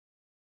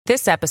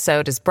This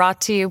episode is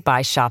brought to you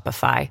by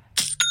Shopify.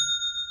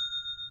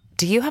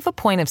 Do you have a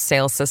point of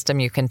sale system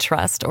you can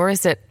trust, or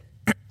is it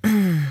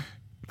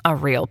a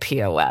real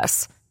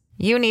POS?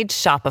 You need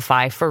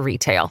Shopify for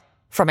retail.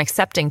 From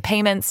accepting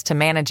payments to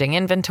managing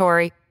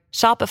inventory,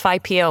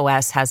 Shopify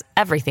POS has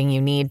everything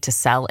you need to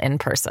sell in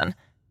person.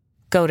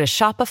 Go to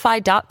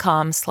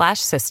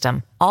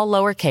shopify.com/system, all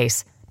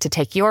lowercase, to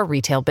take your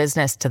retail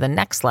business to the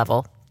next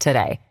level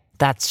today.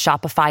 That's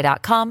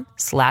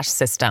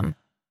shopify.com/system.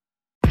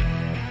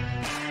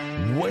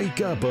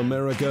 Wake up,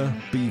 America,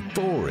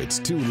 before it's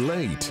too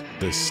late.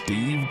 The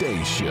Steve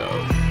Deace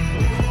Show.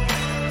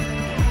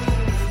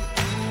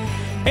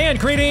 And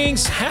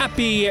greetings.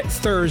 Happy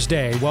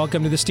Thursday.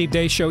 Welcome to the Steve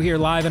Deace Show here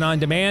live and on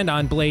demand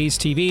on Blaze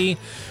TV,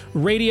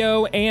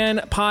 radio, and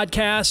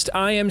podcast.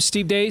 I am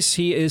Steve Deace.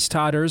 He is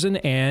Todd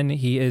Erzin, and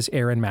he is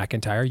Aaron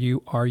McIntyre.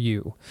 You are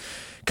you.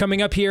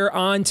 Coming up here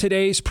on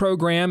today's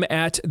program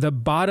at the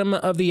bottom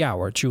of the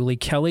hour, Julie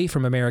Kelly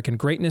from American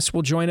Greatness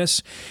will join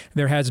us.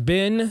 There has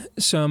been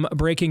some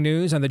breaking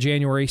news on the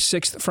January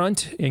 6th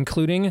front,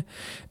 including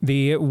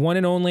the one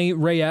and only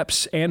Ray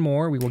Epps and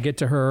more. We will get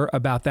to her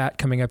about that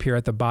coming up here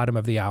at the bottom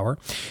of the hour.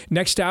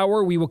 Next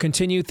hour, we will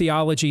continue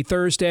Theology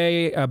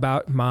Thursday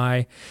about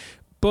my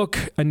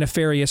book, A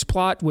Nefarious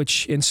Plot,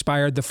 which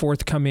inspired the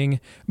forthcoming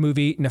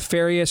movie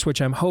Nefarious,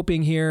 which I'm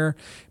hoping here,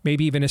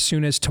 maybe even as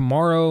soon as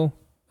tomorrow,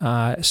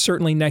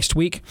 certainly next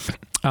week,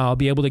 I'll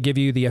be able to give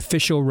you the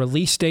official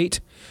release date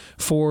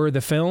for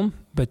the film,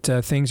 but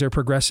things are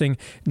progressing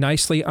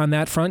nicely on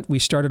that front. We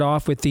started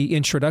off with the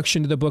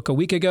introduction to the book a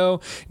week ago.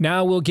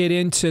 Now we'll get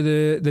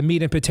into the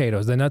meat and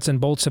potatoes, the nuts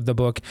and bolts of the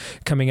book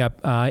coming up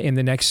in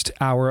the next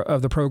hour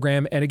of the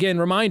program. And again,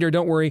 reminder,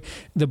 don't worry,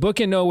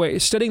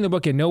 studying the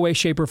book in no way,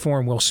 shape, or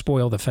form will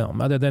spoil the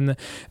film, other than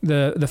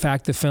the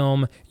fact the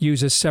film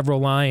uses several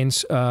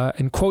lines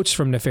and quotes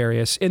from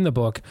Nefarious in the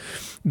book.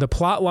 The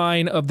plot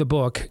line of the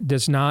book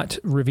does not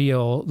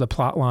reveal the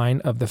plot line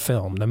of the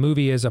film. The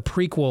movie is a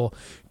prequel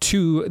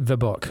to the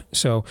book.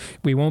 So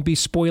we won't be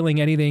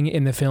spoiling anything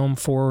in the film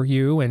for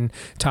you. And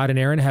Todd and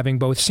Aaron, having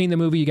both seen the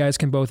movie, you guys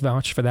can both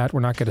vouch for that. We're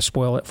not going to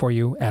spoil it for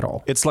you at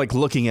all. It's like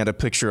looking at a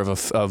picture of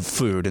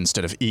food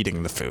instead of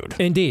eating the food.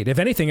 Indeed. If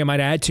anything, it might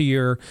add to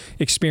your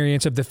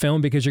experience of the film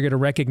because you're going to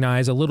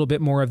recognize a little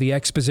bit more of the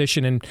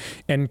exposition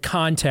and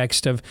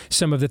context of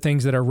some of the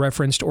things that are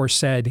referenced or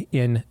said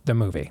in the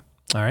movie.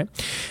 All right.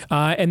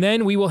 And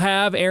then we will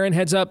have, Aaron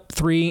heads up,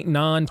 3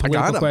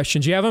 non-political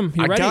questions. You have them?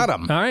 You ready? I got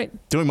them. All right.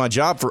 Doing my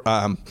job.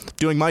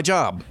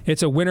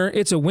 It's a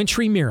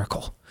wintry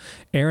miracle.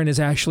 Aaron is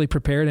actually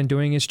prepared and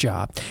doing his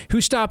job. Who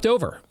stopped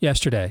over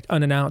yesterday,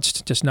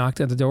 unannounced, just knocked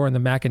at the door in the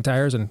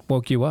McIntyres and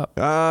woke you up?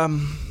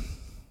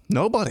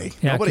 Nobody.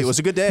 Yeah, Nobody. It was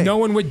a good day. No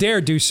one would dare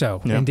do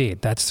so. Yeah.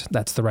 Indeed. That's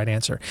the right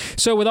answer.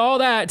 So with all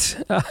that...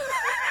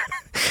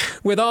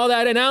 With all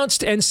that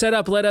announced and set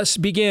up, let us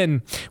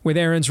begin with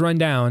Aaron's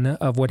rundown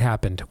of what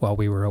happened while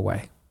we were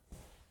away.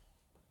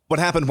 What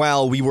happened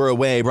while we were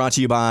away, brought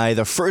to you by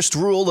the first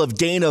rule of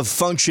gain of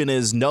function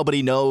is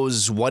nobody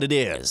knows what it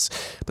is.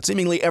 But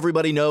seemingly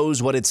everybody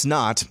knows what it's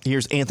not.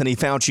 Here's Anthony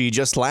Fauci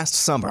just last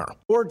summer.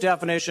 Your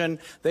definition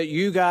that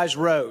you guys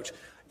wrote,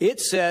 it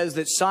says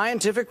that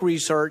scientific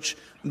research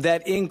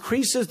that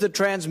increases the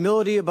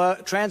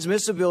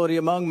transmissibility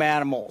among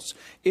mammals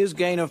is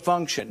gain of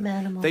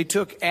function. They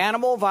took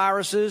animal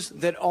viruses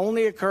that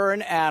only occur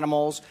in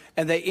animals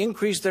and they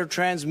increased their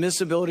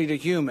transmissibility to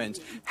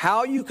humans.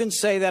 How you can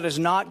say that is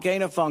not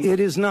gain of function? It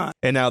is not.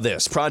 And now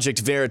this.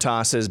 Project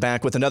Veritas is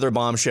back with another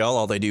bombshell.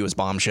 All they do is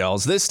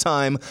bombshells. This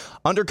time,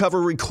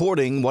 undercover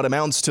recording what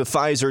amounts to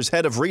Pfizer's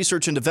head of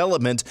research and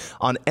development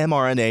on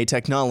mRNA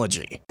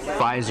technology.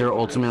 Pfizer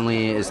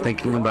ultimately is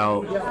thinking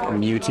about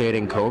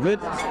mutating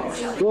COVID?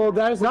 Well,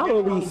 that is not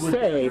what we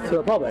say to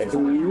the public.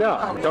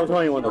 No. Don't tell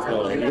anyone this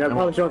building. You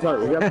probably shouldn't tell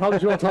anyone. You probably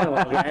shouldn't tell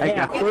anyone.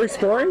 Okay? We're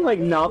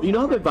exploring, no, you know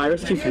how the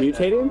virus keeps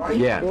mutating?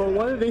 Yeah. Well,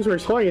 one of the things we're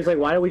exploring is,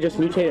 why don't we just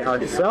mutate it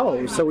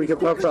ourselves so we could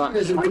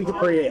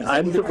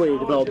preemptively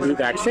develop new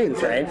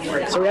vaccines, right?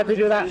 So we have to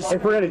do that.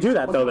 If we're going to do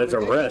that, though, there's a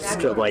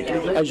risk of,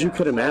 as you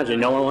could imagine,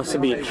 no one wants to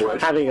be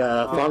having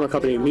a pharma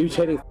company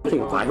mutating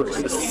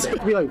viruses. You have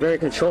to be, very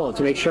controlled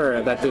to make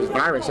sure that this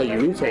virus that you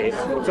mutate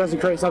doesn't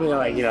create something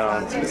that,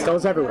 it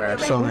goes everywhere.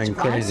 Something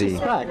crazy.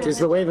 Is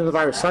the way that the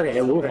virus started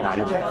and moving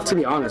on. To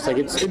be honest,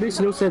 it makes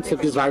no sense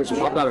if this virus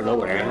popped out of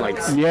nowhere.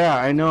 Yeah,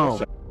 I know.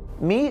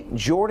 Meet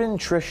Jordan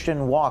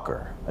Tristan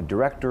Walker, a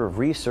director of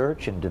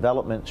research and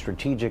development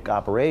strategic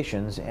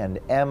operations and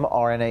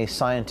mRNA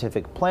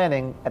scientific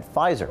planning at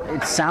Pfizer.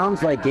 It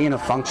sounds like gain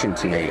of function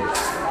to me.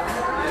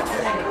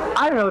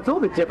 I don't know, it's a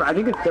little bit different. I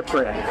think it's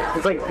different.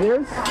 It's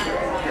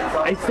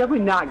it's definitely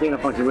not gain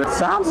of function. It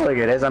sounds like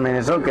it is. I mean,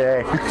 it's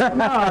okay.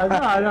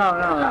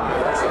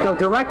 No,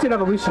 directed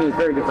evolution is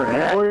very different.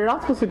 Well, you're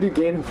not supposed to do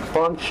gain of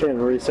function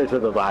research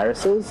with the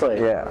viruses.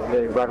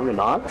 They recommend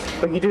not.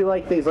 But you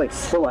do these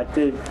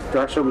selected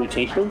directional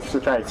mutations to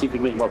try to see if you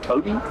can make more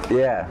potent.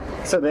 Yeah.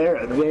 So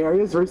there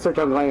is research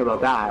ongoing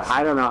about that.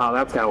 I don't know how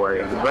that's gonna work.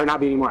 There might not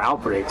be any more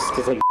outbreaks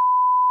because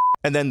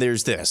And then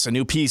there's this. A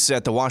new piece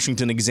at the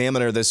Washington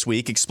Examiner this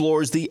week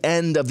explores the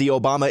end of the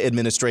Obama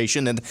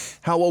administration and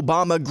how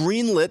Obama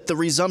greenlit the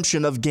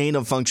resumption of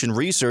gain-of-function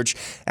research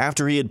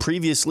after he had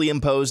previously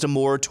imposed a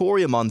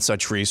moratorium on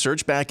such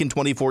research back in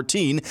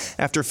 2014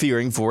 after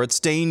fearing for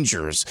its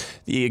dangers.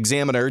 The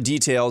Examiner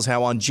details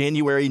how on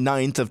January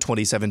 9th of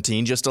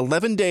 2017, just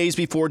 11 days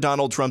before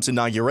Donald Trump's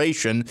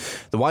inauguration,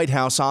 the White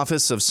House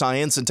Office of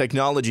Science and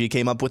Technology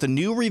came up with a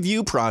new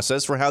review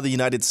process for how the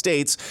United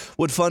States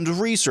would fund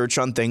research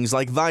on things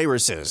like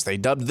viruses. They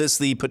dubbed this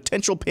the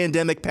Potential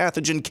Pandemic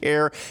Pathogen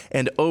Care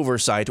and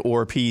Oversight,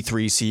 or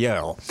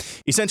P3CO.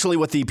 Essentially,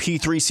 what the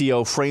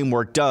P3CO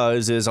framework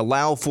does is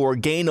allow for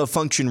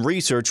gain-of-function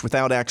research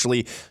without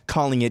actually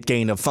calling it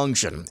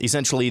gain-of-function.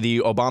 Essentially, the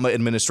Obama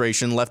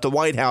administration left the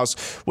White House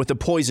with a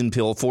poison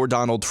pill for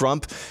Donald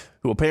Trump,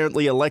 who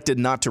apparently elected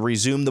not to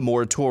resume the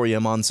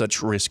moratorium on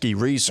such risky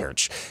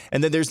research.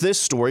 And then there's this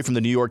story from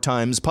the New York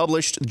Times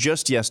published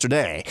just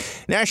yesterday.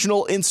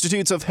 National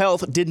Institutes of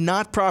Health did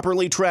not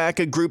properly track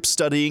a group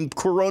studying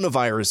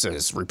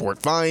coronaviruses.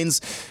 Report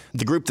finds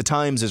the group the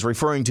Times is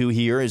referring to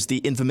here is the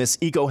infamous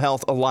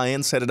EcoHealth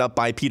Alliance, headed up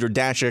by Peter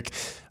Daszak,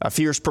 a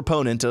fierce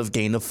proponent of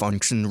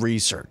gain-of-function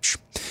research.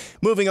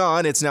 Moving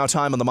on, it's now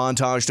time on the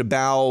montage to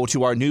bow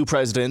to our new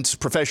president,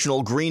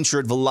 professional green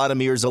shirt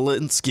Volodymyr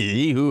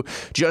Zelensky, who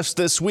just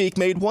this week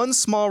made one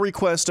small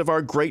request of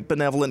our great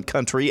benevolent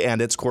country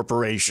and its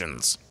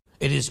corporations.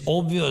 It is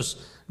obvious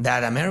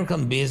that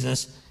American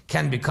business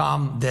can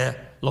become the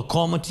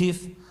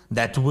locomotive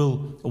that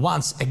will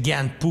once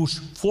again push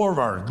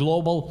forward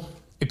global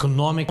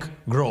economic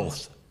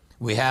growth.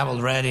 We have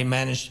already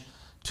managed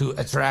to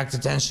attract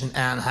attention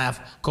and have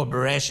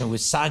cooperation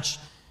with such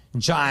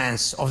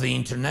giants of the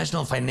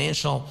international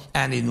financial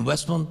and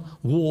investment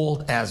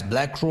world as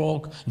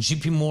BlackRock,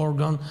 JP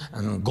Morgan,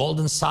 and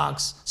Goldman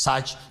Sachs.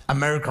 Such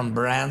American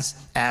brands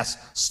as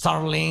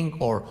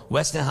Starlink or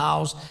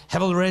Westinghouse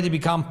have already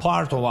become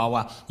part of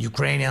our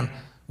Ukrainian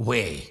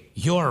way.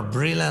 Your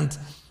brilliant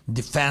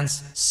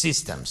defense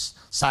systems,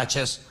 such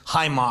as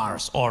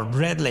HIMARS or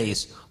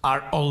Bradleys,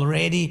 are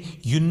already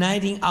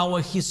uniting our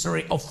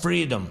history of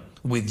freedom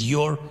with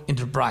your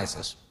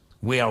enterprises.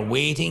 We are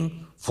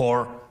waiting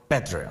for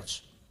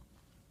Patriots.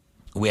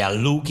 We are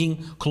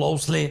looking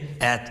closely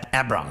at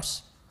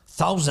Abrams.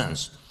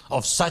 Thousands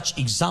of such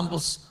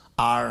examples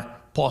are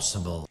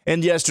possible.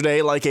 And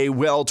yesterday, like a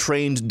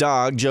well-trained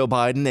dog, Joe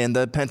Biden and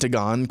the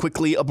Pentagon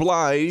quickly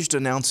obliged,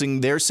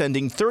 announcing they're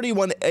sending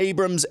 31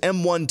 Abrams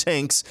M1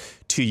 tanks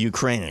to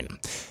Ukraine.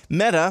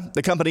 Meta,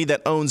 the company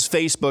that owns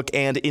Facebook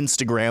and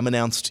Instagram,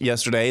 announced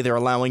yesterday they're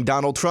allowing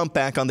Donald Trump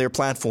back on their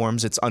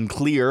platforms. It's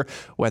unclear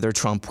whether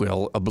Trump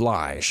will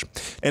oblige.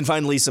 And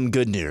finally, some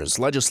good news.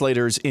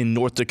 Legislators in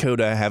North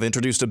Dakota have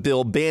introduced a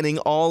bill banning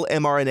all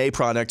mRNA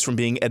products from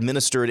being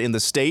administered in the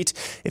state.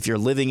 If you're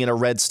living in a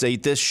red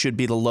state, this should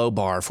be the low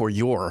bar for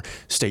your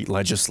state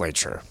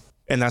legislature.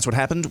 And that's what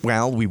happened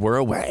while we were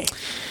away.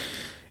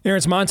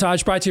 Aaron's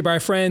Montage brought to you by our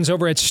friends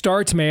over at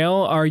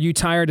StartMail. Are you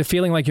tired of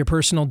feeling like your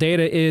personal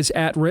data is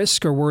at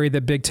risk or worried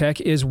that big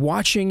tech is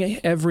watching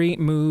every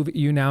move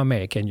you now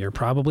make? And you're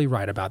probably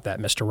right about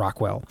that, Mr.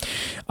 Rockwell.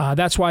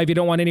 That's why if you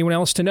don't want anyone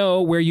else to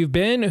know where you've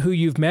been, who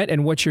you've met,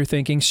 and what you're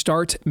thinking,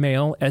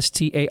 StartMail,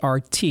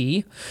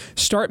 S-T-A-R-T.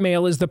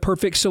 StartMail is the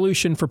perfect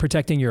solution for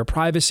protecting your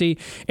privacy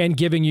and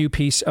giving you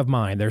peace of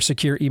mind. Their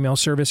secure email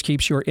service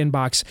keeps your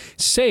inbox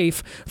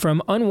safe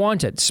from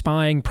unwanted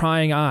spying,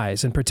 prying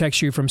eyes and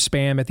protects you from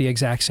spam at the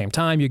exact same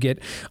time. You get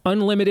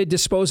unlimited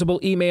disposable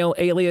email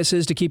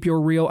aliases to keep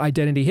your real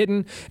identity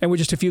hidden. And with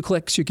just a few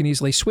clicks, you can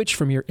easily switch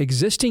from your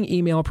existing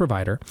email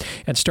provider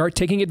and start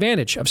taking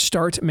advantage of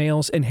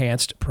StartMail's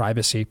enhanced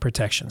privacy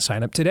protection.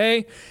 Sign up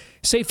today.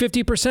 Save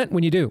 50%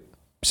 when you do.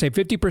 Save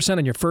 50%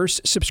 on your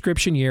first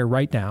subscription year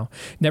right now.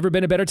 Never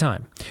been a better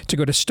time to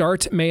go to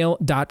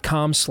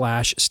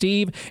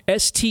startmail.com/Steve,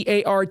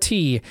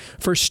 S-T-A-R-T,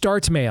 for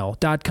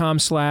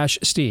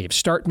startmail.com/Steve.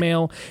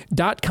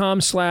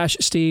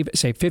 Startmail.com/Steve.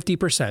 Save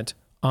 50%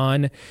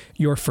 on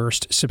your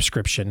first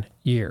subscription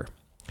year.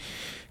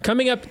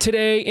 Coming up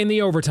today in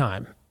the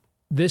overtime,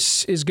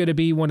 this is going to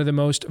be one of the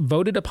most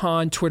voted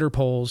upon Twitter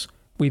polls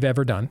we've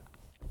ever done.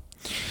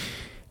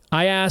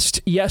 I asked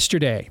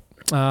yesterday,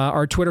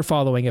 our Twitter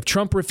following, if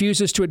Trump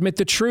refuses to admit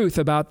the truth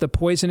about the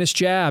poisonous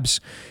jabs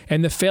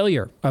and the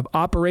failure of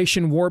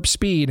Operation Warp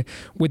Speed,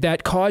 would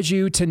that cause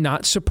you to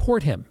not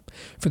support him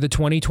for the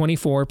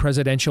 2024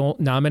 presidential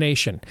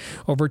nomination?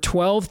 Over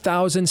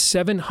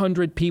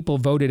 12,700 people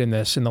voted in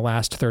this in the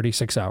last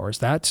 36 hours.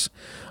 That's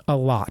a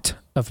lot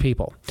of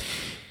people.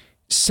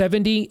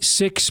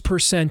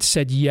 76%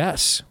 said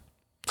yes,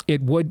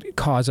 it would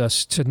cause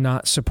us to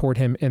not support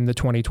him in the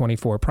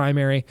 2024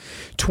 primary.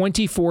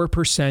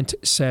 24%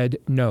 said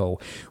no.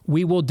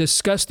 We will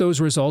discuss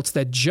those results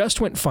that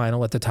just went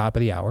final at the top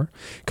of the hour,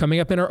 coming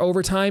up in our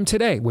overtime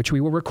today, which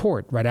we will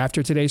record right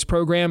after today's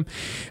program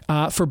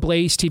for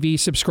Blaze TV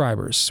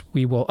subscribers.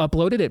 We will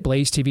upload it at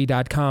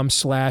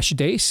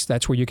blazetv.com/Deace.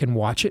 That's where you can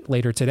watch it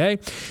later today.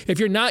 If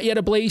you're not yet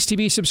a Blaze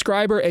TV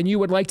subscriber and you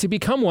would like to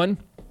become one,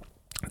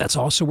 That's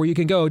also where you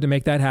can go to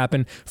make that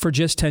happen for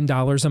just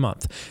 $10 a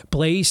month.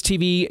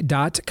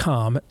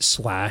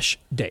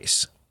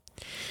 blazetv.com/Deace.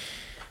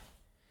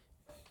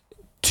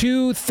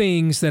 Two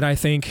things that I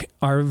think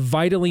are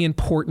vitally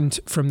important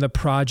from the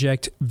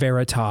Project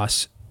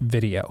Veritas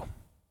video.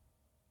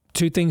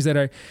 Two things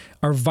that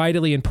are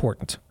vitally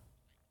important.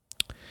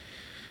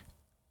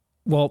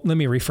 Well, let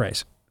me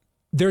rephrase.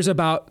 There's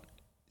about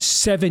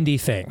 70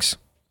 things.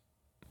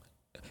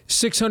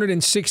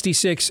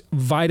 666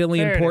 vitally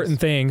important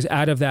things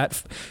out of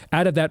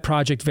that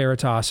Project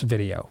Veritas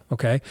video,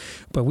 okay?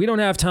 But we don't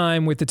have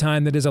time with the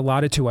time that is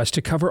allotted to us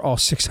to cover all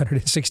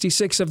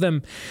 666 of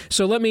them.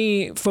 So let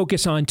me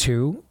focus on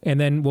two, and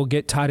then we'll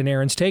get Todd and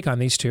Aaron's take on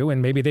these two,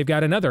 and maybe they've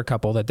got another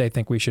couple that they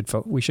think we should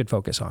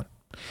focus on.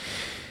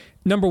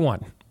 Number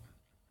one,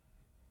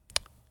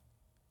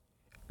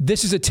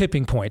 this is a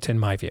tipping point in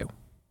my view.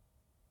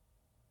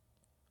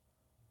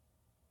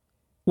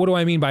 What do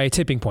I mean by a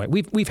tipping point?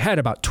 We've had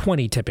about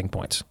 20 tipping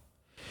points.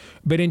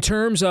 But in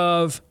terms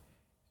of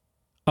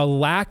a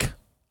lack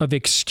of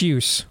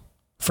excuse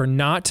for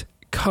not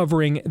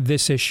covering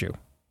this issue,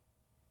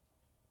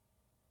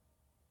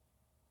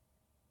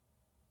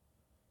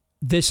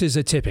 this is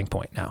a tipping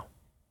point now.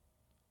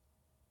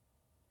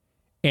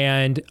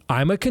 And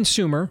I'm a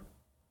consumer.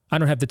 I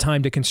don't have the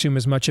time to consume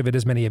as much of it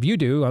as many of you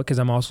do because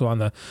I'm also on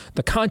the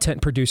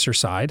content producer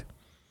side.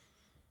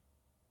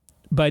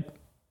 But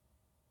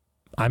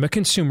I'm a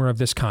consumer of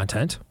this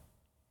content.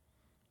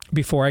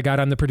 Before I got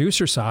on the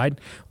producer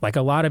side, like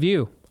a lot of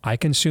you, I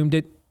consumed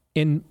it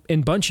in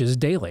bunches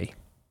daily.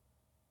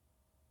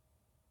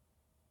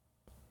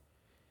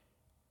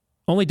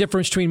 Only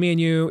difference between me and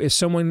you is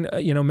someone,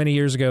 many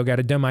years ago got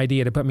a dumb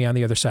idea to put me on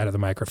the other side of the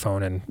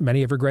microphone, and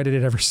many have regretted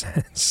it ever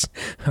since.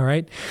 All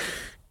right?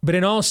 But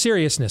in all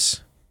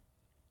seriousness,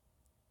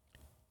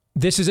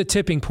 this is a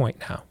tipping point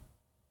now.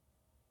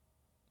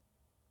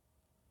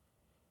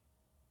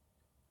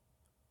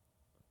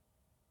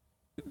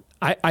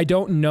 I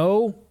don't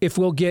know if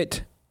we'll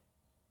get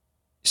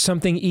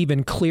something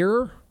even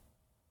clearer,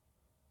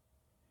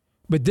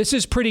 but this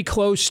is pretty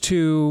close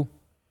to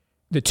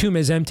the tomb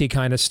is empty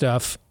kind of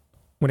stuff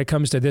when it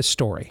comes to this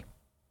story.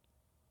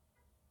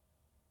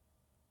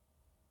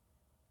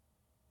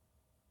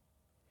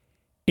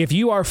 If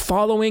you are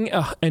following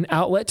an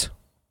outlet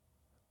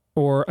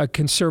or a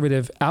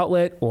conservative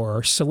outlet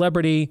or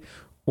celebrity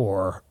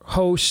or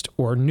host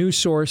or news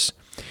source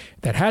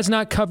that has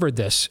not covered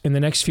this in the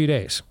next few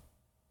days,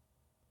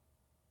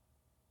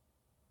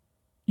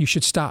 you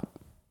should stop.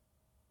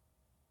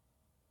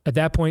 At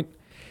that point,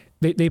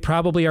 they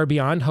probably are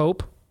beyond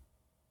hope,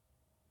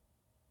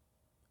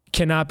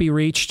 cannot be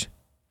reached,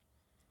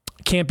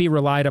 can't be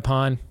relied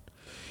upon.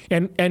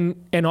 And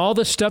all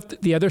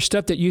the other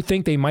stuff that you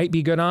think they might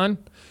be good on,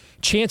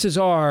 chances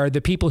are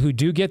the people who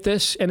do get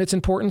this and its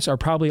importance are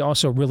probably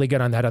also really good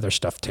on that other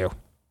stuff too.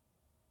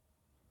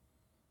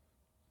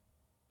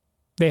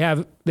 They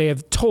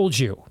have told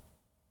you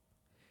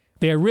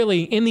they are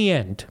really, in the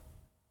end,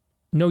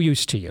 no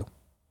use to you.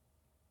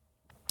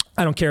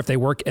 I don't care if they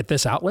work at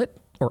this outlet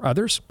or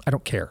others. I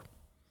don't care.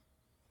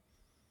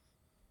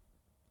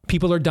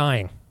 People are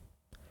dying.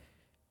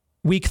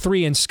 Week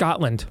 3 in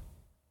Scotland,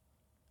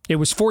 it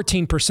was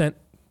 14%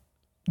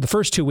 the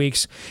first 2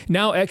 weeks.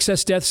 Now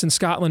excess deaths in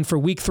Scotland for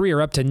week 3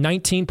 are up to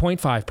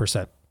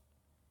 19.5%.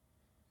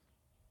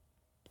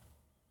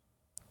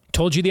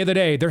 Told you the other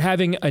day, they're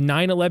having a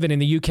 9/11 in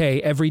the UK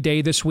every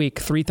day this week.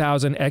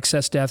 3,000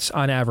 excess deaths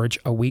on average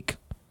a week.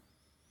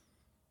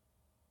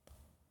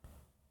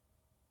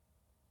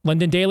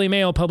 London Daily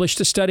Mail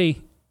published a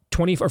study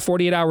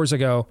 48 hours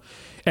ago.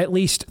 At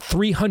least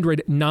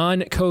 300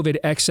 non-COVID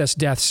excess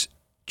deaths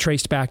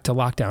traced back to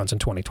lockdowns in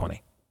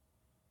 2020.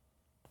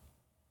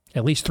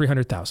 At least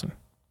 300,000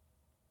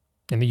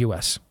 in the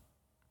U.S.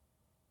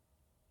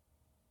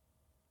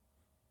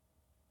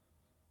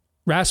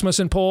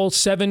 Rasmussen poll,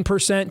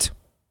 7%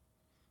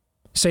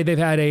 say they've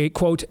had a,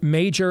 quote,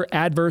 major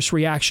adverse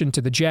reaction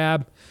to the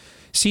jab.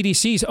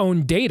 CDC's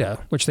own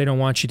data, which they don't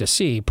want you to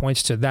see,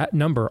 points to that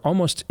number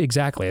almost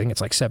exactly. I think it's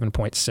like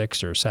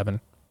 7.6 or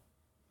 7.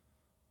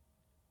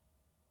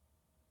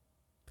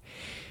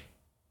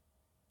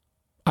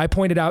 I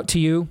pointed out to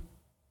you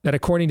that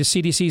according to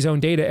CDC's own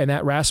data and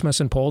that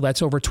Rasmussen poll,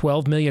 that's over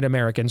 12 million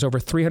Americans, over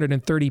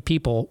 330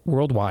 people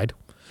worldwide.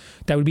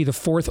 That would be the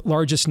 4th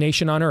largest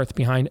nation on earth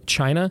behind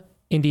China,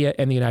 India,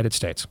 and the United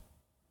States.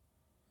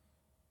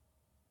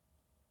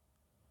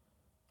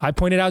 I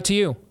pointed out to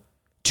you,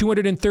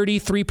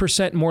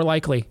 233% more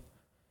likely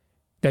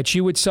that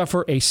you would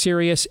suffer a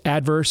serious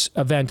adverse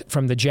event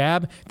from the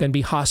jab than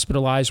be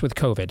hospitalized with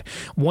COVID.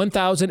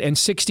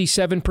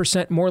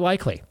 1,067% more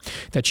likely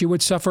that you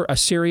would suffer a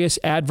serious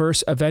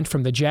adverse event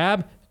from the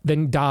jab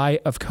than die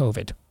of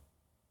COVID.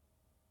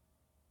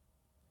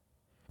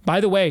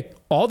 By the way,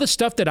 all the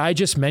stuff that I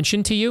just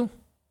mentioned to you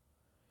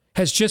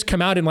has just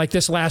come out in like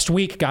this last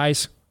week,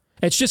 guys.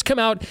 It's just come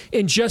out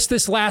in just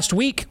this last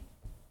week.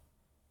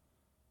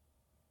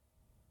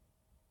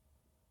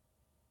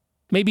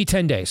 Maybe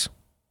 10 days.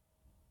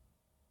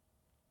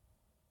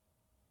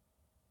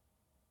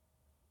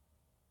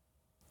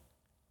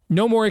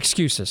 No more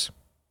excuses.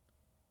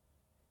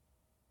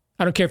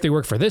 I don't care if they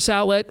work for this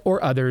outlet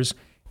or others.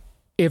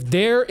 If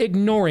they're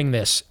ignoring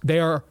this, they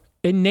are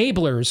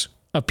enablers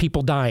of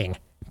people dying.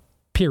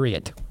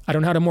 Period. I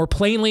don't know how to more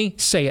plainly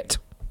say it.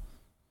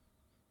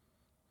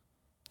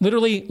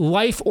 Literally,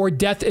 life or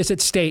death is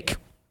at stake.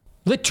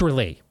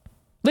 Literally.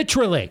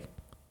 Literally.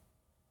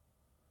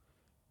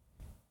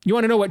 You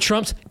want to know what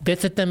Trump's,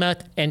 this is the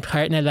most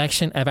important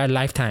election of our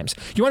lifetimes.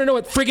 You want to know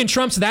what friggin'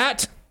 Trump's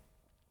that?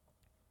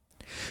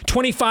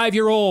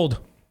 25-year-old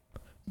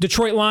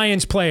Detroit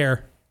Lions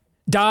player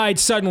died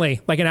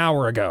suddenly like an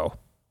hour ago.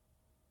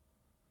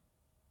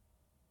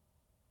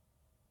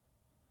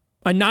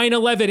 A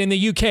 9/11 in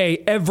the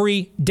UK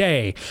every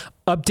day.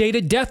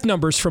 Updated death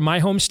numbers from my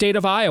home state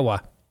of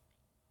Iowa.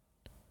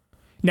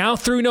 Now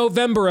through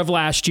November of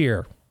last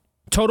year,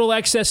 total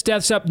excess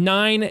deaths up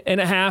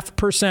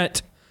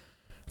 9.5%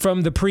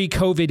 from the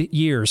pre-COVID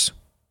years,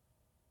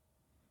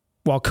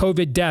 while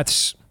COVID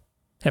deaths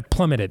have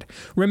plummeted.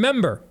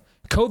 Remember,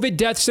 COVID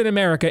deaths in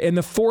America in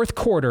the fourth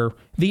quarter,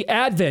 the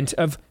advent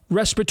of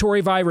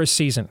respiratory virus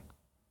season,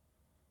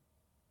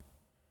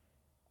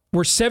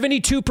 were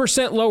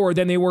 72% lower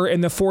than they were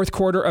in the fourth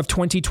quarter of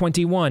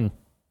 2021.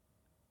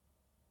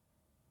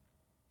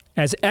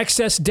 As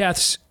excess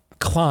deaths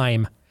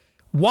climb.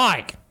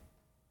 Why?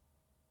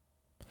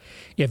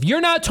 If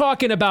you're not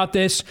talking about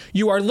this,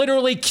 you are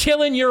literally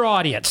killing your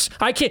audience.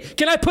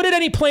 Can I put it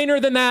any plainer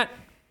than that?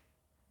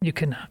 You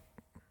cannot.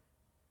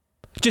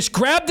 Just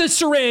grab the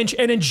syringe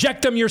and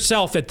inject them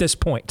yourself at this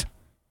point.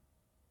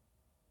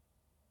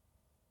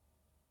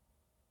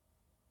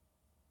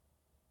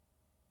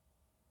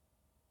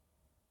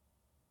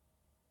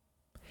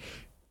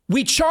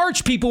 We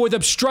charge people with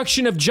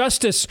obstruction of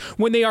justice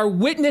when they are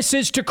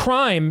witnesses to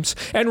crimes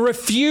and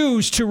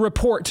refuse to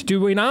report, do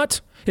we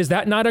not? Is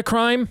that not a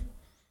crime?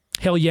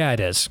 Hell yeah, it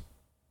is.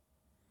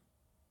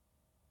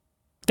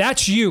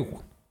 That's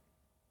you.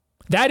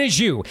 That is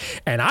you.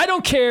 And I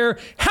don't care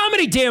how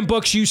many damn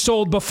books you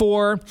sold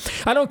before.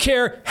 I don't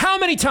care how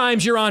many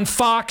times you're on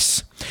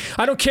Fox.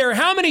 I don't care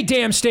how many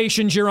damn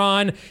stations you're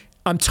on.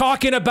 I'm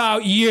talking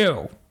about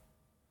you.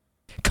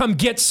 Come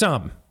get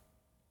some.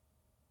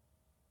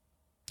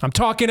 I'm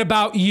talking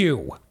about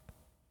you.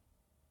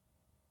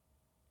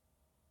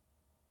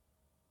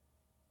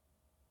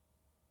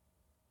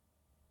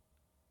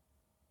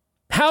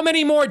 How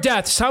many more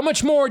deaths? How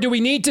much more do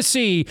we need to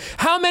see?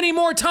 How many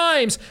more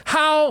times?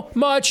 How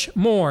much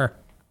more?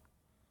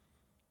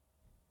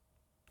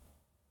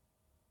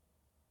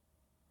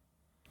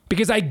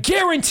 Because I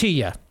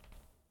guarantee you,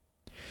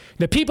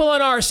 the people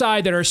on our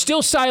side that are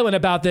still silent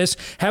about this,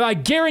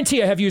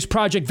 have used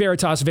Project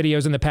Veritas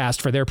videos in the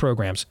past for their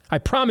programs. I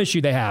promise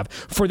you they have,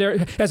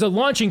 as a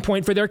launching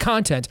point for their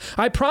content.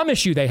 I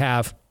promise you they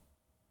have.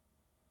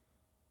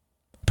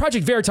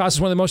 Project Veritas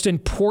is one of the most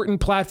important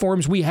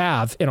platforms we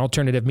have in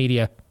alternative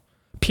media,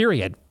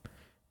 period.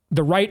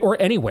 The right or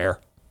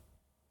anywhere.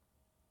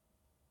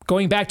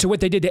 Going back to what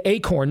they did to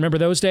Acorn, remember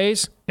those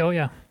days? Oh,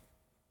 yeah.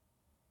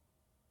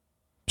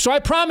 So I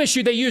promise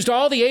you they used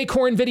all the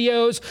Acorn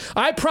videos.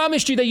 I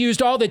promised you they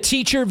used all the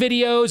teacher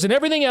videos and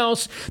everything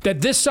else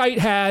that this site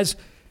has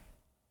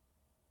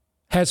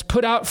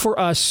put out for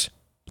us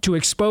to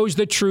expose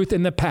the truth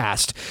in the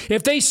past.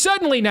 If they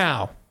suddenly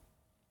now,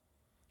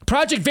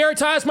 Project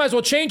Veritas might as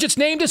well change its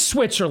name to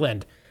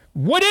Switzerland.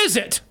 What is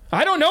it?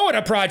 I don't know what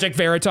a Project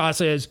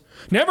Veritas is.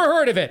 Never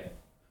heard of it.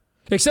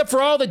 Except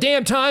for all the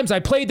damn times I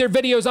played their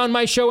videos on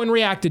my show and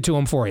reacted to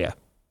them for you.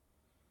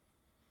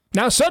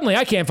 Now suddenly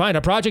I can't find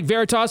a Project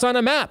Veritas on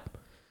a map.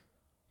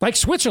 Like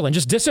Switzerland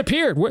just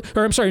disappeared.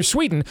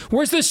 Sweden.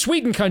 Where's this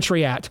Sweden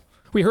country at?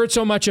 We heard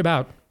so much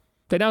about.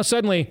 That now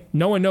suddenly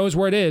no one knows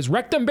where it is.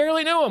 Rectum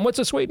barely knew him. What's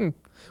a Sweden?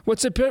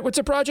 What's a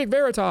Project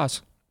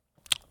Veritas?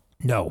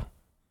 No.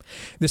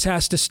 This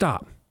has to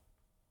stop.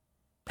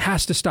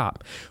 Has to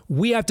stop.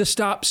 We have to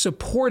stop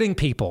supporting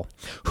people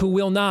who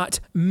will not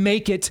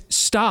make it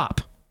stop.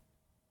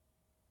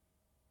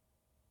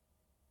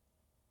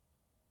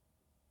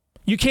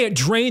 You can't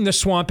drain the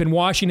swamp in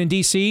Washington,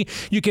 D.C.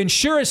 You can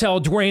sure as hell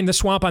drain the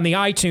swamp on the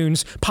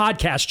iTunes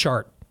podcast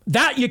chart.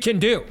 That you can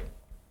do.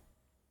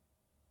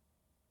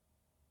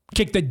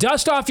 Kick the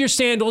dust off your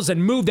sandals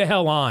and move the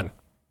hell on.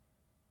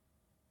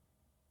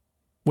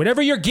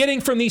 Whatever you're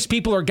getting from these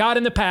people or got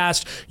in the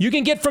past, you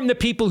can get from the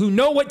people who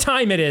know what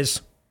time it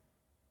is.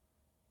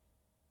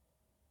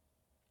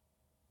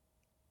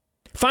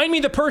 Find me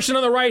the person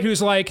on the right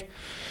who's like,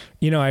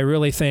 I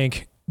really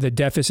think the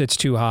deficit's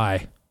too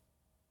high.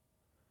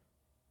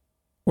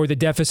 Or the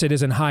deficit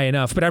isn't high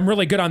enough, but I'm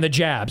really good on the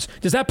jabs.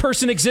 Does that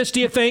person exist,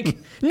 do you think?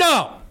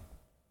 No.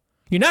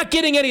 You're not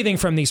getting anything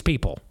from these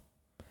people.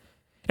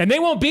 And they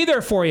won't be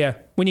there for you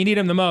when you need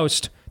them the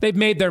most. They've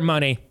made their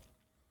money.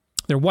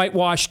 They're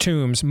whitewashed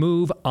tombs.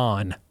 Move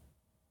on.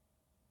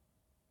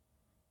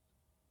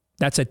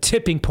 That's a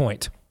tipping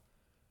point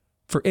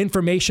for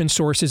information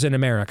sources in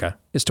America,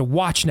 is to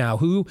watch now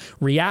who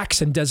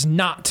reacts and does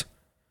not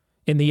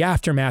in the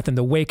aftermath and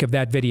the wake of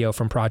that video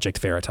from Project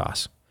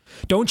Veritas.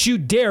 Don't you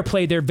dare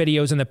play their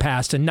videos in the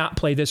past and not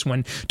play this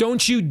one.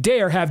 Don't you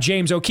dare have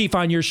James O'Keefe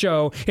on your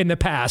show in the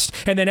past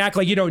and then act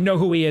like you don't know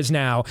who he is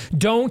now.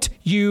 Don't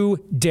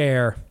you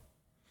dare.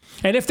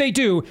 And if they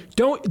do,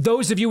 don't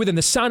those of you within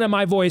the sound of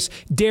my voice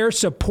dare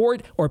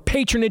support or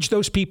patronage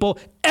those people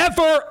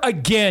ever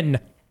again.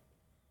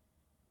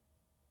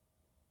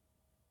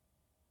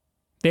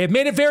 They have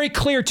made it very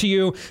clear to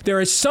you there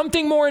is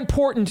something more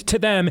important to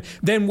them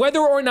than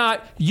whether or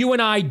not you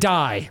and I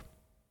die.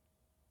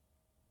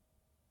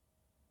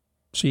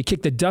 So you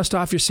kick the dust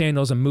off your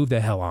sandals and move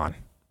the hell on.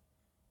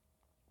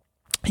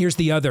 Here's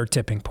the other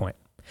tipping point.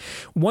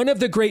 One of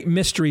the great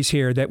mysteries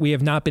here that we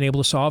have not been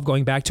able to solve,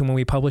 going back to when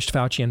we published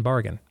Fauci and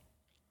Bargan,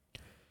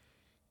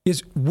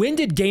 is when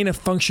did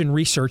gain-of-function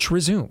research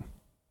resume?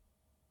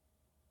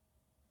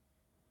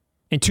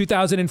 In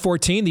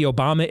 2014, the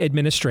Obama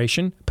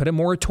administration put a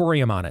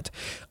moratorium on it.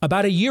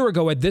 About a year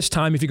ago at this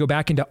time, if you go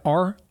back into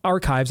our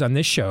archives on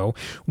this show,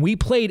 we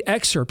played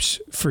excerpts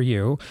for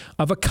you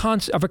of a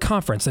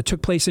conference that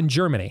took place in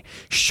Germany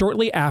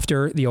shortly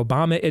after the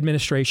Obama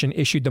administration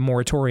issued the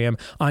moratorium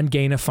on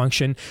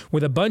gain-of-function,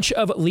 with a bunch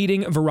of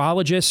leading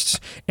virologists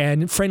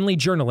and friendly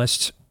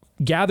journalists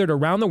gathered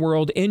around the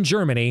world in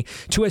Germany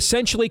to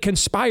essentially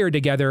conspire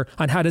together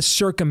on how to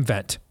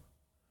circumvent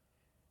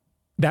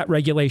that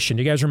regulation.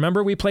 Do you guys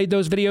remember we played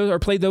those videos or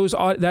played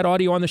that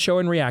audio on the show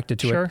and reacted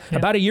to it? Yeah.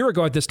 About a year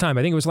ago at this time.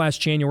 I think it was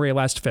last January or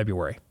last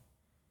February.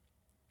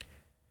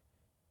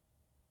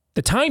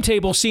 The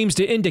timetable seems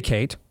to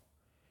indicate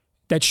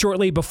that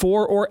shortly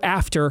before or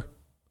after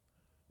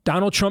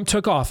Donald Trump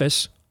took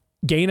office,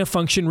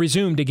 gain-of-function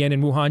resumed again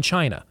in Wuhan,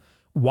 China.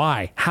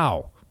 Why?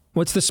 How?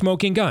 What's the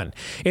smoking gun?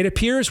 It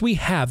appears we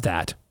have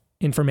that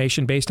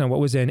information based on what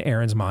was in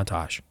Aaron's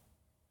montage.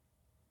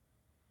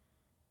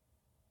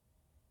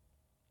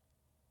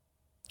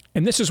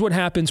 And this is what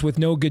happens with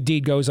no good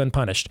deed goes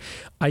unpunished.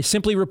 I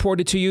simply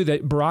reported to you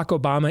that Barack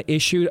Obama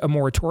issued a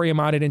moratorium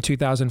on it in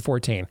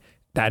 2014.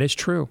 That is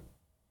true.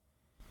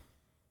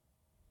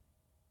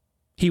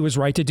 He was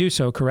right to do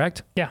so,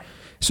 correct? Yeah.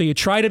 So you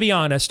try to be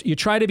honest. You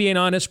try to be an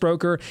honest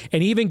broker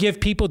and even give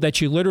people that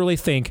you literally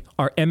think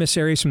are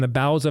emissaries from the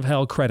bowels of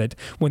hell credit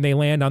when they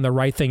land on the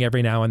right thing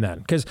every now and then.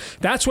 Because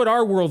that's what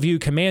our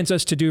worldview commands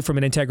us to do from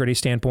an integrity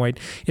standpoint,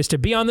 is to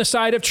be on the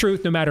side of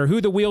truth no matter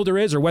who the wielder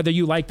is or whether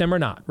you like them or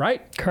not,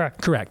 right?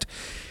 Correct.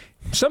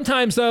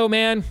 Sometimes, though,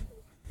 man,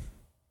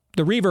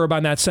 the reverb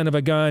on that son of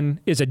a gun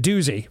is a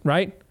doozy,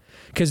 right?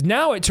 Because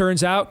now it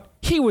turns out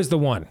he was the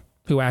one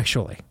who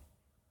actually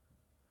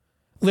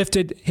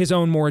lifted his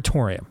own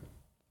moratorium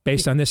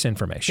based on this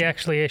information. He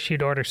actually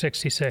issued Order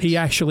 66. He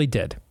actually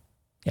did.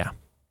 Yeah,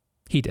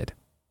 he did.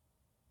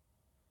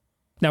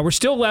 Now, we're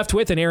still left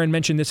with, and Aaron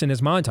mentioned this in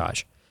his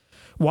montage,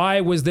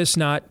 why was this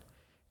not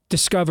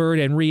discovered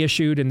and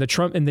reissued in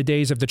the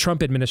days of the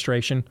Trump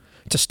administration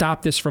to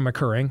stop this from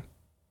occurring?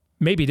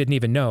 Maybe didn't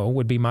even know,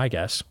 would be my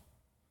guess.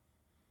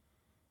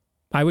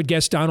 I would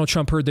guess Donald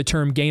Trump heard the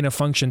term gain of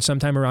function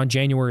sometime around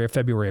January or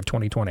February of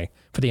 2020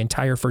 for the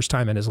entire first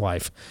time in his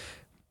life.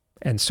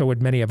 And so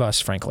would many of us,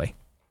 frankly.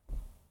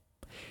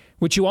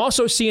 What you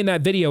also see in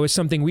that video is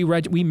something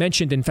we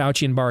mentioned in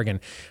Fauci and Bargan.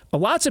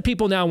 Lots of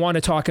people now want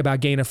to talk about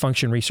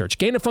gain-of-function research.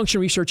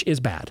 Gain-of-function research is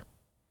bad.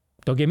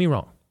 Don't get me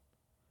wrong.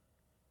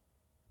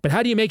 But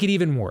how do you make it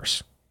even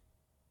worse?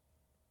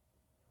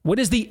 What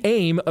is the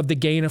aim of the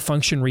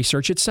gain-of-function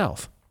research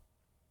itself?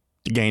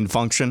 Gain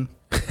function?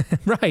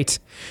 Right.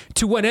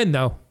 To what end,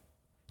 though?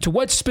 To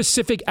what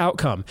specific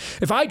outcome?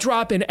 If I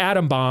drop an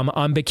atom bomb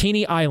on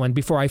Bikini Island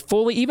before I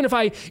even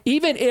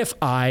if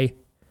I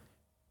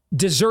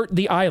desert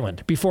the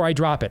island before I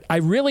drop it, I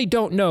really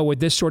don't know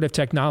with this sort of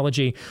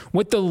technology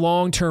what the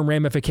long-term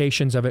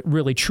ramifications of it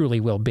really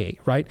truly will be,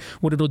 right?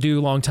 What it'll do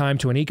long-term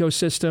to an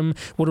ecosystem,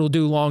 what it'll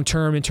do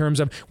long-term in terms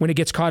of when it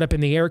gets caught up in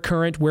the air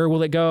current, where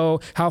will it go?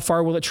 How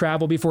far will it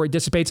travel before it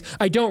dissipates?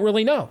 I don't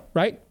really know,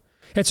 right?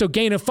 And so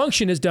gain of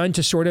function is done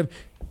to sort of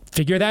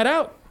figure that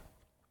out.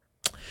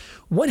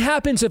 What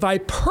happens if I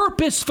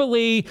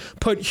purposefully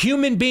put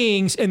human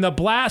beings in the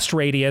blast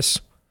radius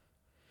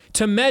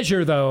to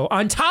measure, though,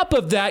 on top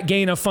of that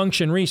gain of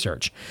function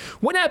research?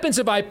 What happens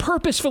if I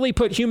purposefully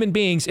put human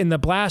beings in the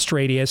blast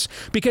radius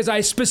because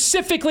I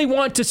specifically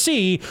want to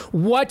see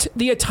what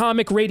the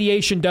atomic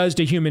radiation does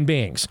to human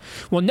beings?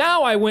 Well,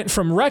 now I went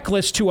from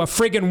reckless to a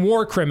friggin'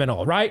 war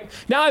criminal, right?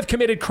 Now I've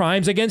committed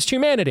crimes against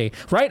humanity,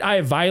 right? I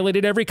have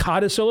violated every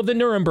codicil of the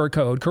Nuremberg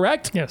Code,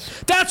 correct?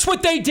 Yes. That's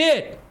what they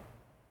did.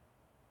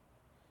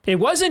 It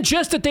wasn't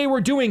just that they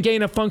were doing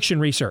gain-of-function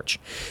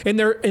research. In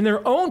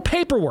their own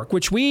paperwork,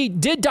 which we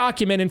did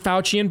document in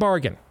Fauci and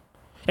Bargan,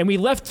 and we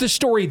left the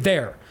story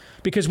there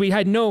because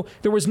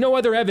there was no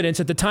other evidence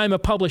at the time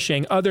of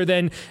publishing other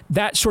than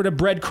that sort of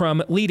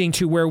breadcrumb leading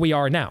to where we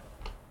are now.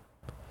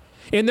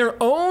 In their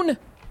own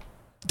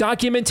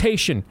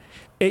documentation,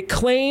 it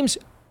claims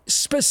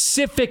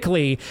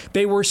specifically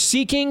they were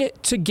seeking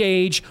to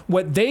gauge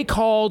what they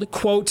called,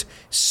 quote,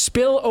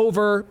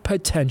 spillover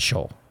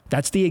potential.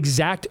 That's the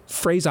exact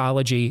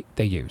phraseology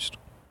they used.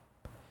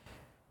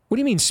 What do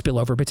you mean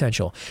spillover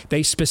potential?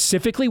 They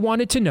specifically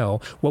wanted to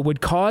know what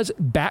would cause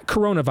bat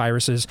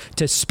coronaviruses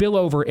to spill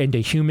over into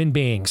human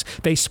beings.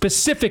 They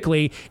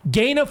specifically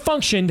gain of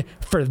function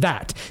for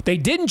that. They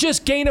didn't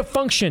just gain of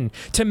function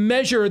to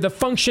measure the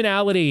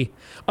functionality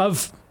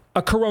of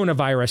a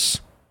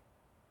coronavirus.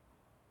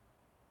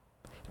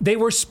 They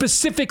were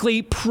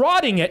specifically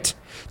prodding it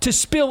to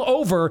spill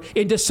over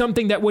into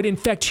something that would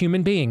infect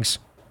human beings.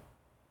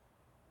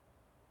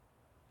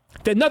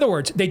 In other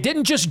words, they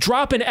didn't just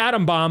drop an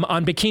atom bomb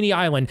on Bikini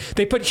Island.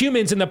 They put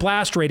humans in the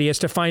blast radius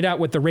to find out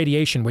what the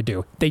radiation would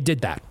do. They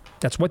did that.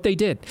 That's what they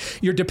did.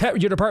 Your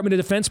Department of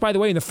Defense, by the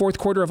way, in the fourth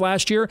quarter of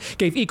last year,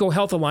 gave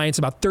EcoHealth Alliance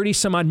about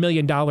 $30-some-odd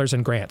million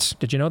in grants.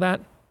 Did you know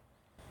that?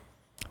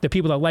 The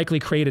people that likely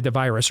created the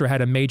virus or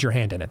had a major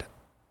hand in it.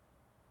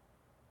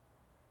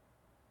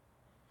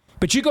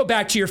 But you go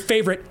back to your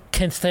favorite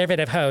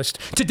conservative host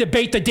to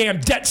debate the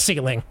damn debt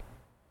ceiling.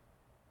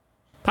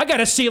 I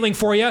got a ceiling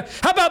for you.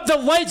 How about the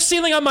light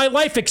ceiling on my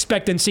life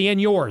expectancy and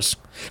yours?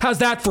 How's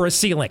that for a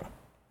ceiling?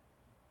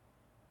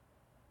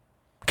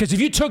 Because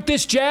if you took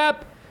this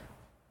jab,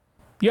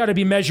 you ought to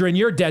be measuring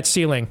your debt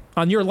ceiling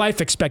on your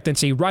life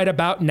expectancy right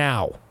about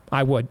now.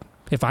 I would,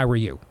 if I were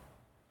you.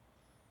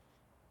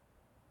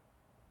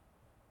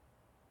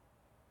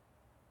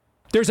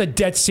 There's a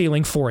debt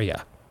ceiling for you.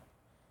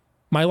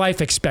 My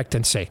life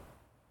expectancy.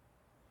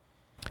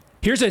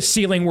 Here's a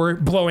ceiling we're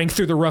blowing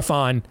through the roof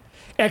on.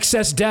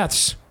 Excess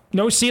deaths.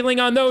 No ceiling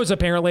on those,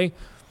 apparently.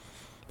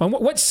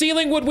 What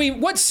ceiling would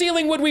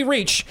we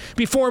reach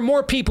before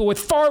more people with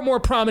far more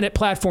prominent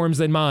platforms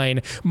than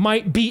mine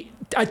might be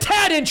a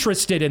tad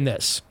interested in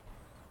this?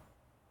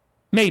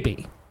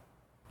 Maybe.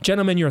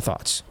 Gentlemen, your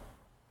thoughts.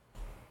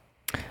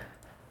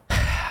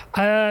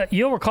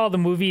 You'll recall the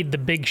movie The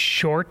Big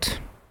Short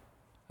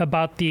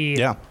about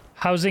the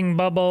housing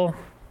bubble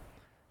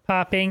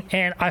popping,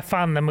 and I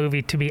found the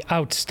movie to be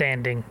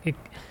outstanding. It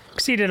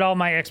exceeded all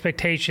my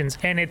expectations,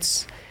 and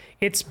it's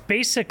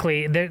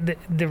basically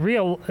the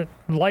real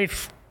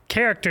life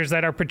characters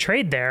that are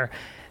portrayed there.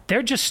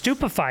 They're just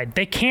stupefied.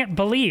 They can't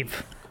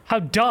believe how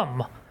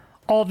dumb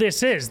all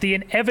this is, the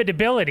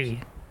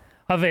inevitability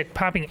of it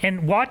popping.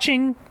 And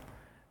watching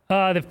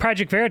the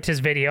Project Veritas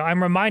video,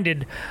 I'm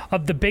reminded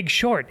of The Big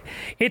Short.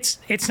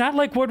 It's not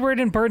like Woodward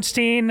and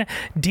Bernstein,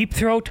 deep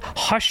throat,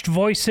 hushed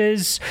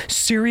voices,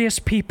 serious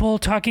people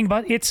talking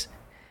about it's.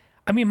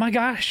 I mean, my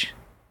gosh,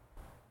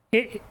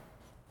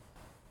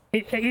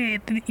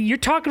 you're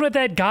talking with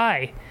that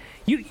guy.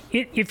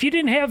 If you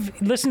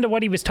didn't listen to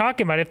what he was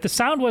talking about, if the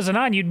sound wasn't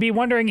on, you'd be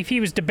wondering if he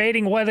was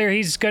debating whether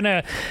he's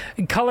gonna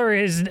color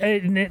his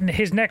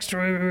next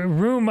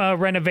room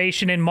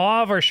renovation in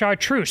mauve or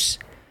chartreuse.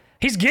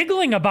 He's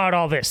giggling about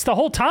all this the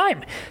whole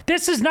time.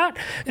 This is not,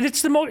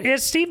 it's the most,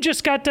 as Steve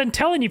just got done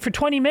telling you for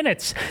 20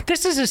 minutes,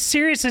 this is as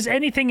serious as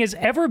anything has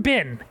ever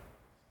been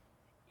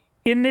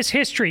in this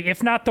history,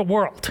 if not the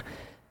world,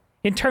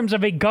 in terms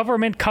of a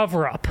government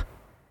cover-up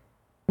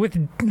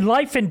with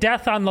life and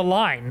death on the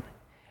line.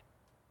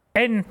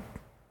 And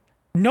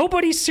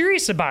nobody's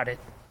serious about it.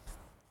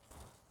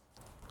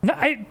 No,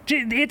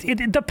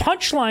 the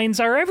punchlines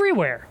are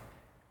everywhere.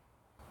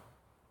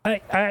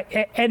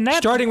 And that's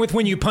starting with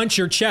when you punch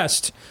your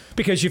chest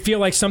because you feel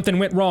like something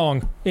went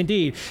wrong.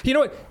 Indeed. You know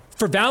what?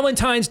 For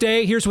Valentine's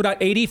Day, here's what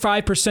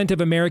 85%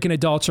 of American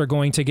adults are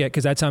going to get,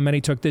 because that's how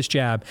many took this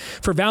jab.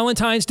 For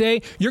Valentine's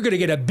Day, you're going to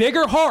get a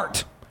bigger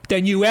heart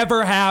than you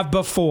ever have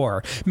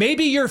before.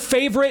 Maybe your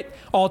favorite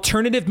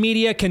alternative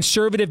media,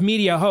 conservative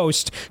media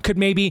host could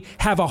maybe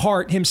have a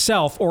heart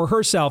himself or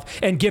herself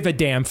and give a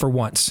damn for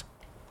once.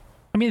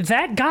 I mean,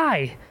 that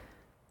guy,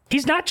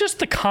 he's not just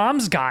the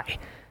comms guy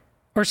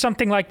or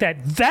something like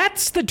that.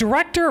 That's the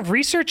director of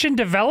research and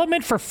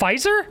development for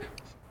Pfizer?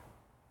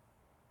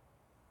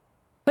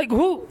 Like,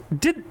 who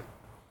did...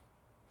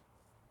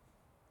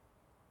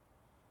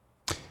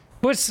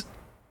 Was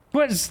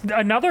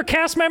another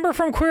cast member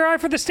from Queer Eye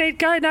for the State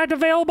guy not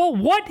available?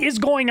 What is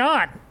going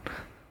on?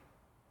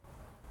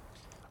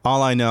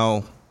 All I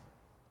know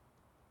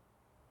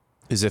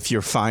is if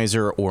you're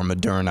Pfizer or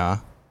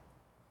Moderna,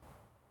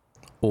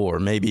 or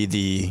maybe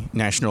the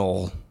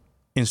National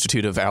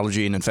Institute of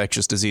Allergy and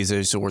Infectious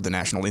Diseases or the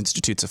National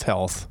Institutes of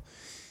Health,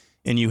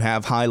 and you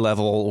have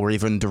high-level or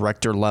even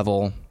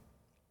director-level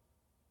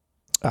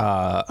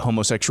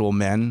homosexual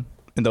men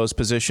in those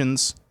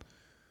positions,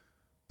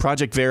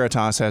 Project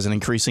Veritas has an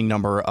increasing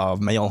number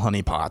of male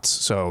honeypots,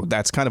 so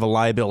that's kind of a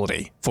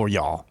liability for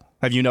y'all.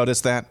 Have you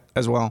noticed that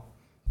as well?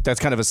 That's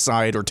kind of a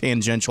side or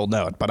tangential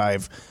note, but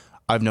I've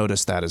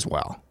noticed that as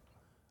well.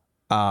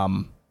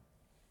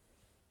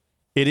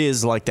 It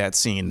is like that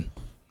scene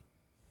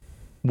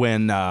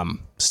when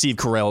Steve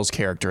Carell's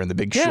character in The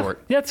Big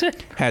Short that's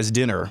it. has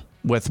dinner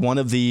with one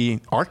of the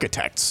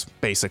architects,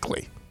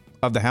 basically,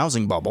 of the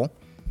housing bubble.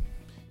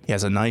 He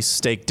has a nice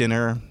steak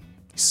dinner,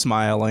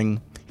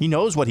 smiling. He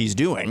knows what he's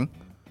doing,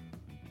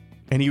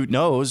 and he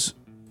knows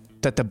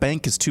that the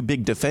bank is too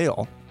big to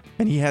fail,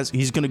 and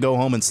he's going to go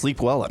home and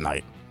sleep well at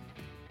night.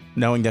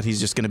 knowing that he's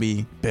just going to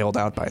be bailed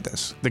out by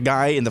this. The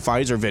guy in the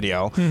Pfizer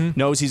video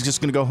knows he's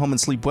just going to go home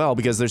and sleep well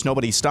because there's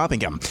nobody stopping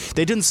him.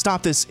 They didn't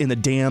stop this in the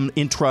damn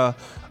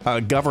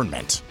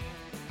government.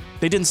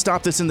 They didn't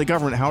stop this in the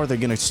government. How are they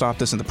going to stop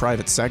this in the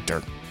private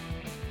sector?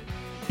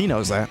 He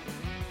knows that.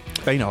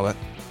 They know that.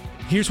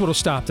 Here's what'll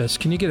stop this.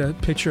 Can you get a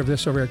picture of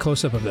this over here, a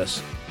close-up of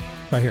this?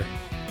 Right here.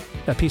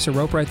 That piece of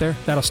rope right there,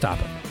 that'll stop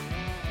it.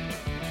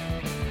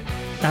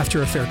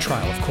 After a fair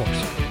trial, of course.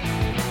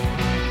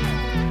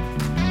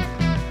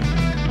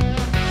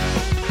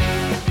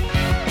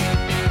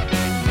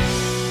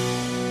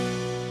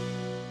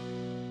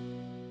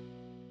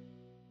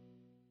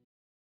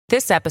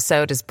 This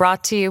episode is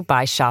brought to you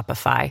by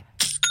Shopify.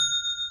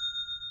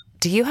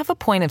 Do you have a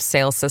point of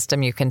sale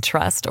system you can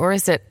trust, or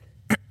is it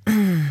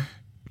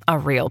a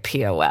real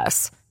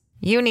POS?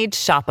 You need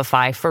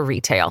Shopify for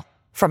retail.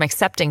 From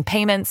accepting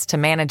payments to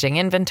managing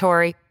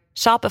inventory,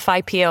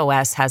 Shopify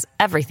POS has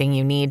everything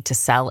you need to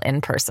sell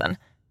in person.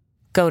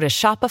 Go to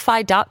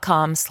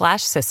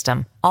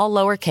shopify.com/system, all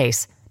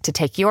lowercase, to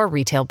take your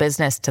retail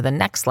business to the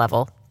next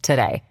level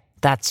today.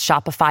 That's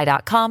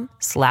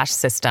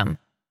shopify.com/system.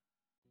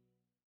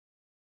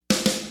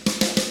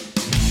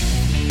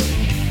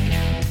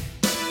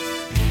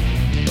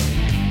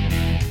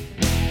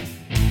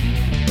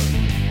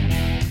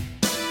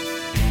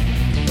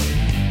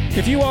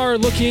 If you are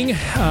looking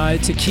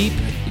to keep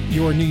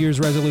your New Year's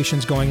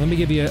resolutions going, let me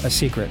give you a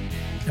secret,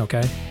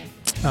 okay?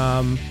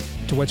 To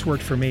what's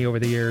worked for me over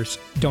the years,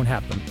 don't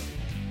have them.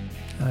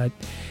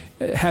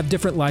 Have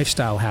different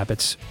lifestyle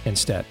habits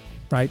instead,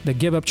 right? The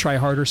give up, try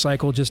harder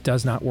cycle just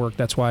does not work.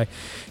 That's why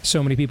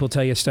so many people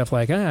tell you stuff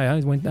like,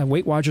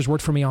 Weight Watchers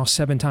worked for me all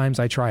 7 times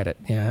I tried it.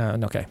 Yeah,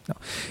 okay. No.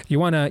 You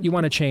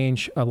want to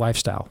change a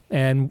lifestyle.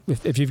 And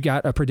if you've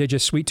got a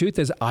prodigious sweet tooth,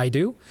 as I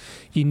do,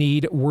 you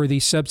need worthy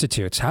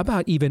substitutes. How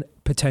about even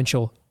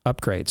potential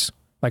upgrades?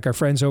 Like our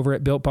friends over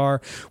at Built Bar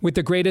with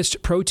the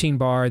greatest protein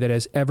bar that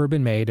has ever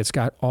been made. It's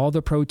got all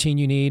the protein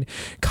you need.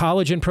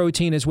 Collagen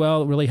protein as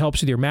well. It really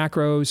helps with your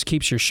macros,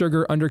 keeps your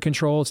sugar under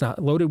control. It's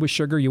not loaded with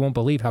sugar. You won't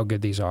believe how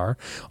good these are.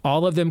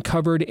 All of them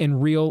covered in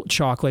real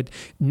chocolate,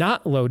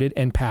 not loaded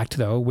and packed,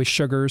 though, with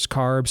sugars,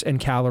 carbs, and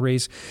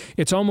calories.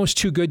 It's almost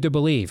too good to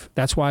believe.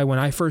 That's why when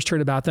I first heard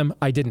about them,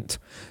 I didn't.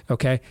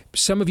 Okay?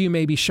 Some of you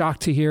may be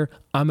shocked to hear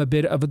I'm a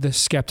bit of the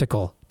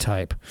skeptical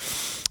type.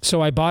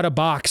 So I bought a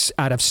box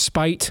out of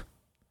spite,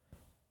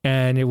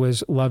 and it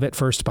was love at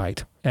first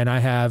bite. And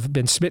I have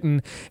been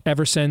smitten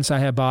ever since. I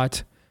have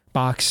bought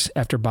box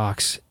after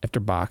box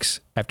after box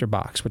after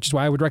box, which is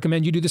why I would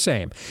recommend you do the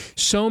same.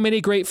 So many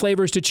great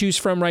flavors to choose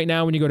from right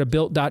now when you go to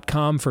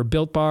Built.com for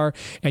Built Bar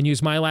and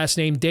use my last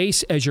name,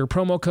 Deace, as your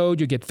promo code.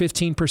 You'll get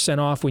 15%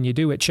 off when you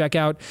do at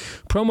checkout.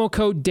 Promo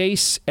code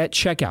Deace at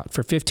checkout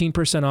for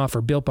 15% off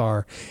for Built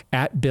Bar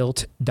at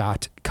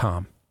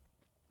Built.com.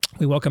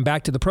 We welcome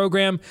back to the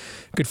program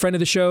good friend of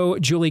the show,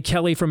 Julie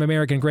Kelly from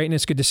American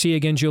Greatness. Good to see you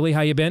again, Julie.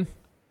 How you been?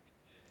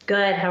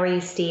 Good. How are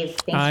you, Steve?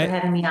 Thanks for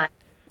having me on.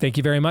 Thank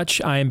you very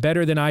much. I am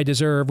better than I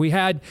deserve. We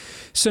had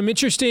some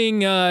interesting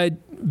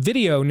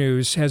video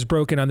news has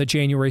broken on the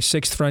January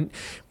 6th front.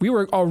 We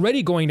were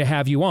already going to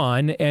have you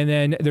on, and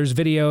then there's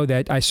video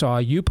that I saw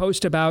you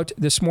post about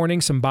this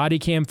morning, some body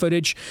cam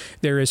footage.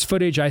 There is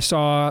footage I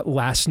saw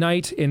last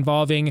night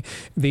involving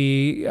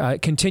the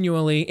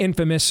continually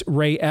infamous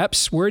Ray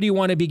Epps. Where do you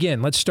want to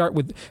begin? Let's start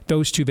with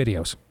those 2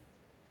 videos.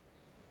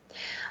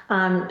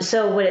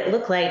 So what it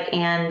looked like,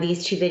 and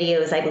these 2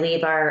 videos, I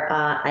believe, are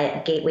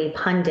at Gateway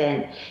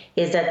Pundit,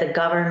 is that the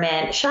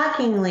government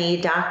shockingly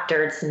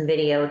doctored some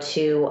video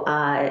to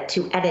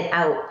edit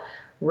out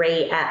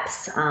Ray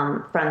Epps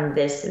from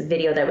this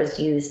video that was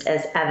used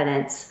as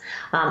evidence.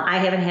 I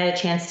haven't had a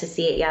chance to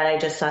see it yet. I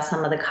just saw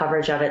some of the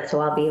coverage of it,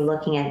 so I'll be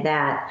looking at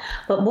that.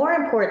 But more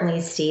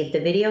importantly, Steve, the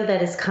video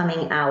that is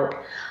coming out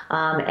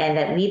and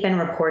that we've been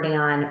reporting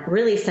on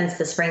really since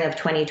the spring of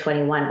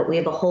 2021, but we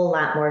have a whole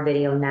lot more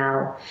video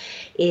now,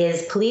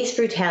 is police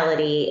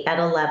brutality at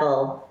a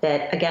level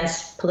that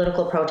against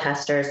political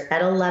protesters,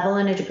 at a level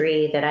and a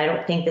degree that I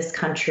don't think this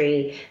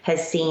country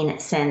has seen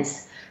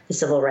since the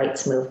civil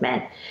rights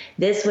movement.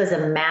 This was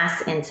a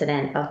mass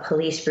incident of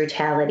police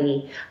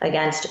brutality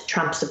against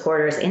Trump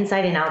supporters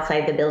inside and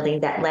outside the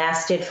building that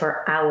lasted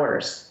for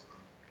hours.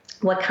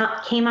 What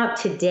came out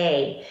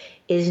today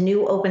is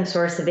new open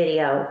source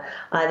video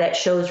that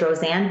shows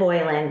Rosanne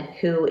Boyland,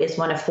 who is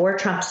one of 4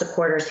 Trump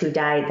supporters who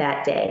died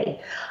that day.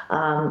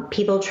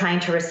 People trying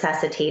to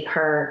resuscitate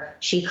her.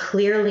 She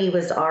clearly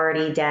was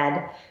already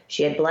dead.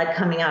 She had blood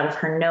coming out of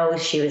her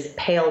nose. She was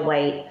pale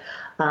white.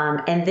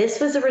 And this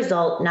was a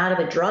result not of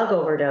a drug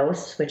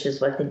overdose, which is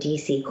what the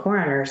DC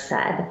coroner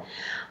said,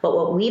 but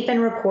what we've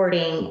been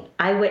reporting,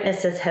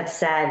 eyewitnesses have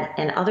said,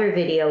 and other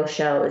video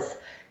shows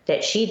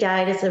that she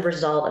died as a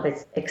result of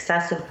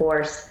excessive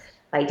force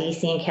by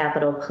DC and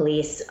Capitol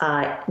Police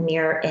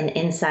near and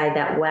inside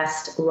that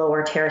West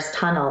Lower Terrace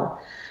tunnel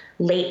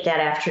late that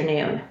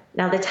afternoon.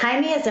 Now, the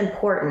timing is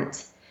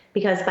important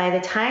because by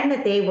the time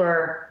that they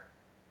were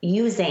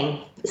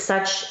using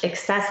such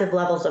excessive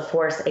levels of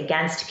force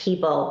against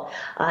people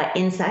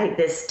inside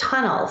this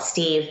tunnel,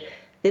 Steve,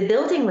 The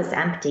building was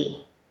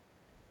empty.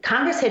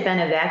 Congress had been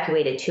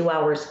evacuated 2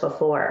 hours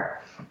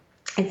before.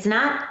 It's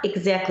not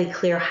exactly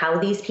clear how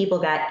these people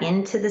got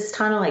into this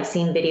tunnel. I've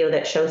seen video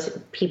that shows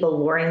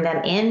people luring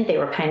them in. They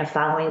were kind of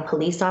following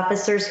police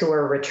officers who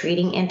were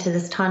retreating into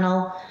this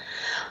tunnel.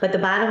 But the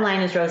bottom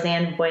line is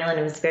Rosanne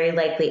Boyland was very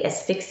likely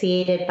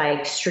asphyxiated by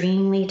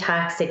extremely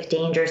toxic,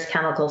 dangerous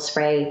chemical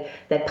spray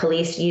that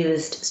police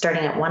used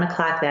starting at 1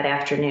 o'clock that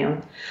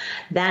afternoon,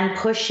 then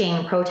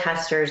pushing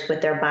protesters with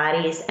their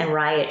bodies and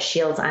riot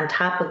shields on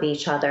top of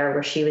each other,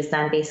 where she was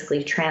then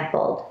basically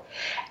trampled.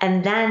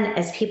 And then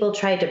as people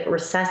tried to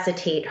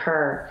resuscitate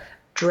her,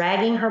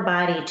 dragging her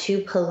body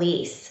to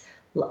police,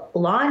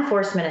 law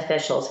enforcement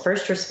officials,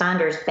 first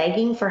responders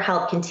begging for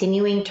help,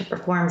 continuing to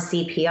perform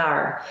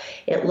CPR.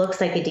 It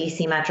looks like a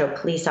DC Metro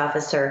police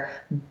officer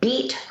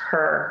beat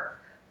her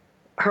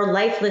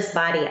lifeless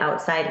body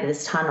outside of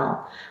this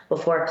tunnel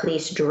before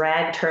police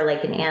dragged her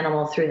like an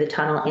animal through the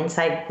tunnel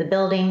inside the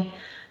building,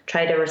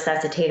 tried to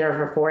resuscitate her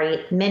for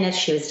 40 minutes.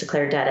 She was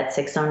declared dead at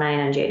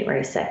 6:09 on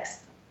January 6th.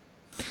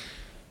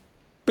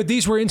 But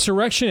these were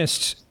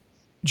insurrectionists,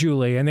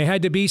 Julie, and they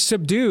had to be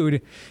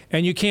subdued,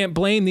 and you can't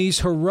blame these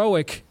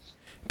heroic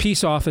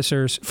peace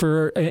officers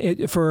for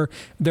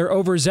their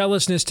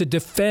overzealousness to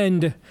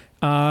defend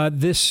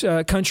this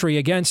country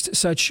against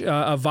such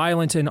a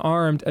violent and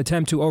armed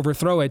attempt to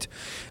overthrow it.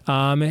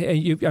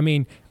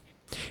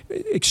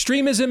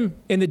 Extremism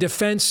in the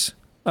defense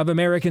of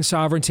American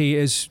sovereignty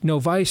is no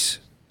vice,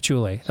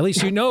 Julie. At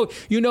least you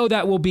know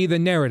that will be the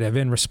narrative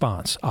in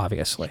response,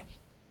 obviously.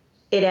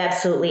 It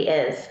absolutely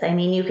is. I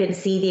mean, you can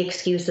see the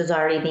excuses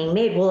already being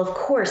made. Well, of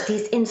course,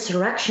 these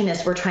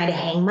insurrectionists were trying to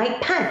hang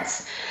Mike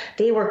Pence.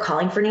 They were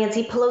calling for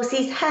Nancy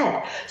Pelosi's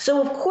head.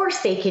 So, of course,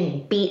 they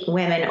can beat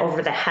women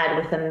over the head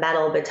with a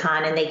metal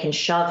baton, and they can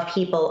shove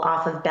people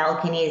off of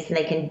balconies, and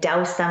they can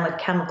douse them with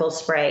chemical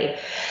spray.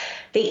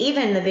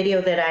 The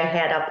video that I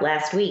had up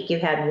last week, you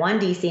had one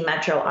DC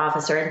Metro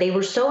officer, and they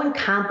were so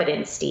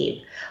incompetent,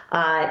 Steve,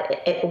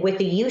 with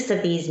the use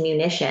of these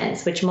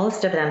munitions, which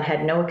most of them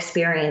had no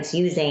experience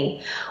using.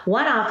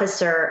 One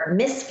officer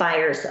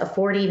misfires a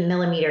 40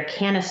 millimeter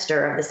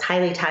canister of this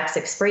highly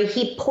toxic spray.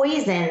 He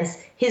poisons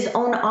his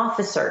own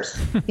officers.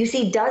 You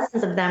see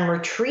dozens of them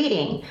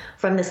retreating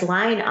from this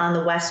line on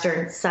the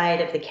western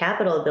side of the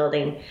Capitol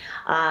building,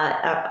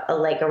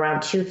 like around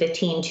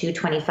 2:15,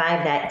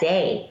 2:25 that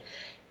day.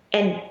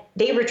 And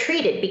they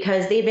retreated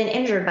because they've been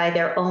injured by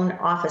their own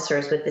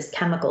officers with this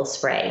chemical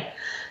spray.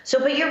 So,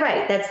 but you're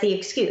right, that's the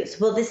excuse.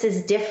 Well, this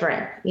is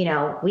different. You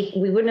know, we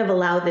wouldn't have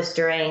allowed this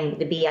during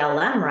the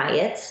BLM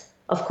riots.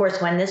 Of course,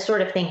 when this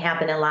sort of thing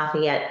happened in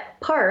Lafayette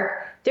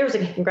Park, there was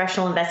a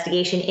congressional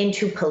investigation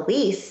into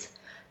police.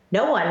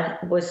 No one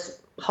was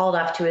hauled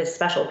off to a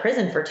special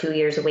prison for 2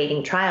 years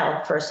awaiting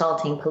trial for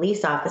assaulting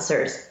police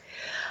officers.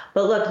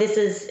 But look, this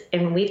is,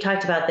 and we've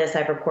talked about this,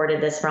 I've reported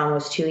this for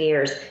almost 2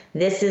 years.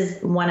 This is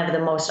one of the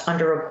most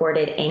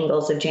underreported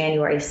angles of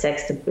January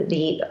 6th,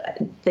 the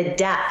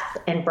depth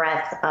and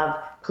breadth of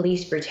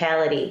police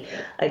brutality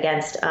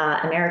against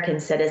American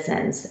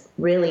citizens.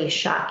 Really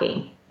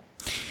shocking.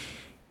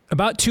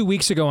 About 2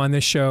 weeks ago on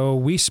this show,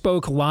 we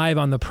spoke live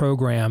on the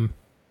program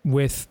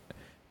with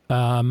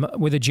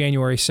a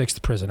January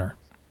 6th prisoner.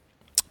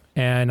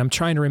 And I'm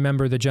trying to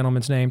remember the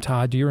gentleman's name.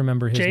 Todd, do you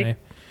remember his name?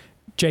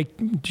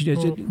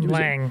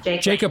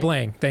 Jacob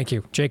Lang. Thank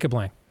you. Jacob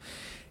Lang.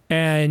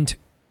 And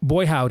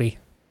boy, howdy.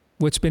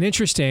 What's been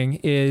interesting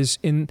is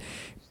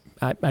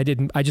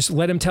I just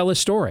let him tell his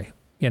story,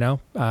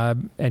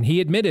 and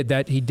he admitted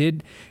that he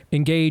did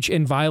engage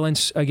in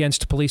violence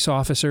against police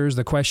officers.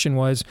 The question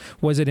was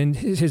it in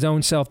his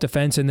own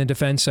self-defense, in the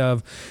defense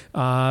of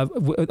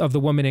the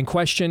woman in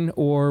question,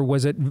 or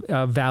was it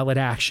valid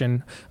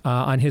action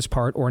on his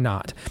part or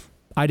not?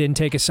 I didn't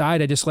take a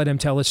side. I just let him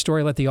tell his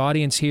story, let the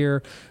audience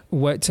hear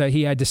what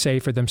he had to say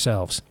for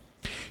themselves.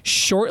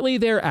 Shortly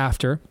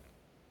thereafter,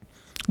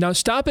 now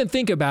stop and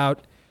think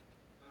about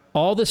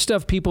all the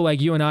stuff people like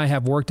you and I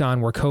have worked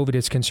on where COVID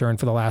is concerned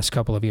for the last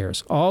couple of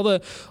years. All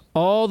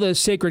the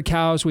sacred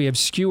cows we have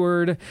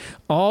skewered,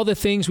 all the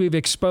things we've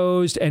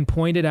exposed and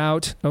pointed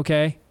out,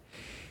 okay?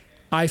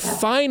 I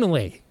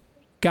finally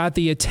got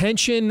the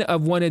attention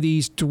of one of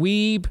these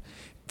dweeb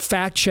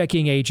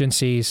fact-checking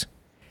agencies.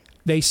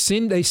 They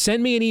send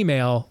me an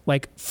email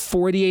like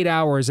 48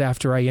 hours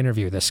after I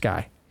interview this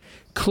guy.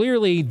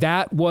 Clearly,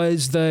 that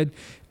was the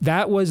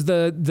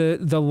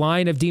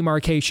line of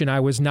demarcation I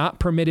was not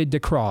permitted to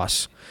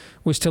cross,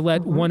 was to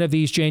let one of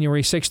these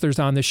January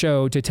 6thers on the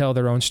show to tell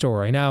their own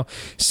story. Now,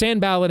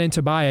 Sanballat and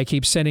Tobiah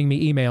keep sending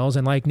me emails,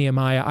 and like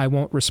Nehemiah, I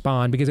won't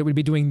respond because it would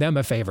be doing them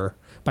a favor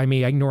by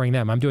me ignoring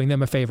them. I'm doing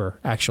them a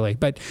favor, actually.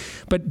 But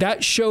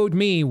that showed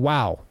me,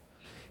 wow.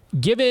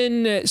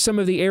 Given some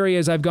of the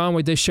areas I've gone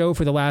with this show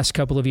for the last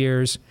couple of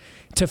years,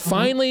 to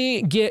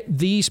finally get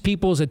these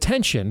people's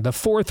attention, the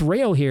fourth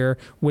rail here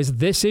was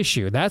this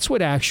issue. That's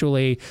what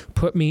actually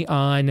put me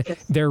on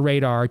their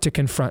radar to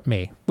confront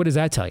me. What does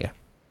that tell you?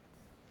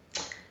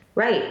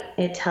 Right.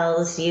 It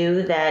tells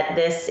you that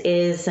this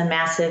is a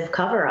massive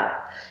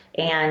cover-up.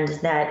 and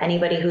that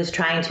anybody who's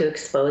trying to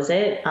expose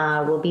it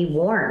will be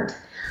warned.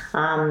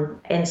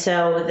 And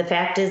so the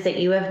fact is that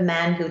you have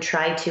men who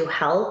try to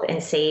help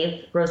and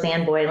save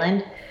Rosanne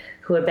Boyland,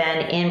 who have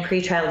been in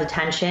pretrial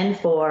detention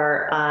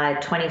for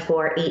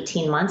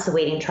 18 months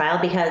awaiting trial,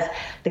 because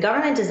the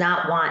government does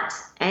not want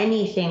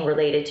anything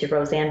related to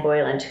Rosanne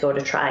Boyland to go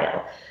to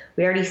trial.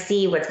 We already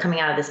see what's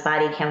coming out of this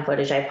body cam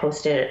footage. I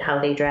posted how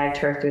they dragged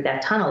her through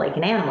that tunnel like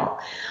an animal.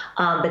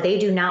 But they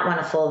do not want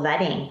a full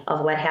vetting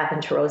of what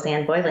happened to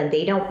Rosanne Boyland.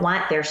 They don't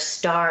want their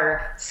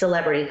star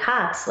celebrity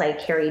cops like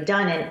Carrie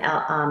Dunn and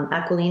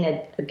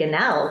Aquilina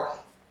Ganell,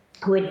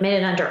 who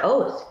admitted under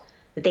oath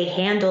that they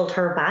handled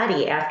her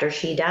body after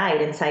she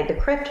died inside the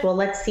crypt. Well,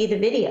 let's see the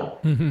video.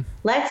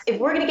 If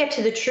we're going to get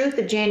to the truth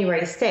of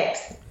January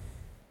 6th,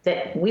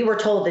 that we were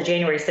told the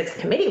January 6th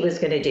committee was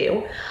going to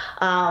do,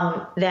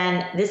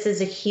 then this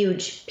is a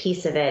huge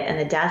piece of it. And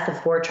the death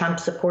of 4 Trump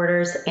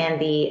supporters and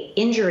the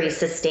injuries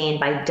sustained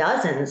by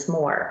dozens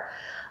more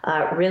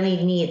really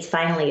needs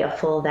finally a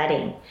full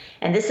vetting.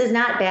 And this is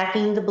not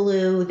backing the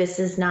blue. This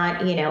is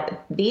not,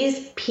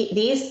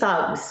 these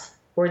thugs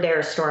were their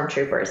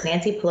stormtroopers.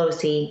 Nancy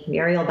Pelosi,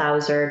 Muriel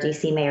Bowser,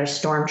 DC Mayor,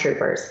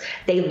 stormtroopers.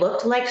 They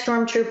looked like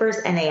stormtroopers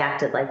and they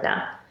acted like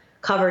them.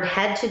 Covered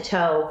head to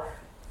toe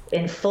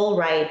in full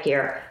riot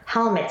gear,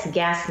 helmets,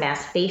 gas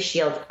masks, face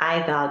shields,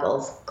 eye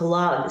goggles,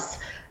 gloves,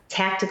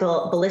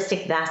 tactical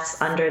ballistic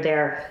vests under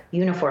their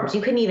uniforms.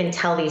 You couldn't even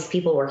tell these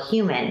people were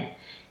human,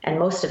 and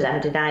most of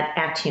them did not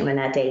act human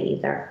that day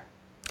either.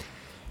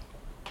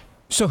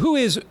 So who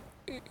is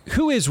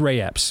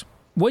Ray Epps?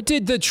 What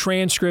did the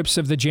transcripts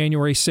of the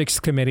January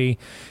 6th committee,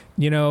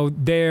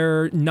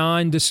 their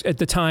at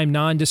the time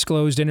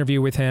non-disclosed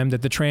interview with him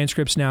that the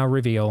transcripts now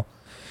reveal?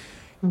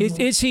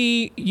 Is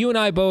he? You and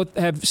I both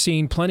have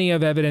seen plenty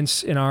of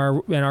evidence in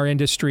our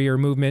industry or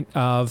movement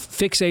of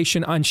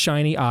fixation on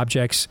shiny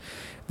objects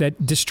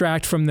that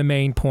distract from the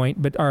main point,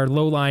 but are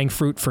low-lying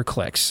fruit for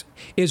clicks.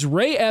 Is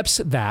Ray Epps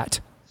that,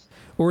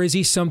 or is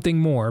he something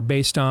more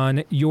based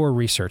on your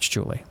research,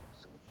 Julie?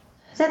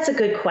 That's a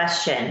good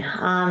question.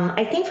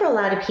 I think for a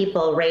lot of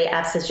people, Ray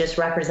Epps is just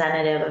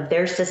representative of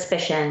their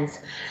suspicions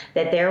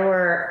that there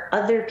were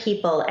other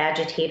people,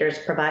 agitators,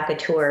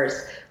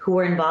 provocateurs, who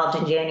were involved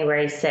in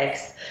January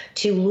 6th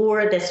to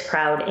lure this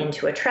crowd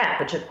into a trap,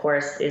 which of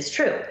course is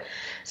true.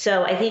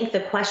 So I think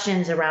the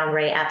questions around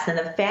Ray Epps and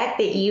the fact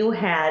that you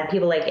had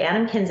people like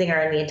Adam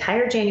Kinzinger and the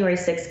entire January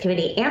 6th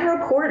committee and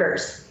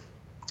reporters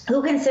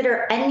who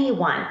consider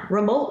anyone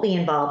remotely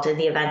involved in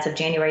the events of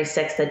January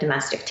 6th a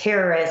domestic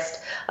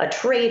terrorist, a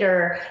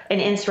traitor,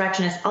 an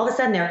insurrectionist, all of a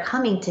sudden they're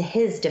coming to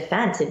his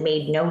defense. It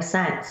made no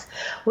sense.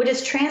 What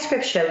his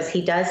transcript shows, he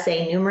does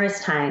say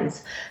numerous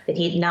times that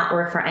he did not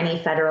work for any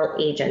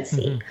federal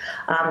agency.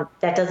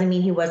 That doesn't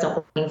mean he wasn't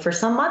working for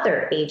some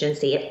other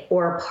agency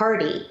or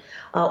party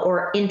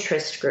or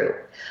interest group.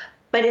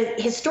 But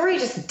his story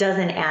just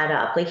doesn't add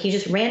up. Like, he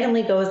just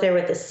randomly goes there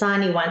with his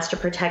son. He wants to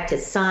protect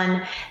his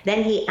son.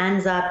 Then he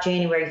ends up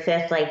January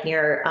 5th, like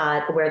near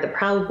where the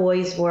Proud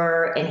Boys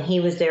were. And he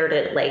was there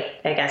to,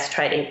 I guess,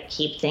 try to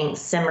keep things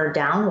simmered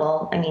down.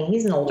 Well, I mean,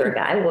 he's an older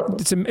guy.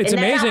 It's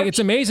amazing. It's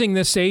amazing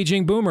this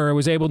aging boomer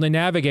was able to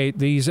navigate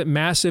these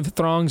massive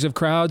throngs of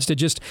crowds to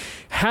just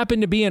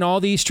happen to be in all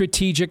these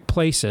strategic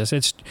places.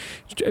 It's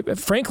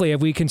frankly,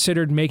 have we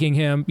considered making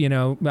him,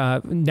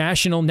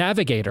 national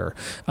navigator,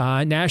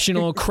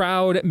 national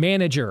crowd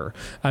manager?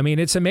 I mean,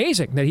 it's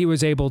amazing that he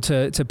was able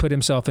to put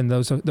himself in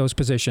those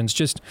positions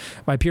just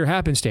by pure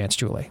happenstance,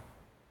 Julie.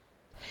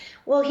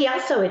 Well, he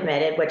also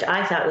admitted, which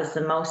I thought was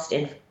the most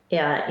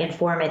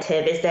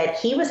informative, is that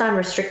he was on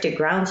restricted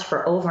grounds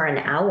for over an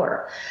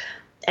hour.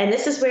 And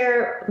this is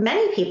where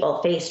many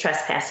people face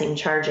trespassing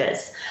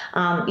charges.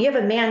 You have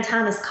a man,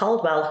 Thomas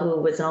Caldwell, who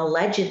was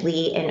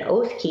allegedly an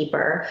oath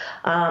keeper,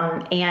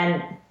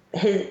 and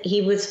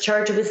he was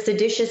charged with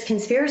seditious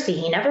conspiracy.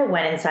 He never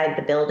went inside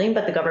the building,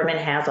 but the government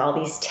has all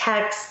these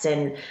texts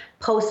and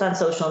posts on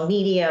social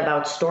media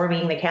about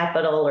storming the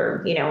Capitol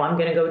or, I'm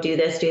going to go do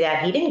this, do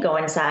that. He didn't go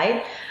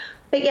inside,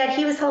 but yet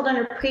he was held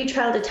under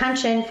pretrial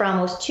detention for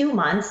almost 2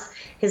 months.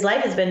 His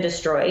life has been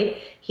destroyed.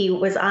 He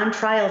was on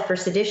trial for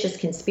seditious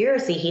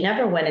conspiracy. He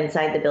never went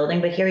inside the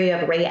building, but here you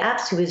have Ray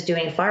Epps, who was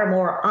doing far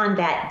more on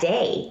that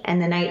day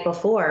and the night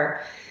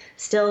before,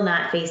 still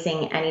not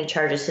facing any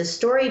charges. His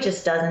story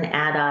just doesn't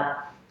add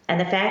up.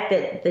 And the fact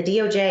that the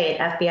DOJ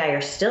and FBI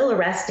are still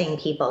arresting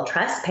people,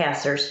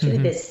 trespassers, to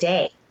this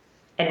day,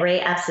 and Ray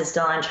Epps is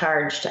still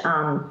uncharged,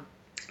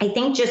 I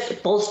think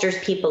just bolsters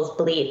people's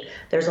belief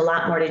there's a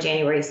lot more to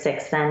January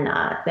 6th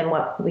than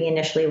what we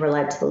initially were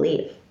led to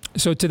believe.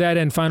 So to that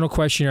end, final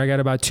question here. I got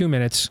about 2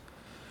 minutes.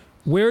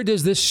 Where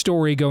does this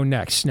story go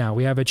next? Now,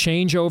 we have a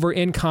changeover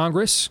in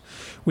Congress.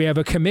 We have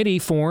a committee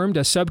formed,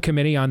 a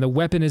subcommittee on the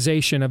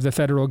weaponization of the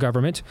federal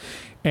government.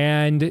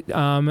 And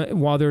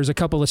while there's a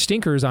couple of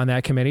stinkers on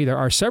that committee, there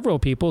are several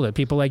people that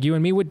people like you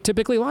and me would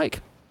typically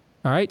like.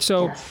 All right.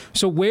 So, yes.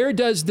 So where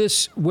does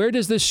this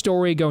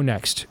story go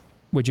next,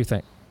 would you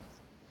think?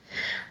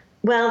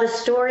 Well, the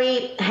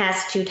story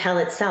has to tell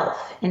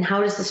itself. And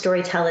how does the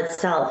story tell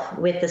itself?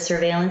 With the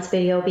surveillance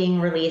video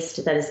being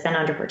released that has been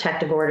under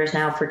protective orders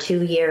now for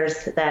 2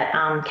 years that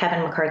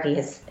Kevin McCarthy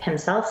has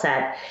himself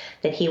said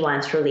that he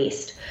wants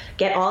released.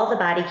 Get all the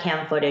body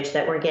cam footage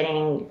that we're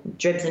getting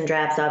dribs and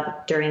drabs of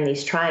during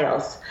these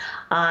trials.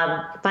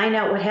 Find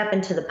out what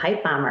happened to the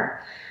pipe bomber.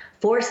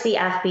 Force the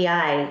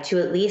FBI to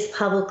at least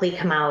publicly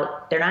come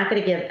out. They're not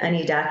going to give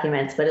any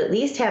documents, but at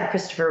least have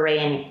Christopher Wray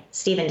and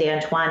Stephen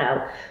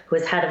D'Antuono, who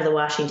is head of the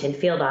Washington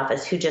field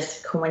office, who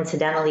just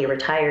coincidentally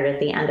retired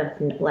at the end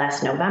of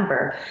last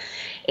November,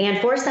 and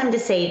force them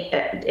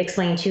to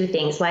explain two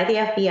things: why the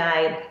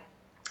FBI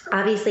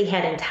obviously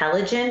had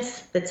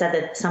intelligence that said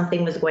that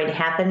something was going to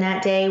happen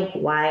that day.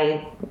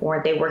 Why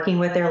weren't they working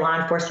with their law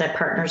enforcement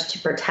partners to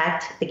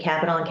protect the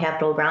Capitol and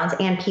Capitol grounds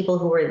and people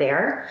who were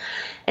there?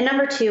 And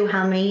number two,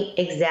 how many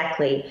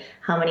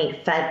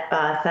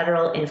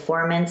federal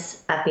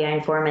informants, FBI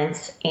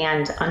informants,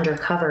 and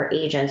undercover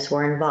agents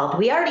were involved?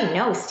 We already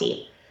know,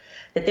 Steve,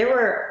 that there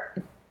were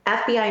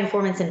FBI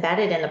informants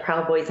embedded in the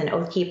Proud Boys and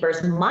Oath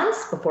Keepers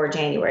months before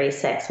January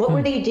 6th. What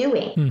were they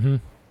doing? Mm-hmm.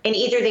 And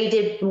either they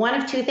did one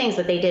of two things,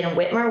 what they did in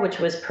Whitmer, which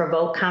was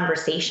provoke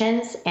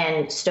conversations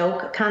and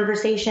stoke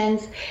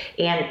conversations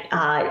and,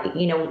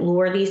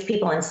 lure these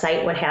people and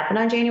cite what happened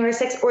on January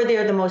 6th, or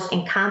they're the most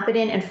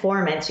incompetent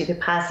informants you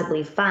could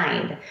possibly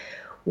find.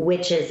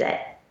 Which is it?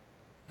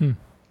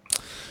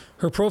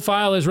 Her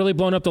profile has really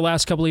blown up the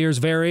last couple of years,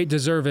 very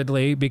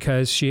deservedly,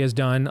 because she has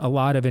done a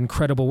lot of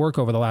incredible work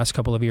over the last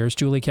couple of years.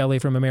 Julie Kelly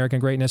from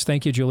American Greatness.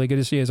 Thank you, Julie. Good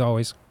to see you as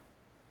always.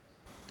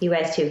 You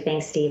guys too.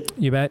 Thanks, Steve.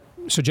 You bet.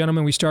 So,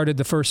 gentlemen, we started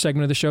the first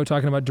segment of the show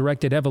talking about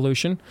directed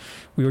evolution.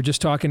 We were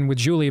just talking with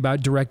Julie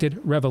about directed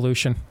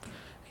revolution.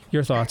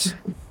 Your thoughts?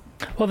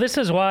 Well, this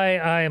is why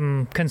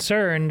I'm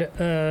concerned,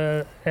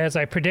 as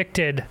I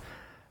predicted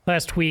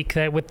last week,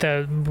 that with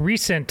the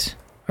recent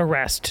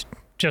arrest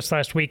just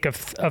last week of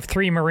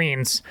 3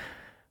 Marines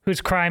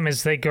whose crime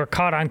is they were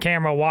caught on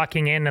camera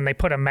walking in and they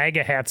put a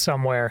MAGA hat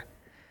somewhere.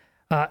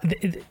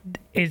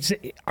 Is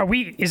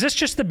this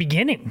just the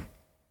beginning?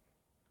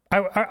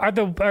 Are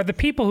the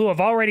people who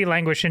have already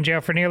languished in jail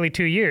for nearly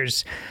 2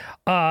 years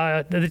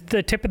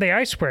the tip of the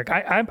iceberg?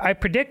 I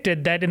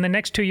predicted that in the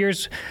next 2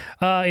 years,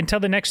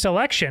 until the next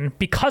election,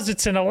 because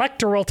it's an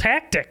electoral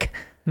tactic,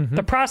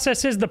 the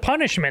process is the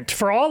punishment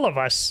for all of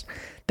us,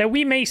 that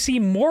we may see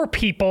more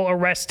people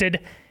arrested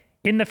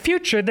in the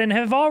future than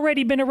have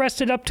already been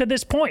arrested up to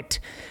this point.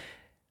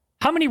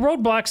 How many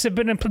roadblocks have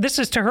been this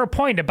is to her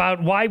point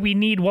about why we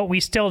need what we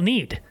still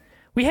need.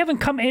 We haven't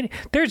come in.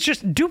 There's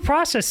just due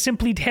process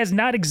simply has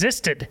not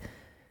existed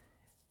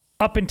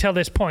up until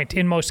this point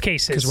in most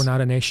cases. Because we're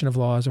not a nation of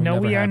laws. No,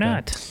 we are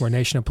not. We're a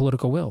nation of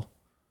political will.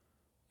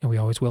 And we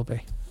always will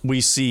be.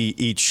 We see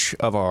each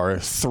of our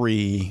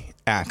 3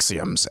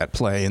 axioms at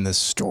play in this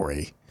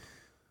story.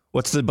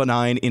 What's the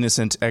benign,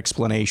 innocent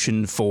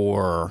explanation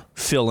for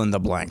fill in the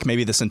blank?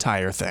 Maybe this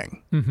entire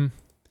thing. Mm-hmm.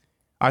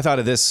 I thought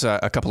of this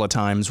a couple of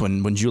times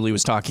when Julie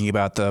was talking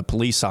about the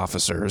police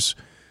officers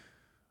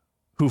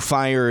who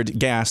fired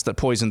gas that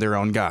poisoned their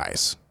own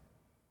guys.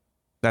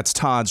 That's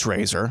Todd's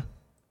razor,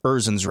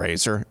 Erzin's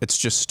razor. It's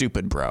just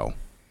stupid, bro.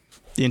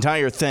 The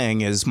entire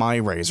thing is my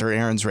razor,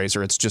 Aaron's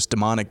razor. It's just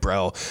demonic,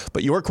 bro.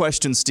 But your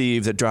question,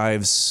 Steve, that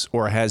drives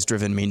or has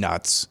driven me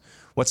nuts.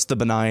 What's the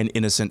benign,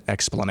 innocent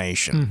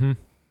explanation? Mm-hmm.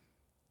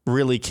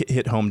 Really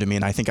hit home to me,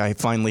 and I think I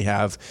finally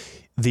have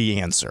the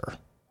answer.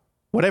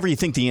 Whatever you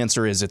think the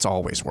answer is, it's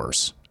always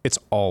worse. It's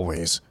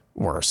always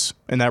worse.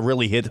 And that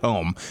really hit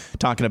home,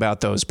 talking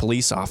about those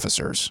police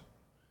officers.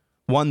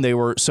 One, they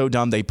were so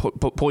dumb they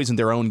poisoned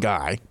their own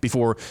guy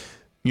before,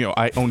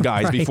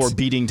 right. Before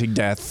beating to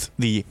death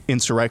the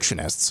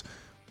insurrectionists.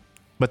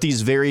 But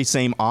these very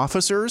same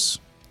officers,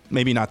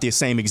 maybe not the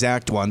same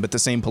exact one, but the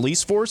same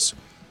police force,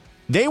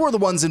 they were the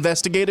ones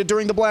investigated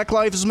during the Black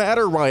Lives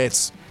Matter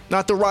riots,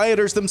 not the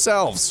rioters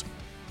themselves.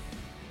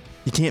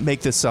 You can't make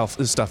this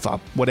stuff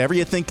up. Whatever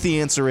you think the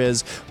answer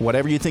is,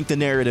 whatever you think the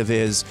narrative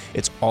is,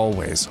 it's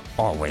always,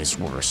 always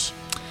worse.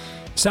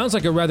 Sounds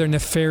like a rather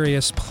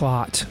nefarious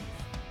plot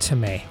to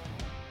me,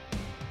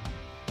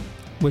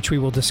 which we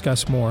will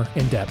discuss more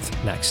in depth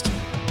next.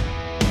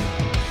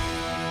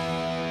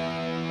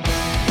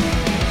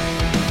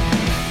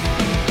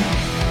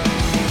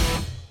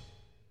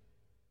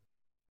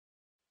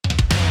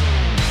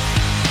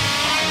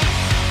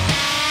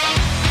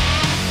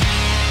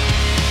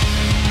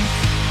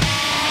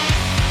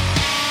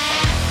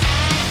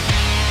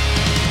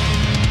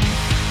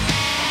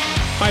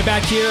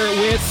 Back here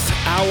with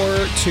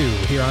Hour 2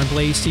 here on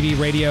Blaze TV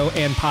radio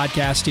and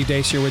podcast. Steve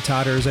Deace here with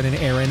Todd Erzin and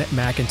Aaron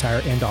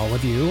McIntyre, and all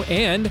of you.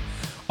 And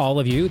all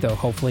of you, though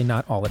hopefully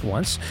not all at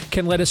once,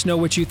 can let us know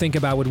what you think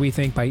about what we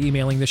think by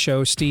emailing the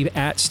show,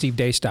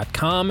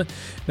 steve@stevedeace.com.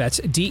 That's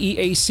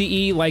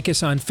DEACE. Like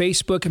us on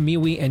Facebook,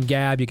 MeWe, and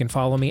Gab. You can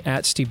follow me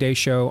at Steve Deace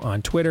Show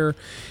on Twitter.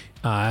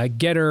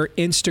 Getter,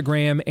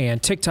 Instagram,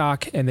 and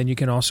TikTok. And then you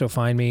can also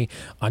find me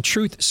on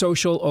Truth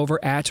Social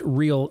over at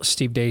Real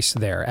Steve Deace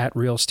there, at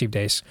Real Steve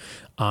Deace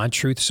on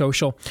Truth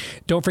Social.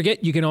 Don't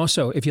forget, you can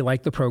also, if you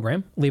like the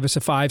program, leave us a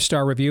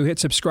 5-star review, hit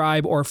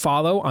subscribe or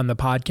follow on the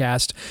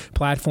podcast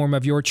platform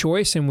of your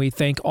choice. And we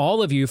thank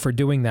all of you for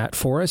doing that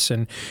for us,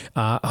 and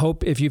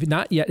hope if you've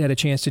not yet had a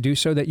chance to do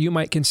so that you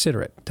might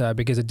consider it,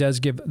 because it does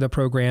give the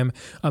program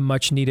a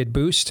much needed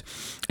boost,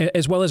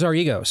 as well as our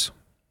egos.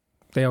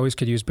 They always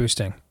could use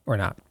boosting or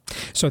not.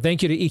 So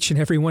thank you to each and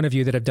every one of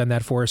you that have done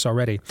that for us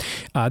already.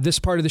 This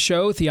part of the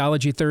show,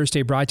 Theology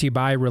Thursday, brought to you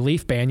by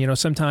Relief Band. You know,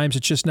 sometimes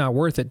it's just not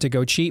worth it to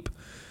go cheap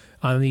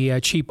on the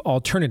cheap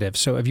alternative.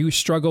 So if you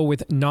struggle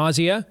with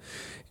nausea,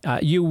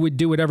 you would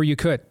do whatever you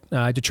could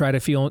to try to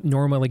feel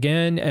normal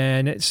again.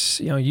 And it's,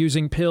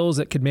 using pills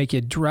that could make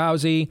you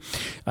drowsy,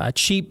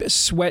 cheap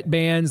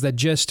sweatbands that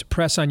just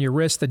press on your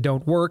wrist that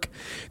don't work.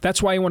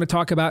 That's why you want to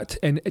talk about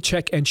and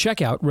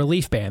check out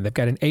Relief Band. They've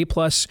got an A+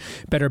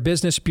 Better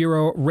Business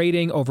Bureau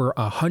rating, over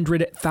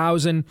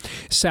 100,000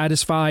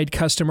 satisfied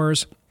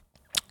customers.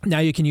 Now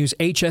you can use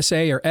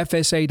HSA or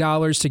FSA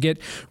dollars to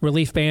get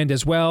Relief Band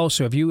as well.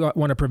 So if you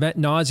want to prevent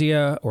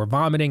nausea or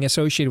vomiting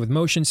associated with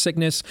motion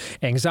sickness,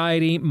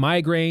 anxiety,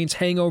 migraines,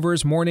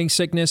 hangovers, morning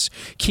sickness,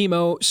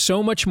 chemo,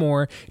 so much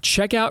more,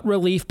 check out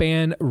Relief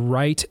Band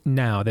right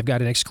now. They've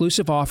got an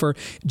exclusive offer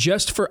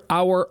just for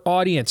our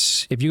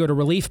audience. If you go to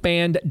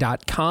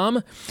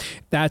reliefband.com,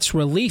 that's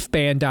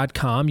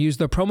reliefband.com, use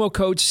the promo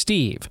code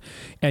Steve,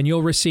 and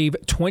you'll receive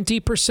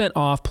 20%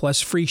 off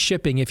plus free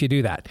shipping if you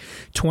do that.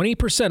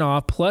 20%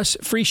 off plus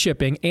free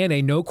shipping and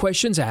a no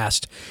questions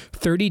asked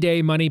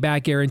 30-day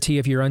money-back guarantee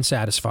if you're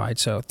unsatisfied.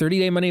 So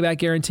 30-day money-back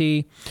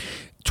guarantee,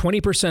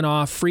 20%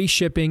 off, free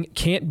shipping.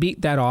 Can't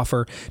beat that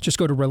offer. Just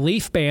go to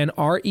Reliefband,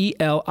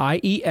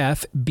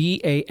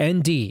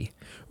 RELIEFBAND,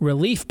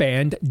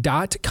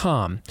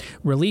 reliefband.com,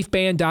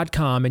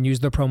 reliefband.com, and use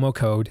the promo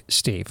code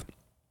Steve.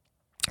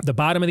 The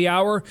bottom of the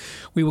hour,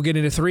 we will get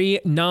into 3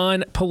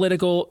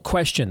 non-political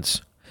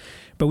questions.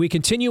 But we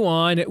continue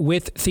on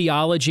with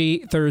Theology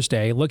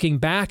Thursday, looking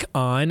back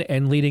on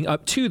and leading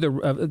up to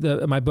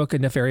my book, A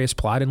Nefarious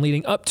Plot, and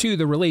leading up to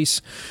the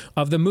release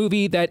of the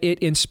movie that it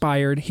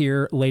inspired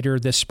here later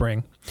this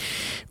spring.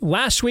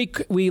 Last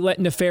week, we let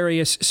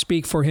Nefarious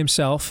speak for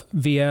himself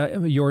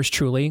via yours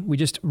truly. We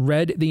just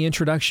read the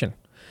introduction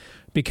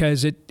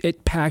because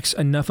it packs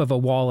enough of a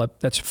wallop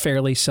that's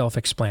fairly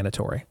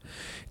self-explanatory.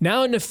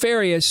 Now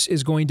Nefarious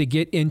is going to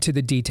get into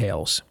the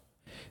details.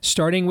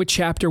 Starting with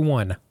Chapter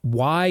 1,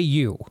 Why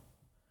You?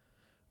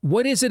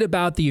 What is it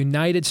about the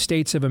United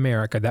States of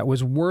America that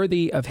was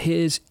worthy of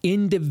his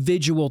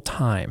individual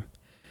time,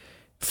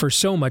 for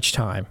so much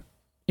time,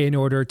 in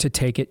order to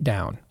take it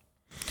down?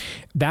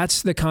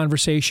 That's the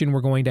conversation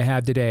we're going to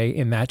have today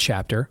in that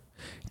chapter.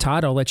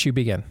 Todd, I'll let you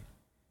begin.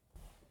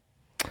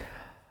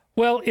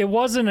 Well, it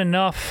wasn't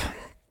enough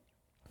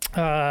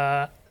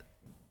that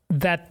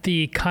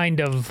the kind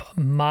of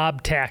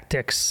mob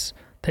tactics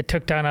that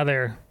took down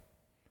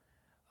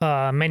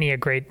many a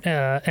great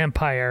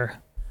empire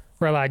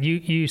were allowed.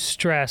 You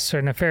stress,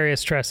 or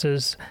Nefarious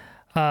stresses,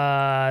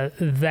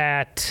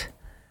 that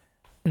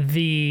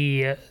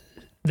the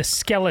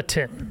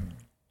skeleton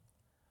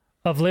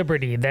of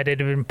liberty that had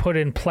been put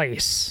in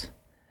place,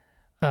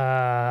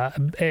 I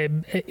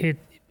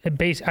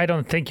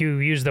don't think you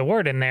use the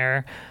word in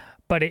there,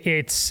 but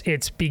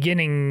it's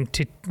beginning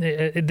to,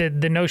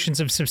 the notions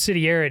of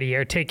subsidiarity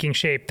are taking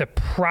shape, the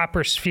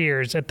proper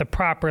spheres at the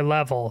proper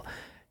level,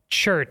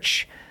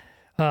 church,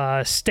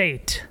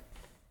 state,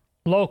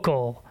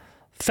 local,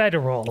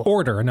 federal.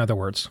 Order, in other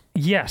words.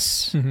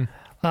 Yes. Mm-hmm.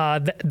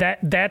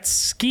 That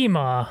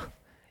schema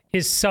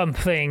is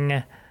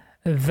something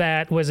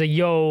that was a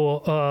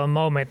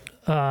moment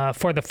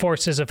for the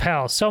forces of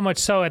hell. So much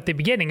so at the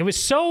beginning. It was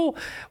so,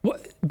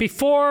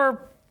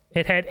 before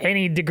it had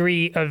any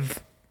degree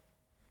of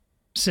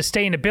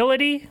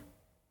sustainability,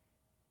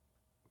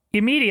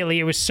 immediately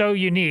it was so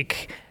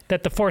unique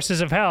that the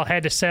forces of hell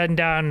had to send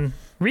down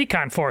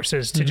recon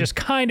forces to just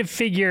kind of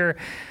figure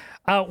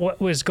out what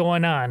was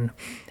going on.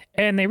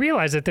 And they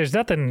realized that there's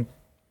nothing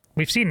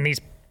we've seen these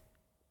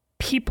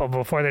people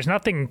before. There's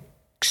nothing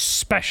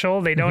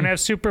special. They don't have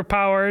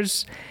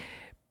superpowers.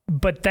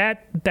 But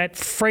that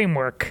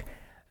framework,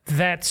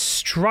 that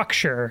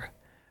structure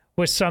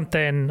was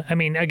something. I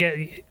mean,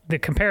 again, the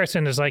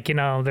comparison is like,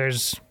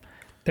 there's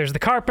the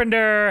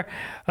Carpenter,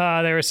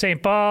 there was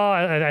St. Paul,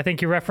 I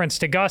think you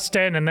referenced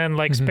Augustine, and then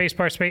like Space,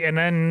 and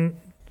then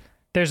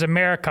there's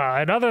America.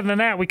 And other than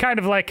that, we kind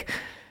of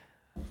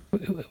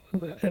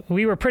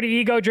we were pretty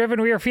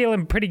ego-driven. We were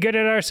feeling pretty good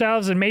at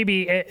ourselves, and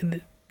maybe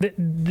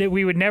that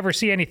we would never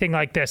see anything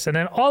like this. And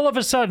then all of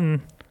a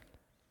sudden,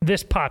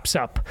 this pops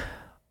up.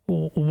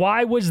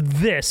 Why was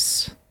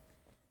this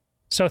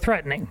so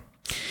threatening?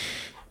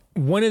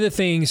 One of the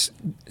things,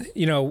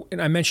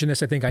 and I mentioned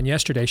this, I think, on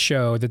yesterday's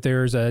show, that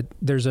there's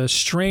a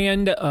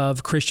strand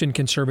of Christian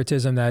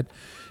conservatism that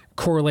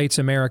correlates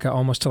America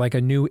almost to like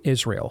a new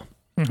Israel.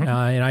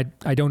 And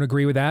I don't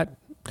agree with that.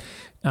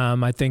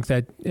 I think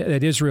that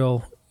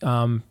Israel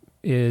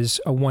is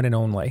a one and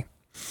only.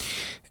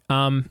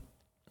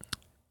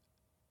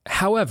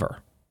 However,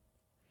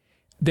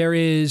 there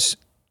is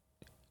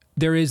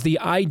the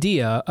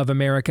idea of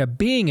America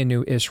being a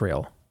new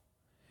Israel,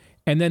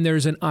 and then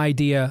there's an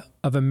idea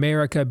of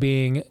America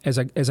being as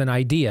an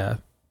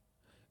idea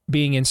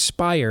being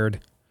inspired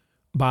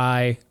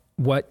by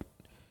what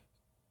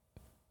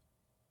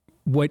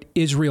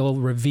Israel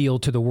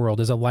revealed to the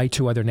world as a light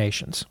to other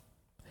nations.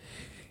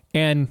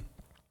 And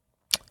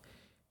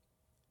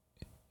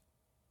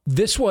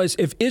this was,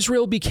 if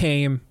Israel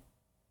became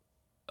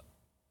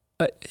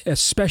a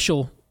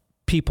special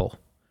people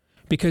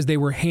because they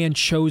were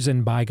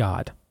hand-chosen by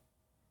God,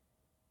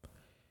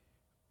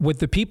 what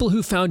the people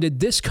who founded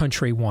this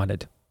country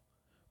wanted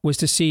was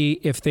to see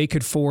if they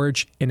could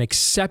forge an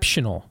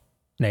exceptional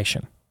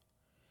nation,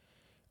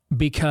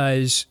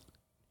 because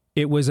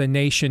it was a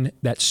nation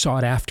that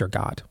sought after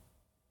God.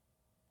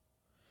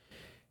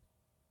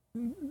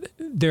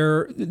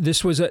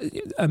 This was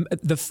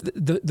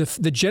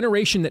the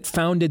generation that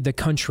founded the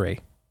country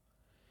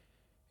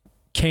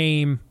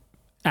came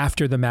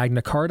after the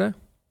Magna Carta,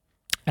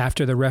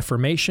 after the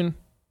Reformation,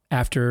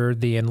 after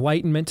the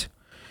Enlightenment.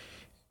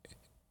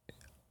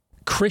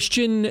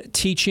 Christian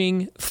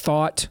teaching,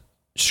 thought,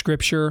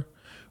 scripture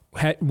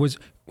had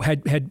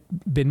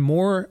been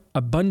more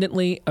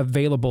abundantly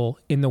available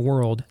in the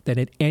world than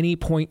at any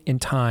point in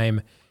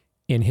time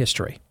in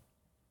history,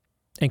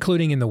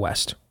 including in the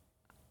West.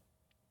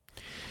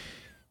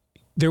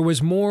 There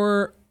was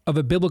more of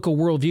a biblical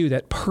worldview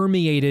that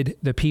permeated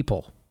the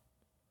people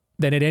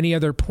than at any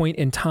other point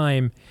in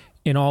time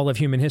in all of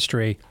human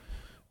history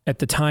at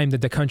the time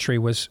that the country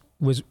was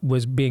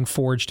being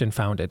forged and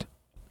founded.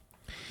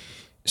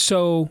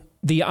 So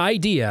the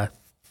idea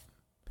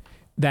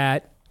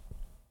that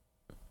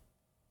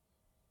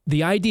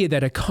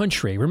a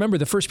country, remember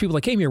the first people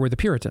that came here were the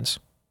Puritans,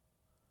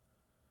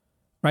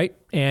 right?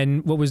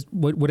 And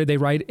what did they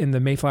write in the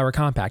Mayflower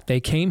Compact? They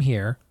came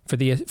here for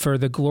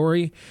the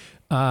glory,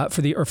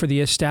 for the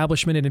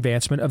establishment and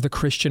advancement of the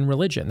Christian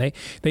religion.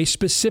 They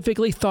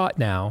specifically thought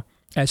now,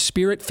 as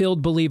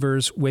Spirit-filled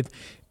believers with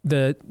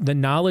the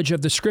knowledge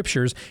of the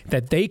Scriptures,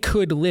 that they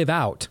could live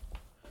out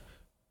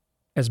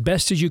as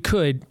best as you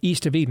could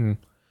east of Eden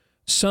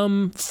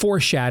some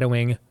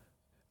foreshadowing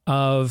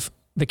of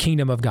the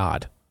kingdom of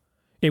God.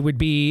 It would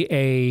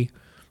be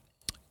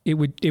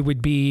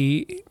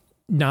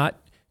not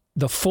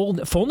the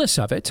fullness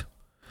of it,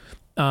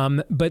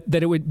 but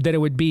that it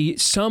would be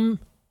some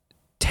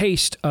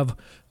taste of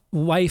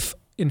life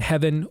in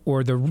heaven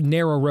or the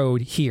narrow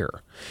road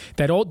here.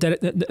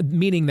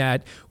 Meaning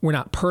that we're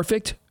not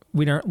perfect.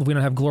 We don't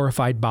have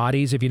glorified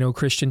bodies. If you know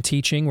Christian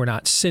teaching, we're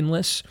not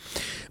sinless,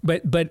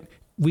 but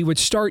we would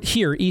start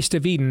here, east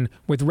of Eden,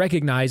 with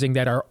recognizing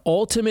that our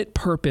ultimate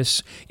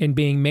purpose in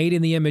being made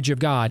in the image of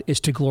God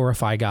is to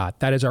glorify God.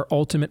 That is our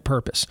ultimate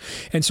purpose.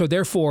 And so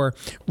therefore,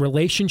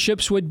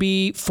 relationships would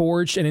be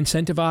forged and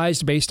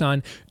incentivized based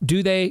on,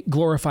 do they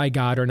glorify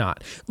God or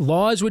not?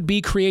 Laws would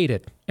be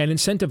created and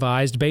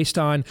incentivized based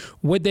on,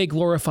 would they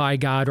glorify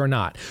God or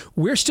not?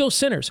 We're still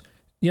sinners.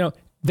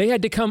 They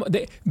had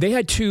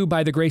to,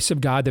 by the grace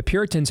of God, the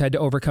Puritans had to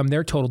overcome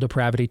their total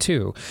depravity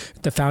too.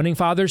 The founding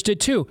fathers did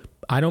too.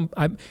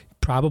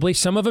 Probably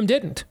some of them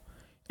didn't,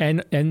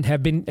 and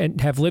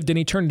have lived in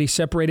eternity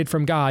separated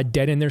from God,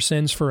 dead in their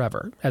sins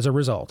forever as a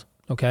result.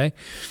 Okay,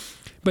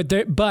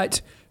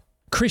 but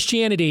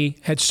Christianity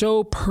had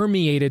so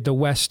permeated the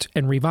West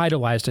and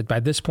revitalized it by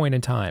this point in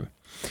time.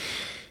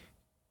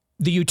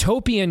 The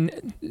utopian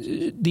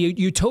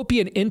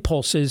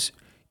impulses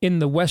in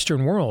the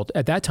Western world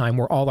at that time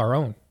were all our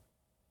own.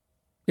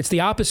 It's the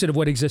opposite of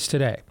what exists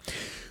today.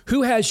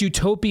 Who has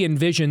utopian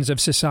visions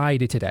of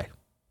society today?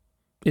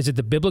 Is it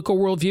the biblical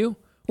worldview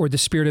or the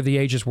spirit of the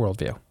ages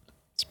worldview?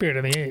 Spirit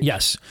of the age.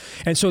 Yes.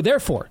 And so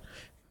therefore,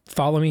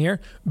 follow me here,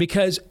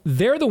 because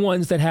they're the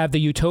ones that have the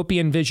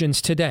utopian visions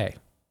today.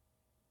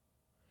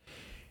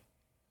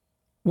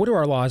 What are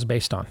our laws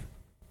based on?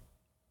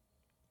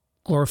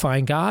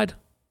 Glorifying God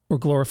or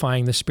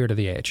glorifying the spirit of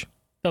the age?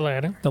 The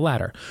latter. The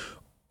latter.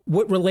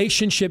 What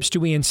relationships do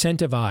we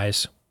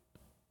incentivize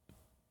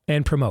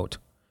and promote?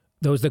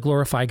 Those that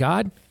glorify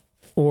God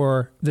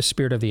or the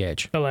spirit of the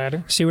age? The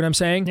latter. See what I'm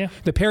saying? Yeah.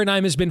 The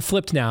paradigm has been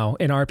flipped now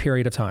in our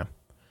period of time.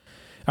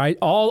 All right.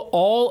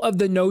 All of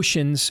the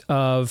notions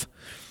of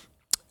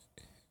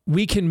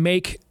we can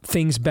make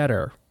things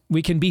better,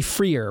 we can be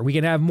freer, we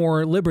can have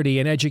more liberty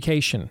and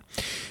education.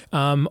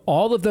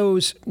 All of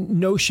those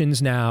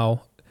notions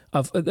now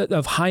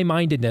of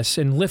high-mindedness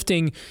and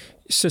lifting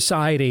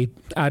society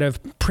out of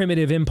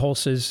primitive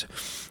impulses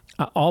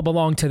all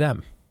belong to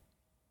them.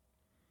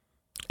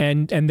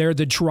 And they're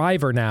the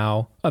driver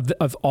now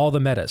of all the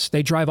metas.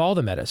 They drive all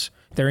the metas.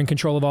 They're in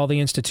control of all the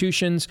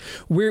institutions.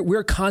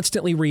 We're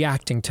constantly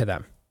reacting to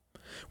them.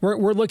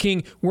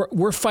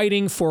 We're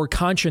fighting for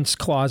conscience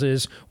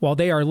clauses while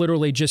they are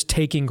literally just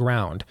taking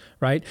ground,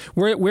 right?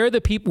 We're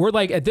the people. We're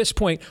like at this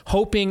point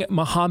hoping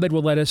Muhammad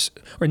will let us,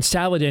 or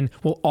Saladin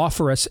will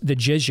offer us the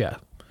jizya,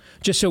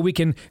 just so we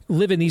can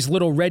live in these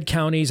little red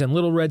counties and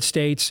little red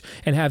states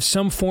and have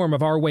some form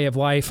of our way of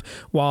life,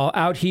 while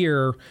out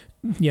here,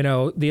 you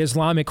know, the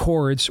Islamic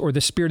hordes or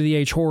the Spirit of the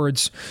Age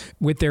hordes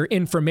with their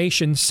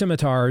information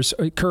scimitars,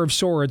 curved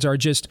swords, are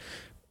just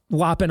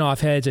lopping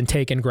off heads and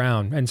taking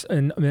ground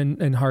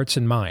and hearts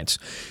and minds.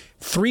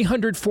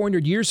 300,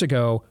 400 years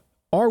ago,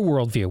 our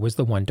worldview was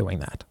the one doing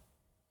that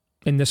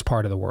in this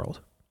part of the world.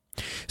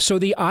 So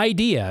the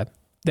idea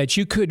that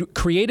you could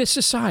create a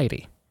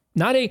society,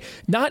 not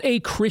a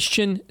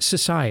Christian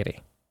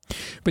society,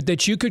 but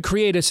that you could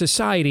create a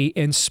society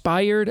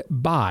inspired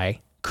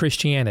by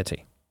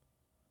Christianity,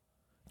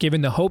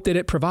 given the hope that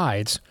it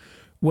provides,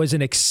 was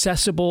an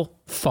accessible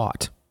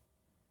thought.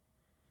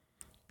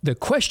 The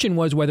question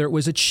was whether it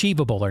was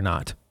achievable or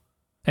not.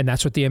 And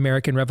that's what the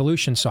American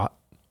Revolution sought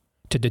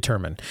to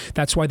determine.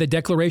 That's why the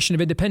Declaration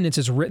of Independence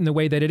is written the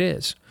way that it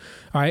is.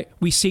 All right,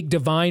 we seek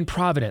divine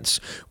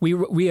providence.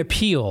 We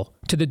appeal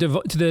to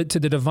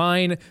the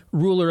divine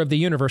ruler of the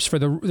universe for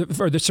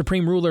the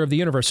supreme ruler of the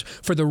universe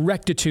for the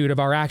rectitude of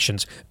our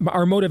actions,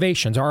 our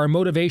motivations. Are our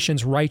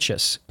motivations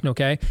righteous?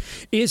 Okay,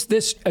 is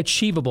this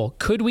achievable?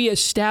 Could we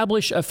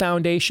establish a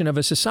foundation of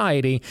a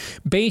society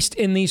based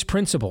in these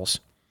principles,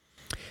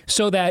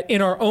 so that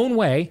in our own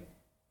way,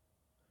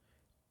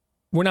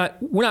 we're not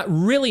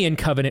really in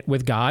covenant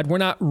with God. We're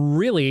not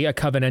really a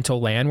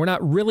covenantal land. We're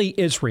not really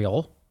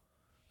Israel,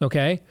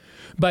 okay?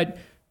 But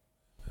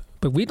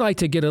we'd like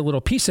to get a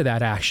little piece of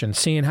that action,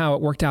 seeing how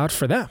it worked out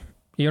for them.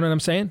 You know what I'm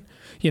saying?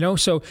 You know,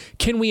 so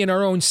can we, in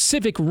our own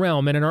civic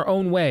realm and in our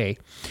own way,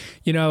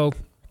 you know,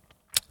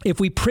 if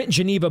we print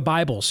Geneva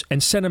Bibles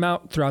and send them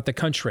out throughout the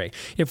country,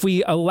 if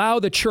we allow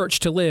the church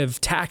to live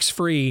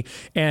tax-free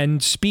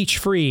and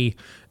speech-free,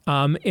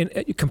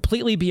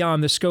 completely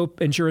beyond the scope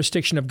and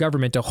jurisdiction of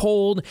government, to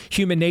hold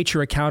human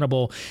nature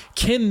accountable,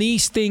 can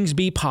these things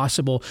be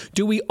possible?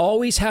 Do we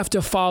always have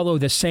to follow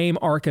the same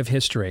arc of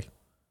history?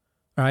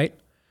 All right?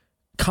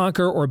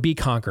 Conquer or be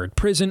conquered,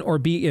 prison or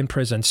be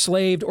imprisoned,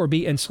 slaved or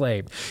be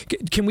enslaved.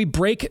 Can we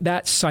break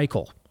that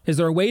cycle? Is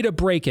there a way to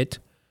break it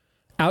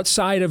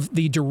outside of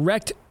the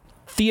direct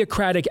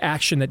theocratic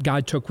action that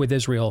God took with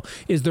Israel?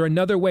 Is there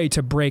another way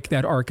to break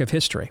that arc of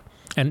history?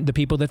 And the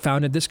people that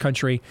founded this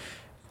country,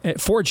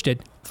 forged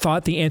it,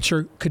 thought the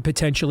answer could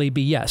potentially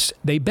be yes.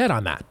 They bet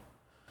on that.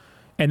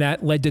 And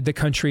that led to the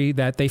country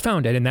that they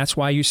founded. And that's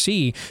why you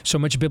see so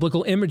much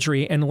biblical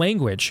imagery and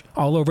language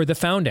all over the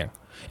founding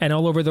and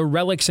all over the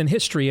relics and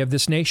history of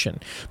this nation,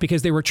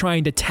 because they were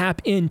trying to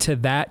tap into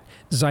that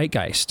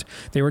zeitgeist.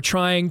 They were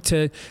trying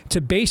to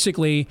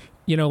basically,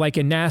 you know, like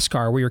in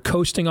NASCAR, where you're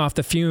coasting off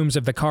the fumes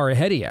of the car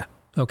ahead of you.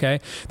 Okay?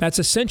 That's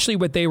essentially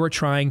what they were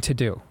trying to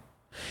do.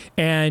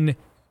 And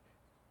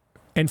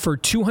for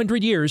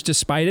 200 years,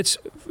 despite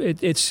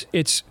its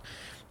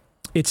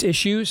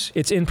issues,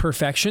 its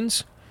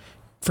imperfections,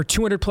 for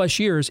 200 plus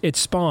years, it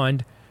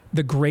spawned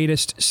the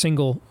greatest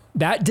single,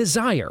 that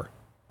desire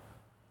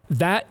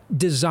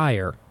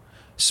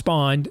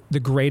spawned the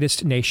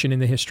greatest nation in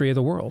the history of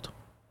the world.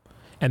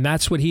 And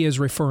that's what he is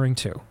referring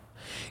to,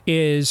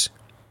 is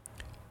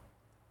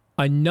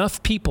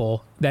enough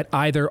people that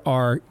either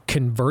are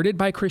converted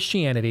by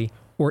Christianity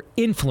or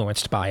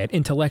influenced by it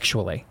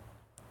intellectually.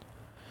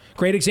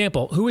 Great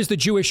example. Who is the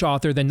Jewish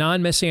author, the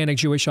non-Messianic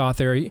Jewish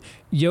author?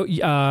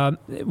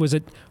 Was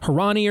it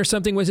Harani or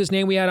something was his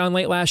name we had on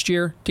late last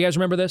year? Do you guys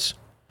remember this?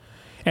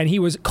 And he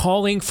was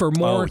calling for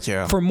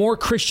more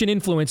Christian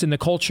influence in the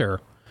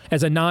culture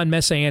as a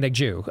non-Messianic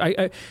Jew.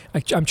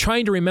 I'm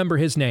trying to remember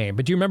his name,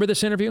 but do you remember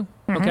this interview?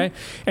 Mm-hmm. Okay.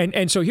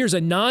 And so here's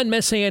a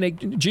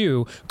non-Messianic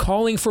Jew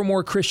calling for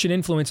more Christian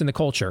influence in the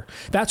culture.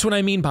 That's what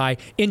I mean by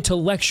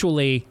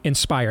intellectually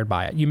inspired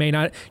by it.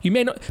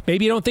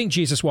 Maybe you don't think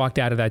Jesus walked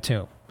out of that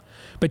tomb,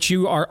 but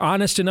you are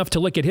honest enough to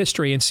look at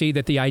history and see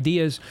that the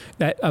ideas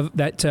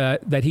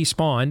that he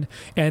spawned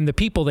and the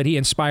people that he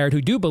inspired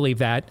who do believe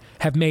that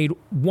have made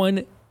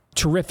one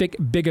terrific,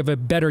 big of a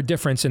better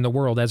difference in the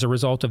world as a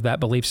result of that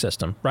belief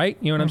system, right?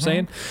 You know what I'm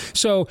saying?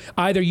 So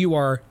either you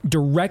are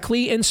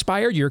directly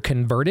inspired, you're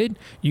converted,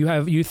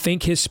 you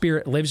think his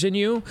spirit lives in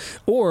you,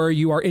 or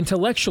you are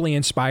intellectually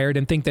inspired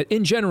and think that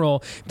in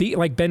general,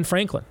 like Ben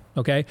Franklin,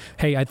 okay?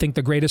 Hey, I think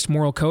the greatest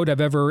moral code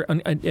I've ever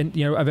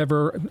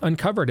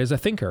uncovered as a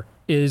thinker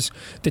is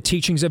the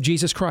teachings of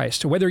Jesus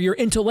Christ. Whether you're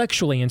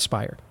intellectually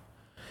inspired,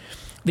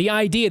 the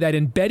idea that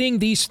embedding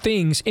these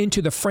things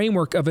into the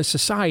framework of a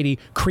society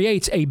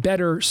creates a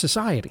better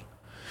society,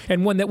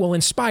 and one that will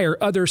inspire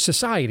other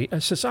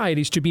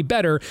societies to be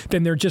better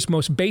than their just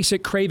most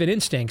basic craven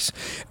instincts.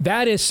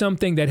 That is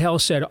something that hell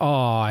said,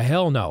 oh,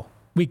 hell no.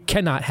 We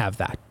cannot have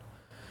that.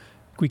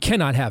 We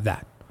cannot have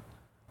that.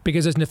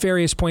 Because as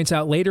Nefarious points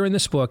out later in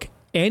this book,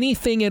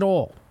 anything at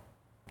all,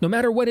 no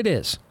matter what it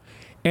is,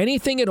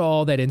 anything at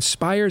all that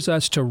inspires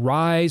us to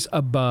rise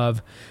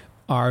above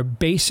our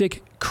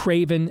basic,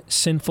 craven,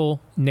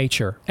 sinful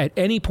nature at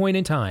any point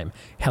in time,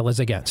 hell is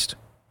against.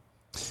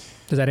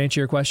 Does that answer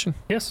your question?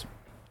 Yes.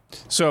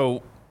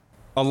 So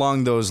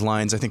Along those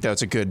lines, I think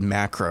that's a good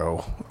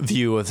macro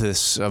view of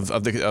this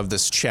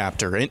this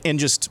chapter. And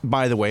just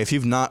by the way, if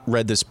you've not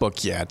read this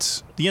book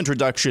yet, the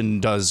introduction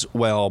does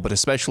well, but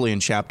especially in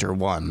chapter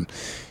 1,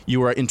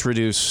 you are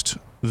introduced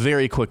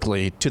very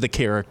quickly to the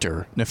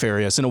character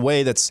Nefarious in a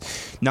way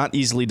that's not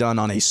easily done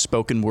on a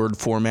spoken word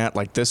format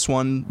like this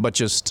one, but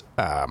just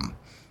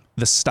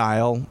the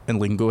style and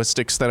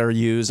linguistics that are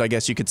used, I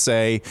guess you could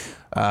say,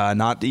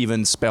 not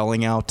even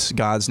spelling out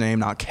God's name,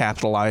 not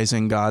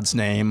capitalizing God's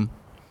name,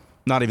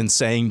 not even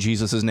saying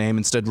Jesus' name,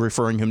 instead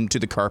referring him to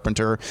the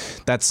carpenter.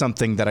 That's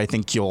something that I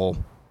think you'll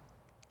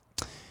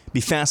be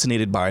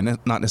fascinated by,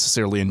 not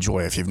necessarily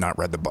enjoy if you've not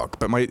read the book.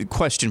 But my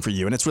question for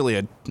you, and it's really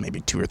a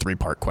maybe 2 or 3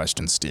 part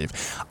question, Steve.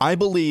 I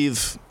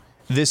believe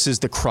this is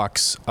the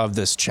crux of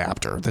this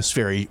chapter, this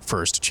very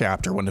first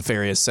chapter, when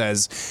Nefarious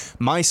says,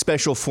 my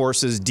special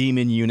forces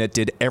demon unit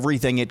did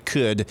everything it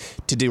could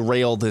to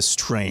derail this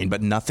train,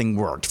 but nothing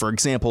worked. For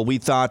example, we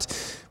thought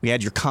we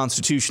had your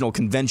constitutional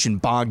convention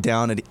bogged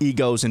down in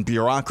egos and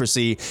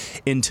bureaucracy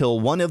until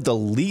one of the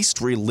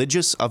least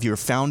religious of your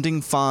founding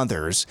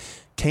fathers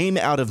came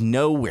out of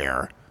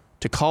nowhere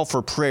to call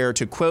for prayer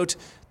to, quote,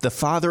 the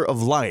Father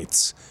of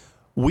Lights.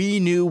 We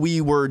knew we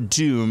were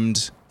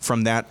doomed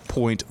from that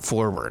point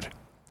forward.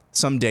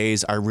 Some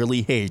days I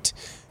really hate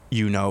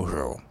you know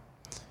who.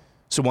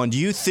 So, one, do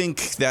you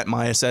think that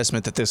my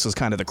assessment that this is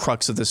kind of the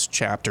crux of this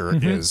chapter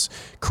is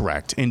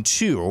correct? And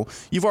 2,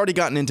 you've already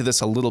gotten into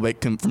this a little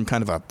bit from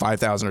kind of a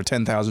 5,000 or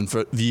 10,000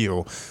 foot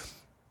view.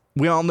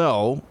 We all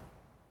know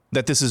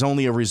that this is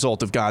only a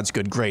result of God's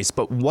good grace,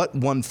 but what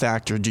one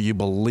factor do you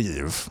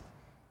believe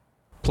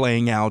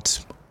playing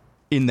out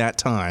in that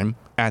time,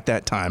 at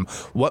that time,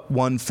 what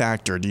one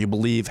factor do you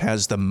believe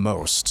has the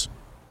most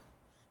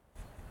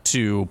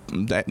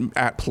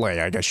at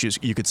play, I guess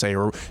you could say,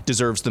 or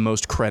deserves the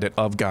most credit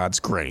of God's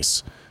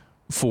grace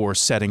for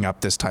setting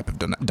up this type of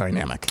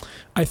dynamic?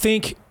 I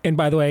think, and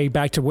by the way,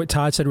 back to what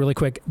Todd said really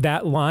quick,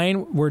 that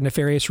line where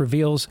Nefarious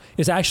reveals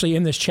is actually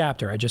in this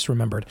chapter. I just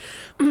remembered.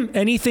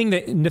 Anything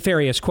that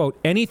Nefarious, quote,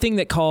 anything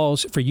that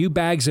calls for you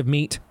bags of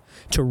meat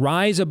to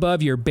rise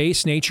above your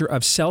base nature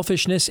of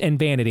selfishness and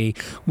vanity,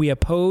 we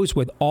oppose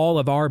with all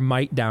of our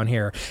might down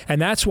here.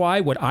 And that's why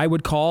what I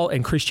would call,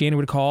 and Christianity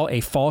would call, a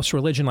false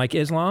religion like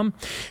Islam,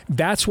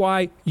 that's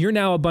why you're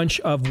now a bunch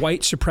of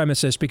white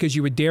supremacists, because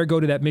you would dare go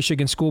to that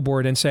Michigan school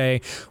board and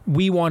say,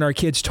 we want our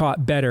kids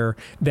taught better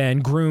than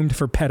groomed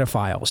for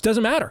pedophiles.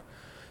 Doesn't matter.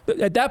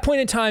 At that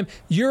point in time,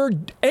 you're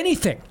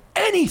anything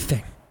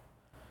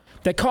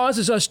that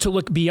causes us to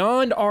look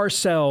beyond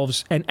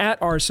ourselves and at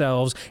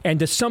ourselves and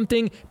to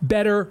something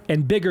better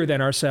and bigger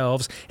than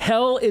ourselves.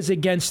 Hell is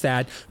against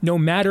that, no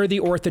matter the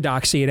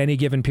orthodoxy at any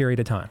given period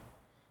of time.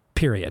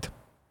 Period.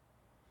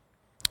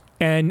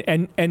 And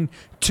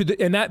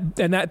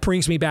that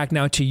brings me back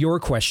now to your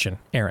question,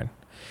 Aaron.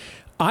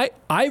 I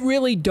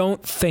really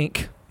don't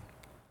think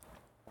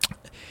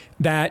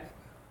that,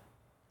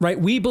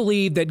 right? We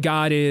believe that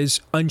God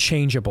is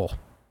unchangeable.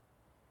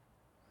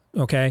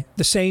 Okay,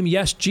 the same.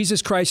 Yes,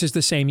 Jesus Christ is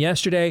the same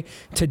yesterday,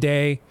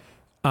 today,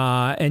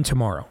 and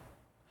tomorrow.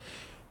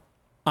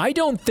 I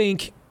don't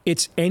think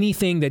it's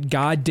anything that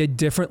God did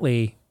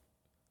differently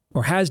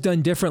or has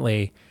done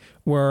differently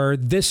where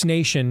this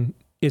nation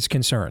is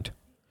concerned.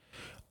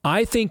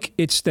 I think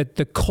it's that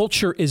the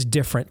culture is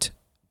different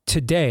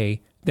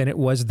today than it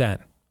was then.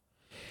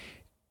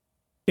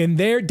 In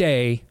their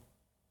day,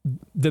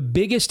 the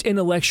biggest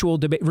intellectual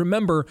debate,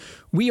 remember,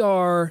 we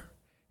are...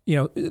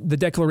 the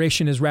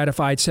Declaration is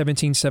ratified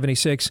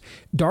 1776.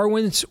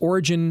 Darwin's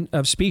Origin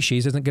of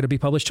Species isn't going to be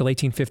published till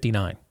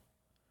 1859.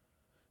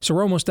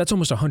 So that's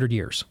almost 100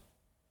 years.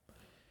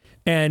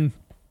 And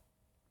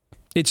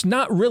it's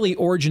not really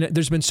origin.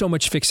 There's been so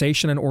much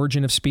fixation on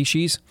Origin of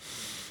Species.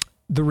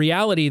 The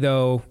reality,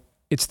 though,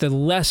 it's the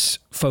less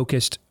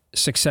focused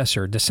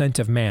successor, Descent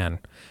of Man,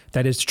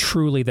 that is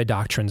truly the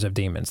doctrines of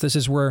demons. This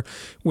is where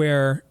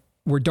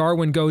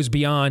Darwin goes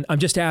beyond, I'm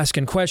just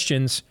asking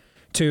questions,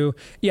 to,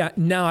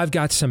 now I've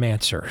got some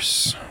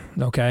answers.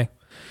 Okay.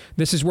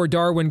 This is where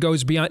Darwin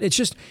goes beyond. It's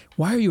just,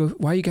 why are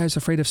you guys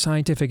afraid of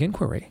scientific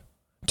inquiry?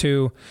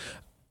 To,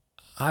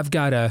 I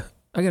got a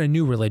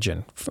new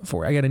religion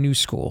for you. I got a new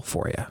school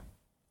for you.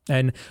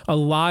 And a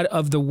lot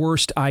of the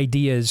worst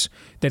ideas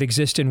that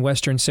exist in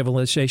Western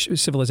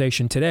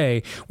civilization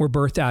today were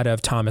birthed out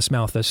of Thomas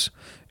Malthus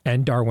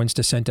and Darwin's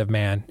Descent of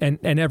Man, and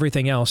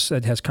everything else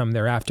that has come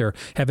thereafter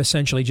have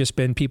essentially just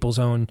been people's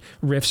own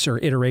riffs or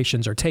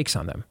iterations or takes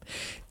on them.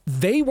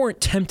 They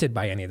weren't tempted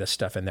by any of this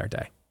stuff in their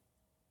day.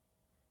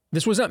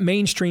 This was not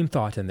mainstream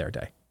thought in their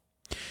day.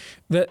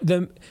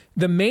 The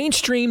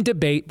mainstream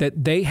debate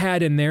that they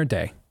had in their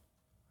day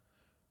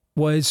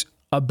was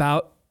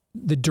about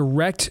the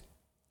direct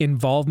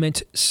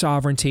involvement,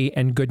 sovereignty,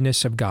 and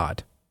goodness of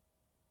God.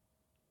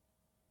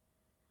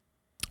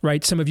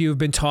 Right? Some of you have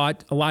been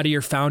taught, a lot of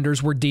your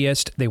founders were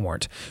deists. They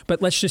weren't.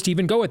 But let's just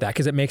even go with that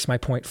because it makes my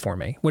point for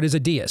me. What is a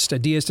deist? A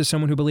deist is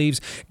someone who believes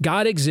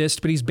God exists,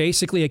 but he's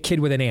basically a kid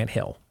with an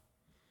anthill.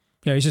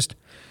 He's just,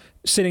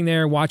 sitting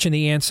there watching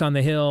the ants on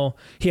the hill.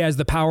 He has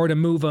the power to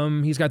move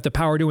them. He's got the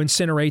power to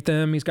incinerate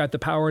them. He's got the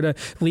power to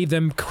leave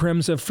them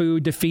crumbs of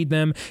food to feed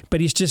them, but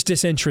he's just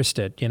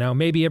disinterested.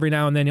 Maybe every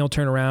now and then he'll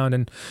turn around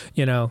and,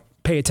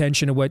 pay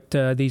attention to what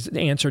these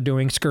ants are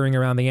doing, scurrying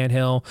around the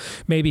anthill.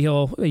 Maybe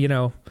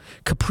he'll,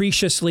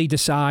 capriciously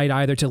decide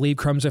either to leave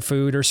crumbs of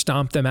food or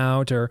stomp them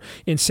out or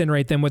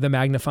incinerate them with a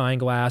magnifying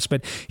glass.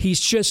 But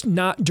he's just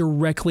not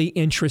directly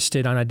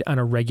interested on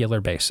a regular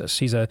basis.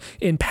 He's an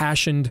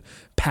impassioned,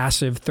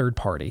 passive third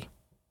party.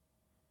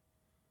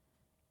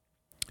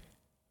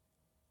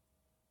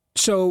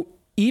 So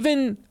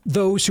even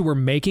those who were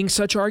making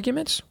such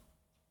arguments,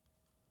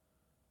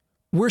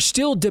 we're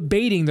still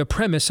debating the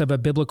premise of a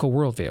biblical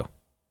worldview.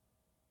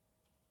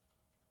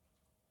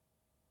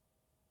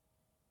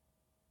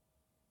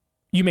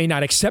 You may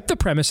not accept the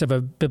premise of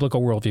a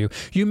biblical worldview.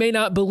 You may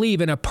not believe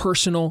in a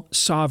personal,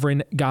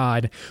 sovereign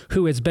God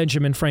who, as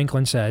Benjamin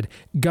Franklin said,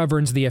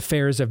 governs the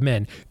affairs of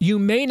men. You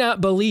may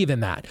not believe in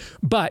that,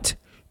 but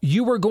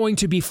you are going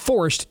to be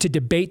forced to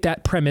debate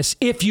that premise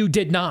if you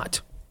did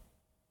not.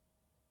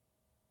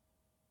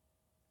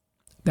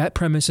 That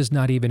premise is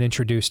not even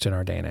introduced in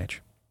our day and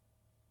age.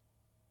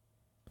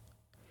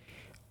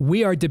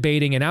 We are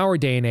debating in our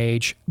day and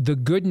age the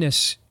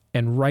goodness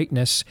and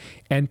rightness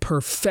and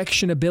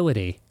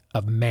perfectionability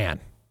of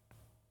man.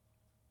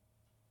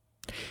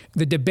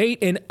 The debate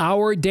in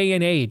our day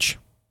and age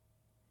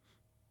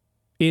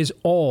is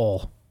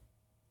all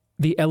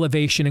the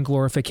elevation and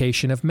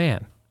glorification of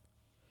man.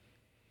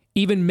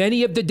 Even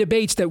many of the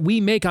debates that we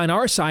make on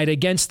our side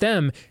against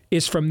them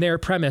is from their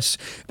premise.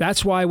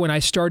 That's why when I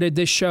started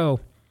this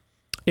show,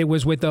 it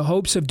was with the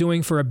hopes of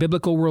doing for a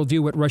biblical worldview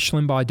what Rush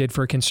Limbaugh did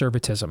for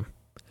conservatism.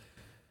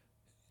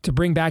 To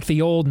bring back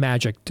the old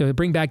magic, to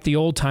bring back the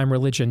old-time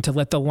religion, to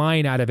let the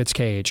lion out of its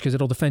cage, because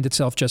it'll defend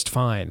itself just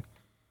fine.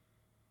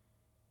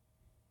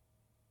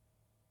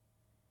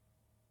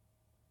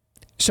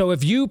 So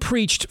if you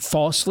preached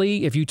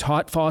falsely, if you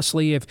taught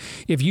falsely,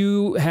 if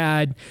you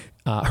had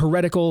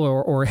heretical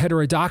or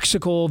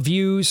heterodoxical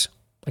views,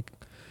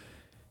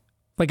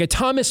 like a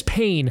Thomas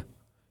Paine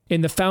in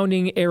the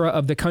founding era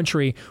of the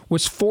country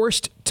was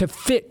forced to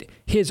fit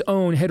his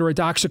own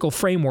heterodoxical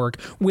framework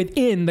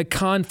within the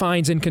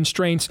confines and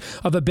constraints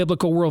of a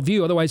biblical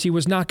worldview. Otherwise, he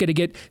was not going to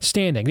get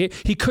standing.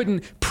 He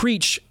couldn't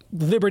preach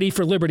liberty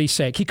for liberty's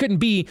sake. He couldn't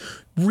be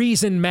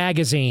Reason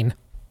Magazine.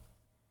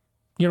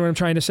 You know what I'm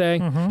trying to say?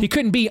 Mm-hmm. He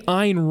couldn't be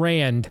Ayn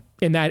Rand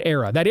in that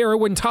era. That era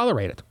wouldn't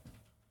tolerate it.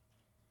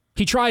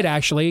 He tried,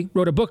 actually,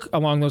 wrote a book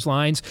along those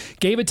lines,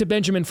 gave it to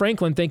Benjamin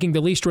Franklin, thinking the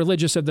least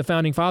religious of the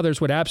founding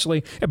fathers would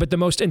absolutely, but the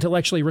most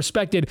intellectually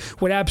respected,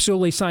 would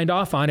absolutely signed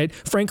off on it.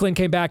 Franklin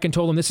came back and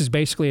told him, this is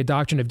basically a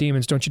doctrine of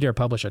demons. Don't you dare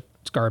publish it.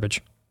 It's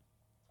garbage.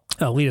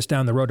 It'll lead us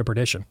down the road to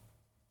perdition.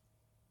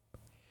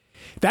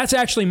 That's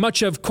actually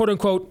much of, quote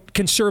unquote,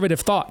 conservative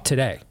thought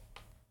today.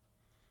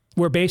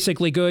 We're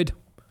basically good.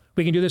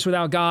 We can do this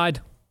without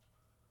God.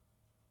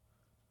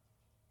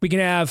 We can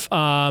have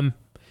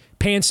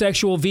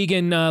pansexual,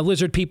 vegan,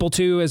 lizard people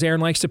too, as Aaron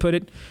likes to put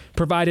it,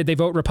 provided they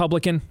vote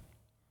Republican.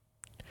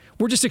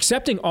 We're just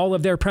accepting all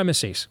of their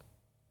premises.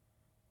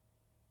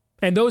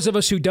 And those of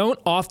us who don't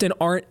often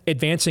aren't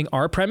advancing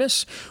our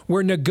premise.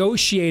 We're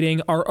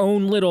negotiating our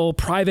own little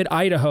private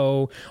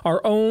Idaho, our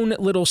own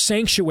little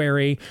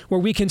sanctuary where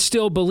we can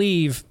still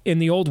believe in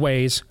the old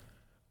ways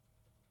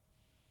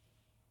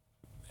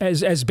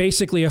as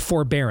basically a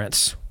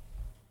forbearance,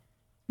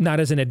 not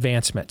as an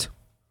advancement.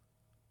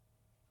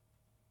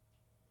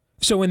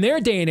 So in their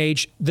day and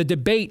age, the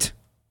debate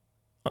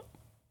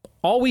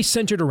always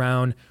centered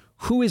around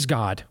who is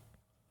God?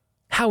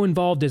 How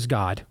involved is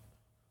God?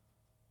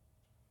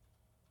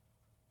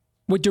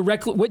 What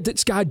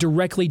does God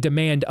directly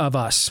demand of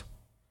us?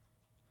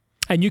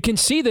 And you can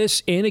see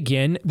this in,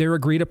 again, their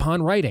agreed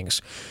upon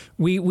writings.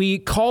 We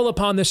call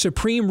upon the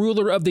supreme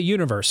ruler of the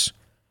universe,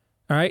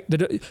 all right,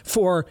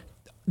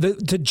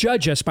 to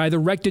judge us by the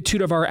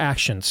rectitude of our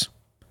actions,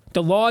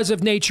 the laws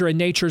of nature and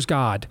nature's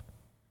God.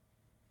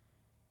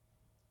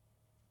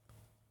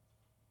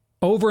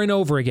 Over and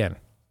over again,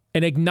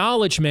 an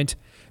acknowledgement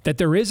that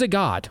there is a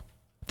God,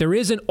 there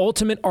is an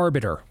ultimate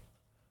arbiter.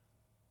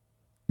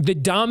 The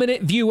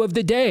dominant view of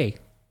the day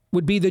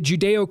would be the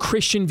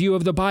Judeo-Christian view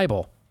of the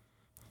Bible.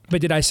 But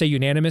did I say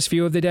unanimous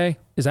view of the day?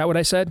 Is that what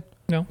I said?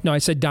 No. No, I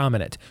said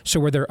dominant. So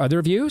were there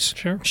other views?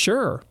 Sure.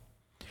 Sure.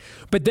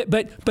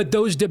 But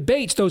those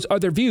debates, those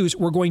other views,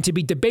 were going to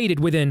be debated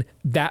within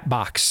that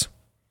box.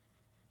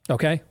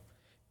 Okay?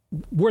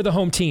 We're the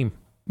home team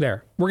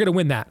there. We're going to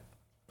win that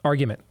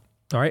argument.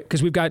 All right?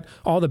 Because we've got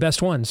all the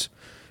best ones.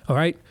 All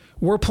right?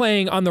 We're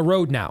playing on the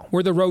road now.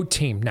 We're the road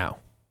team now.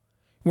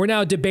 We're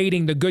now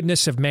debating the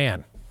goodness of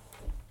man,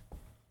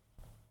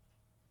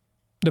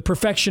 the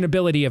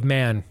perfectionability of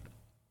man.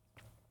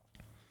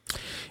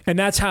 And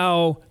that's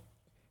how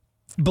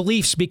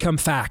beliefs become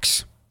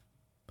facts.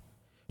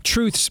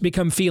 Truths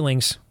become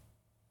feelings.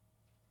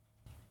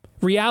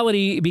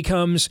 Reality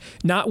becomes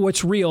not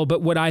what's real,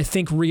 but what I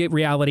think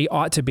reality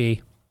ought to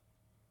be.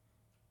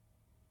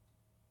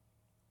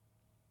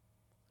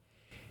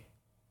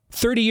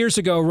 30 years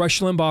ago, Rush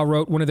Limbaugh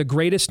wrote one of the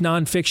greatest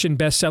nonfiction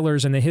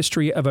bestsellers in the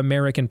history of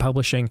American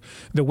publishing,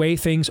 The Way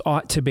Things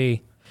Ought to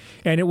Be.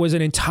 And it was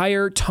an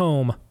entire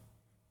tome.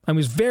 It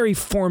was very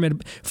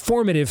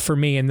formative for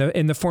me in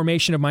the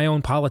formation of my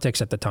own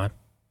politics at the time.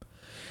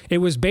 It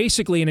was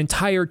basically an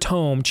entire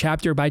tome,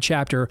 chapter by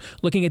chapter,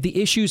 looking at the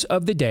issues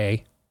of the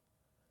day,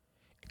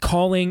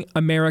 calling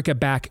America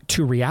back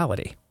to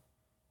reality,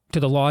 to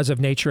the laws of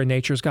nature and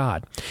nature's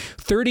God.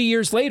 30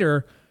 years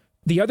later,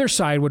 the other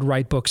side would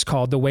write books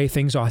called The Way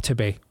Things Ought to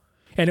Be.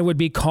 And it would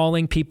be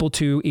calling people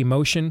to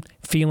emotion,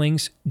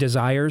 feelings,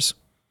 desires.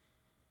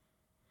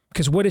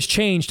 Because what has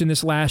changed in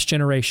this last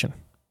generation?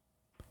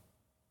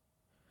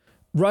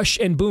 Rush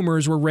and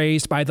boomers were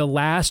raised by the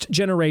last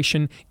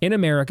generation in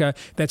America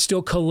that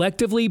still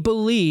collectively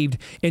believed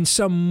in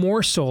some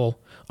morsel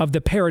of the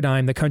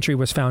paradigm the country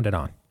was founded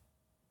on.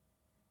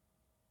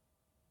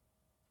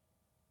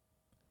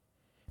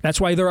 That's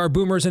why there are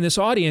boomers in this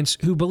audience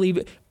who believe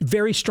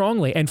very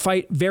strongly and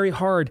fight very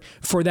hard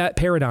for that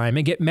paradigm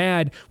and get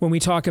mad when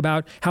we talk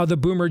about how the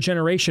boomer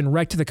generation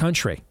wrecked the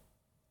country.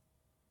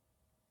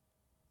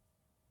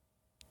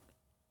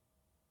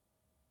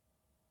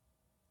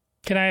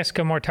 Can I ask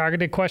a more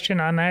targeted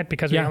question on that?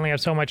 Because we only have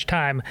so much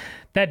time.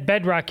 That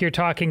bedrock you're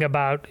talking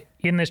about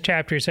in this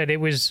chapter, you said it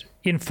was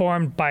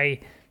informed by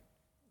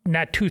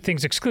not two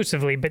things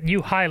exclusively, but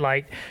you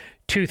highlight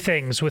two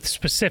things with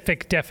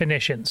specific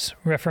definitions: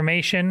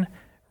 Reformation,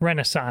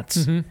 Renaissance.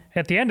 Mm-hmm.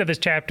 At the end of this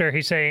chapter,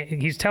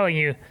 he's telling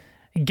you,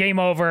 game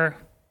over.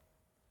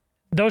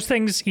 Those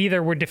things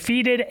either were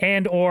defeated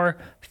and or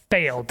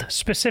failed.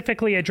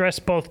 Specifically address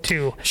both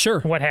two. Sure.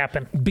 What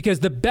happened?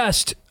 Because the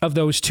best of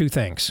those two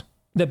things,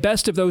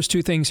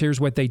 here's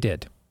what they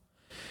did.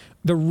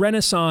 The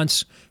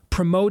Renaissance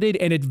promoted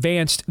and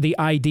advanced the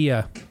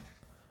idea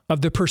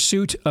of the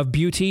pursuit of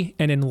beauty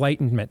and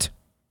enlightenment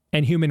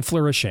and human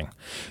flourishing.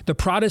 The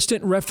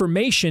Protestant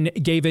Reformation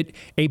gave it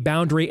a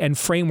boundary and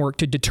framework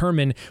to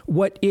determine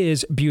what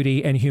is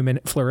beauty and human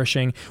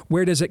flourishing.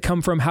 Where does it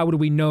come from? How do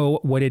we know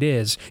what it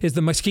is? Is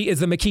the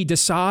Marquis de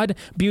Sade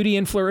beauty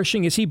and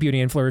flourishing? Is he beauty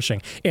and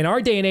flourishing? In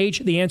our day and age,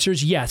 the answer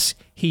is yes,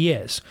 he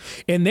is.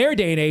 In their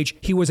day and age,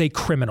 he was a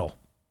criminal.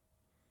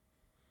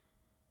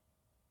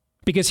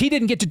 Because he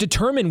didn't get to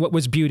determine what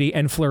was beauty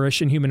and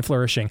flourish and human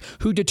flourishing.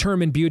 Who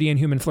determined beauty and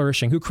human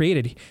flourishing? Who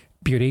created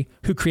beauty?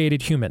 Who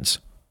created humans?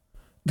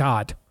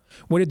 God.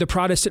 What did the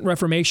Protestant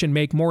Reformation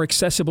make more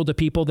accessible to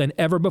people than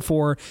ever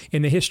before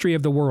in the history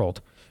of the world?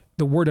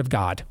 The Word of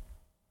God.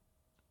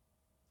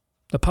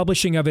 The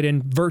publishing of it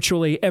in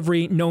virtually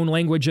every known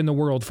language in the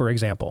world, for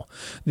example.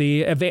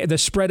 The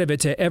spread of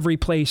it to every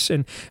place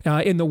in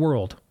the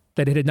world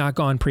that it had not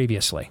gone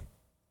previously.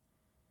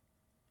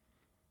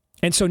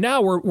 And so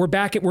now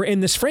we're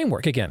in this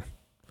framework again.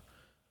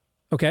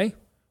 Okay?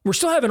 We're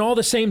still having all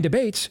the same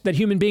debates that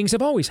human beings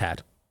have always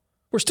had.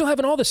 We're still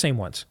having all the same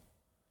ones.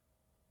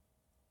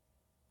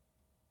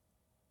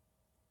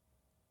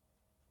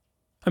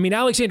 I mean,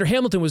 Alexander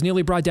Hamilton was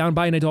nearly brought down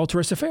by an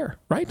adulterous affair,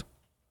 right?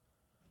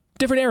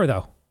 Different era,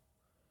 though.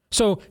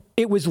 So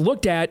it was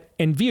looked at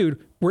and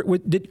viewed.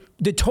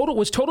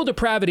 Was total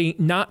depravity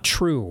not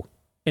true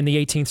in the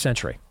 18th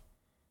century?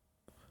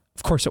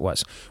 Of course it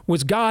was.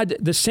 Was God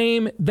the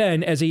same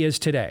then as he is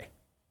today?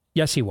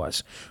 Yes, he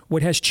was.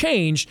 What has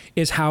changed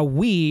is how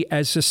we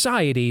as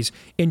societies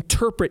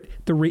interpret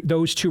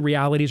those two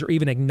realities or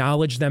even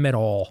acknowledge them at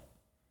all.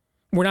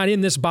 We're not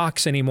in this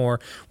box anymore.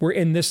 We're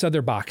in this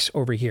other box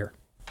over here.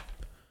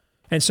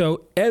 And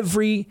so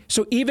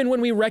even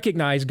when we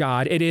recognize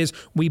God, it is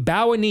we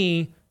bow a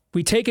knee,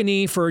 we take a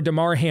knee for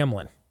Damar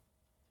Hamlin.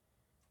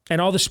 And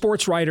all the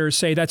sports writers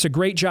say, that's a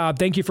great job.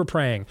 Thank you for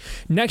praying.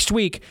 Next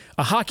week,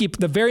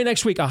 the very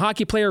next week, a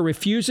hockey player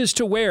refuses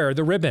to wear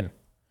the ribbon.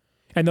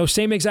 And those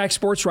same exact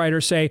sports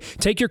writers say,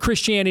 take your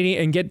Christianity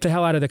and get the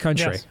hell out of the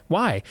country. Yes.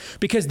 Why?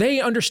 Because they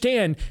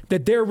understand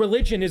that their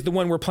religion is the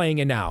one we're playing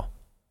in now.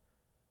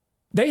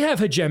 They have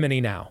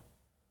hegemony now.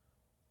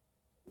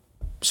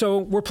 So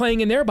we're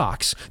playing in their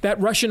box. That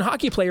Russian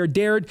hockey player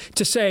dared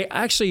to say,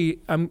 actually,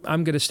 I'm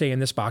going to stay in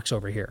this box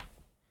over here.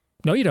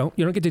 No, you don't.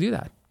 You don't get to do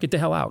that. Get the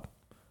hell out.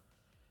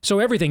 So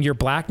everything, your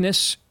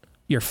blackness,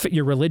 your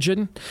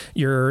religion,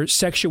 your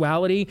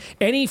sexuality,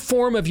 any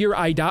form of your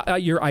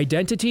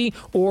identity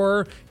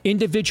or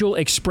individual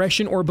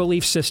expression or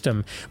belief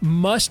system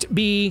must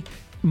be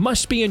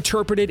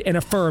interpreted and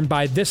affirmed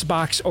by this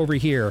box over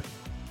here,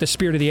 the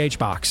Spirit of the Age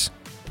box,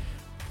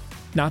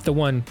 not the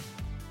one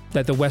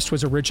that the West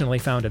was originally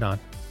founded on.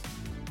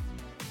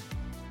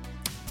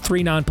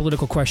 3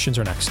 non-political questions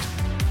are next.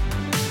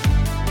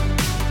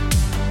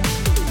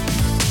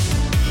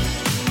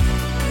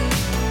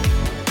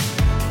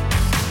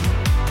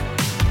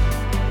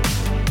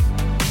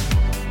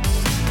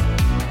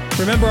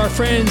 Remember our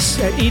friends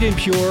at Eden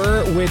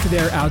Pure with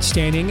their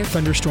outstanding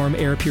Thunderstorm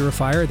air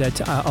purifier that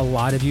a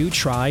lot of you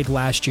tried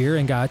last year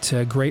and got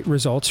great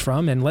results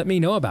from, and let me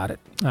know about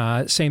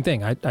it. Same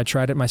thing. I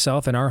tried it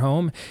myself in our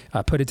home,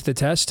 put it to the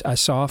test. I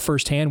saw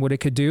firsthand what it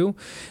could do.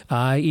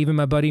 Even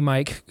my buddy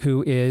Mike,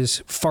 who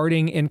is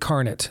farting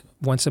incarnate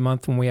once a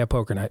month when we have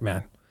poker night,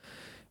 man.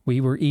 We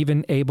were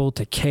even able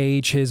to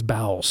cage his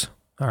bowels.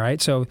 All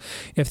right. So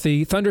if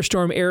the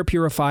Thunderstorm air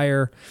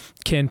purifier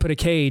can put a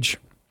cage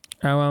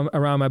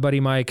around my buddy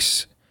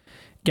Mike's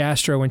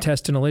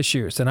gastrointestinal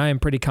issues, then I am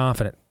pretty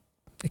confident,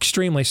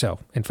 extremely so,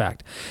 in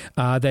fact,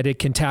 that it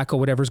can tackle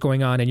whatever's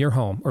going on in your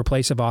home or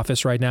place of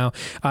office right now.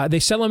 They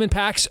sell them in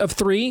packs of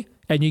 3,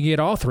 and you can get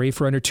all 3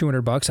 for under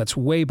 $200. That's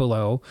way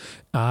below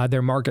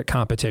their market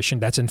competition.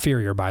 That's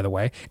inferior, by the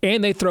way.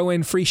 And they throw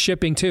in free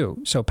shipping too.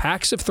 So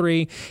packs of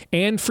 3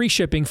 and free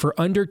shipping for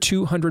under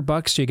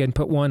 $200. So you can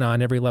put 1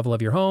 on every level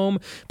of your home,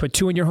 put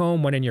 2 in your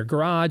home, 1 in your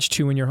garage,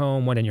 2 in your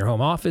home, 1 in your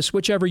home office,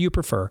 whichever you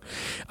prefer.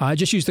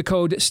 Just use the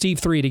code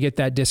Steve3 to get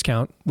that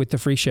discount with the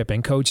free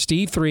shipping. Code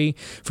Steve3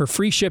 for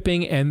free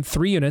shipping and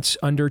 3 units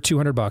under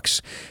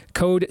 $200.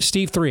 Code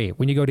Steve3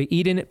 when you go to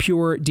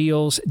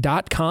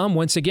EdenPureDeals.com.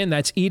 Once again,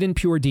 that's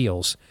EdenPureDeals.com.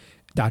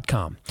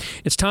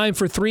 It's time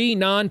for 3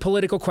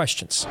 non-political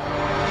questions.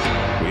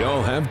 We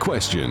all have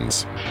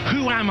questions.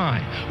 Who am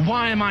I?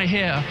 Why am I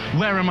here?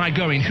 Where am I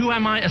going? Who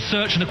am I? A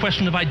search and a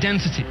question of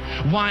identity.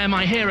 Why am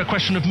I here? A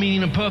question of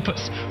meaning and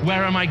purpose.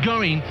 Where am I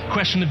going?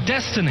 Question of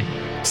destiny.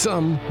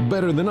 Some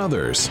better than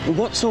others.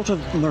 What sort of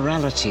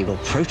morality or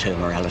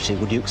proto-morality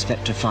would you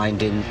expect to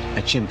find in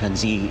a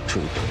chimpanzee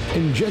troop?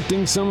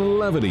 Injecting some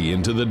levity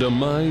into the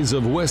demise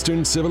of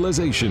Western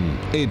civilization.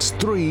 It's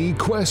 3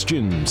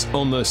 questions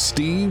on the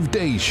Steve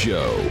Deace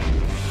Show.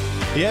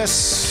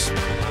 Yes,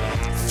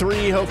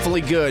 3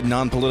 hopefully good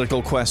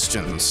non-political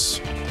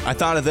questions. I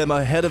thought of them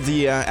ahead of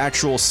the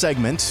actual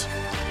segment,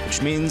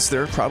 which means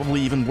they're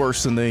probably even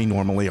worse than they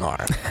normally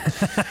are.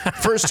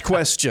 First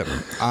question.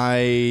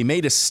 I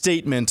made a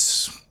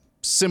statement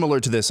similar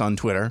to this on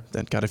Twitter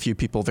that got a few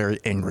people very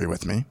angry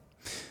with me.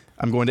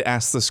 I'm going to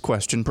ask this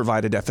question,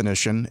 provide a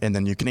definition, and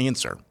then you can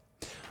answer.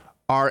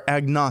 Are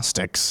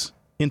agnostics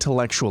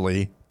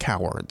intellectually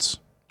cowards?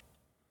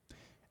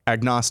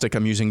 Agnostic,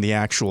 I'm using the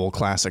actual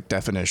classic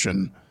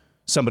definition.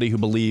 Somebody who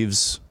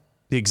believes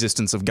the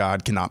existence of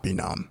God cannot be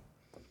known.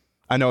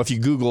 I know if you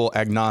Google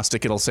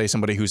agnostic, it'll say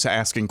somebody who's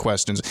asking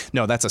questions.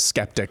 No, that's a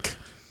skeptic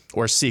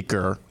or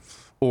seeker.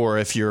 Or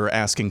if you're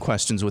asking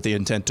questions with the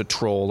intent to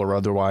troll or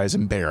otherwise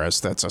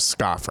embarrass, that's a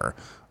scoffer.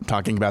 I'm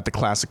talking about the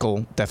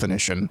classical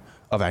definition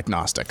of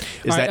agnostic.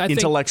 Is that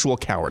intellectual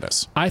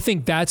cowardice? I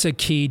think that's a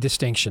key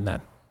distinction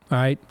then. All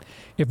right.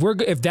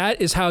 If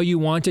that is how you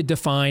want to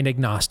define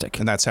agnostic.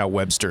 And that's how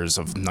Webster's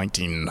of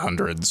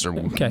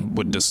 1900s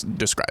would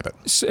describe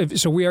it.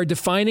 So we are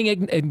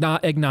defining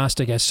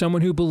agnostic as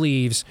someone who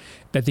believes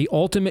that the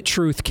ultimate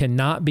truth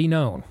cannot be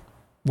known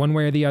one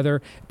way or the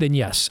other, then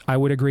yes, I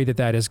would agree that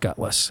that is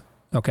gutless.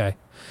 Okay.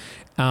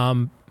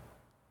 And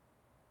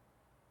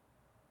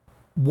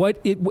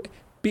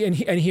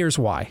here's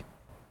why.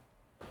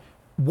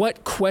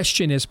 What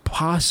question is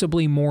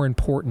possibly more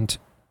important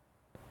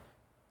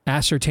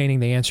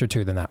ascertaining the answer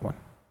to than that one?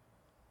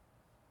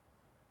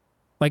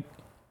 Like,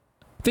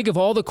 think of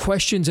all the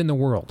questions in the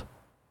world.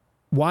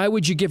 Why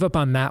would you give up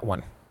on that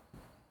one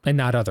and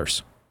not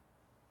others?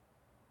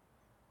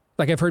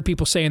 Like I've heard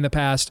people say in the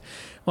past,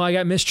 well, I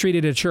got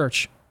mistreated at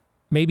church,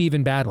 maybe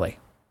even badly.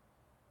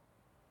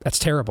 That's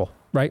terrible,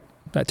 right?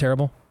 That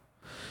terrible?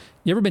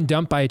 You ever been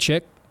dumped by a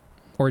chick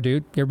or a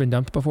dude? You ever been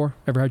dumped before?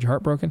 Ever had your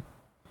heart broken?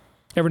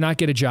 Ever not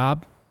get a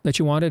job that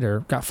you wanted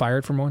or got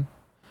fired from one?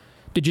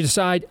 Did you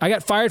decide, I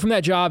got fired from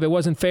that job, it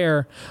wasn't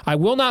fair, I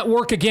will not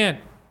work again.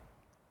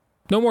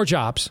 No more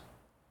jobs.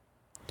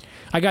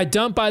 I got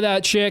dumped by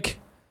that chick,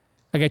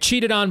 I got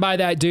cheated on by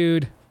that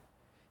dude.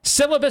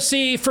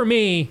 Celibacy for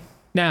me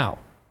now.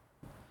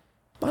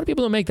 A lot of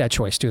people don't make that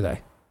choice, do they?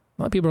 A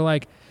lot of people are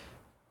like,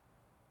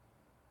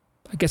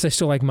 I guess I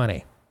still like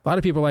money. A lot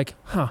of people are like,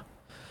 I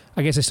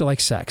guess I still like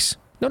sex.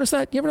 Notice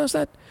that? You ever notice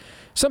that?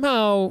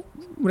 Somehow,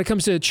 when it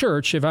comes to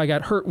church, if I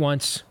got hurt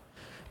once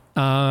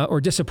or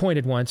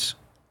disappointed once,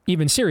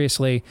 even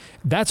seriously,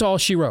 that's all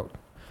she wrote.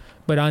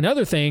 But on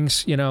other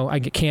things, I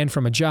get canned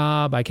from a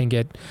job, I can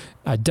get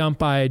dumped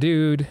by a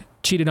dude,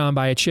 cheated on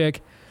by a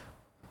chick.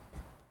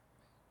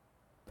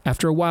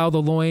 After a while,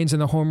 the loins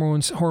and the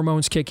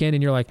hormones kick in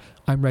and you're like,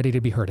 I'm ready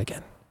to be hurt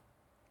again.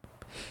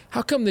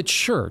 How come the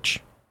church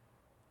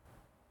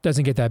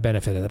doesn't get that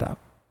benefit of the doubt?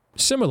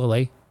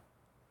 Similarly,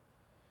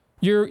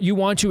 you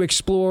want to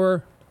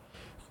explore,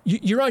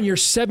 you're on your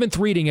 7th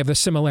reading of the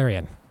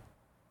Silmarillion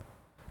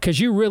because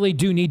you really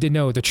do need to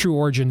know the true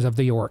origins of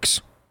the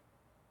orcs.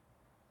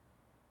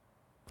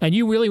 And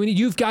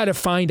you've got to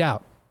find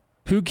out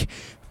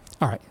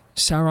all right,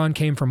 Sauron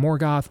came from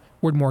Morgoth.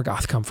 Where'd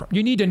Morgoth come from?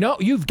 You need to know.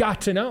 You've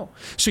got to know.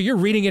 So you're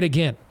reading it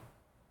again.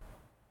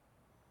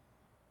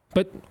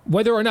 But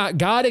whether or not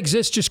God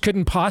exists just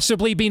couldn't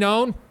possibly be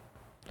known.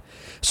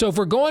 So if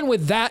we're going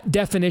with that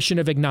definition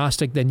of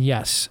agnostic, then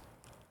yes,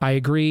 I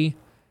agree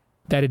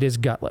that it is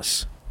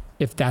gutless,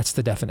 if that's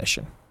the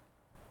definition.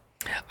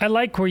 I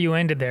like where you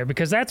ended there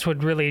because that's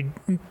what really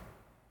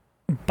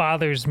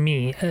bothers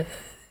me.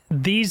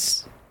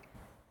 These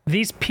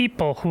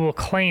people who will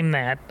claim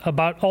that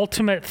about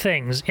ultimate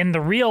things in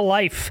the real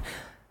life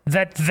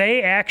that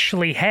they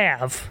actually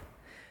have,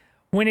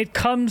 when it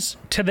comes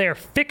to their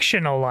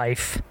fictional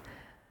life,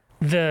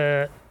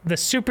 the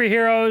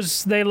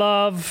superheroes they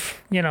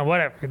love,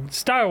 whatever,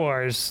 Star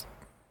Wars,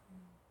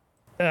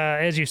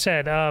 as you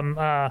said,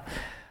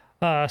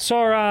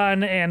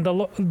 Sauron and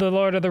the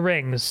Lord of the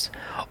Rings,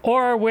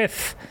 or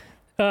with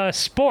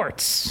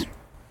sports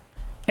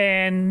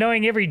and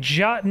knowing every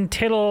jot and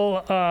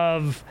tittle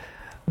of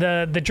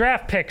the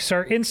draft picks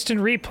or instant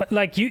replay,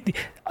 like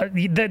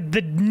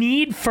the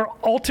need for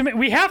ultimate.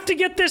 We have to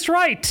get this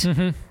right.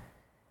 Mm-hmm.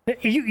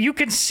 You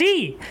can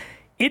see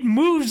it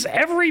moves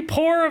every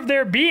pore of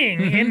their being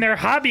in their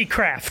hobby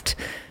craft.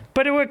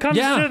 But when it comes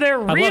to their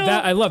real...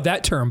 I love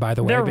that term, by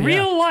the way. Their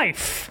real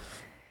life.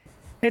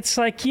 It's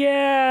like,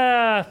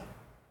 I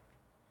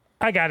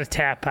got to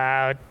tap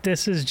out.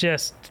 This is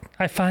just...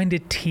 I find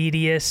it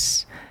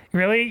tedious.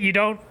 Really? You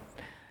don't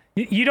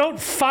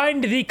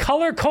find the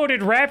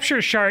color-coded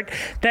Rapture chart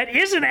that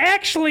isn't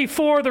actually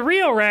for the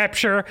real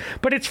Rapture,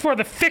 but it's for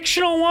the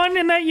fictional one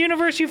in that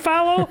universe you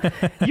follow?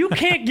 You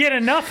can't get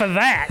enough of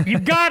that. You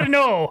gotta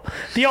know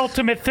the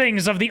ultimate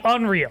things of the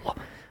unreal.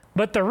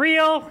 But the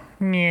real,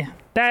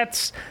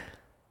 that's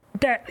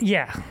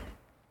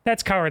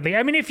cowardly.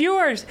 I mean, if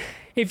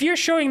you're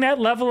showing that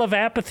level of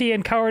apathy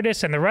and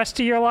cowardice in the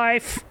rest of your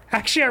life,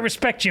 actually, I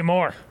respect you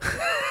more.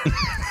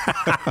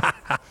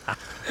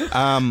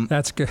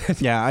 That's good.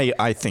 Yeah,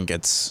 I think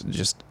it's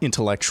just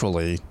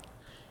intellectually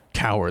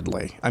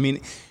cowardly. I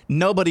mean,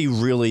 nobody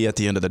really, at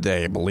the end of the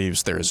day,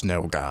 believes there is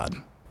no God.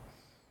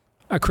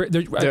 I agree.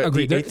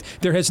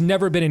 There has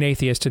never been an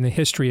atheist in the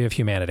history of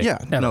humanity.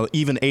 Yeah, no,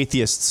 even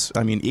atheists.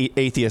 I mean,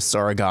 atheists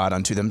are a god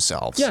unto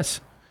themselves.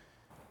 Yes.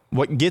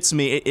 What gets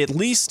me, at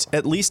least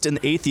in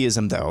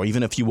atheism, though,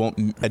 even if you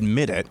won't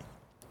admit it,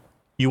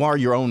 you are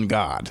your own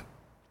god.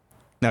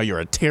 Now, you're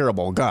a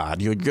terrible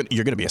god. You're going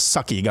to be a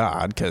sucky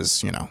god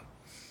because,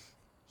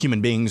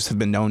 human beings have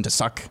been known to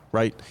suck,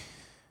 right?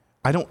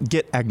 I don't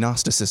get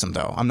agnosticism,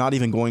 though. I'm not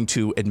even going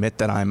to admit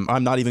that I'm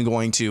not even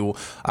going to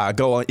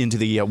go into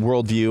the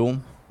worldview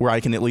where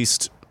I can at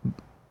least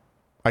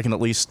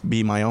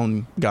be my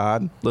own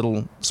god,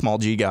 little small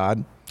g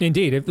god.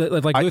 Indeed.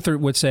 Luther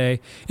would say,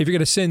 if you're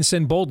going to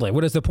sin boldly.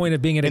 What is the point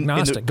of being an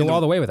agnostic? Go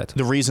all the way with it.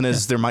 The reason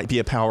is there might be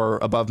a power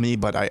above me,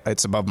 but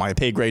it's above my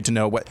pay grade to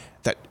know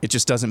that it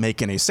just doesn't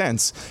make any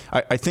sense.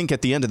 I think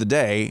at the end of the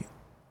day,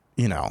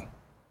 you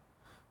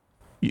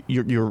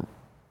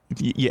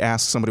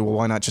ask somebody, well,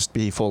 why not just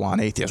be full-on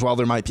atheist? Well,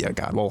 there might be a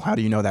God. Well, how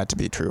do you know that to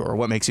be true? Or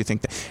what makes you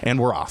think that? And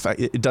we're off.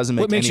 It doesn't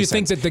make any sense. What makes you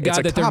think that the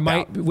God that there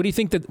might? What do you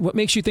think that? What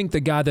makes you think the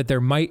God that there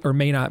might or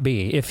may not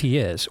be, if he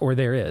is or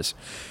there is,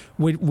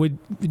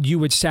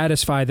 would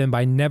satisfy them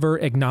by never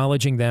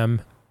acknowledging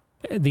them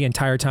the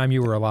entire time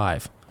you were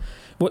alive?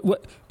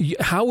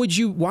 How would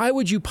you? Why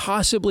would you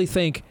possibly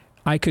think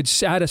I could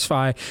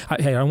satisfy?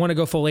 Hey, I want to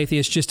go full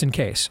atheist just in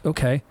case.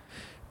 Okay,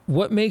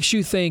 what makes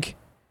you think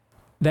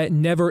that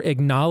never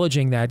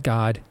acknowledging that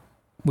God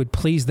would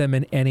please them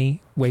in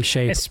any way,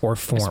 shape, or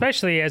form?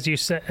 Especially, as you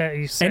said,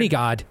 any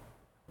God.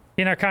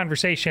 In our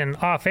conversation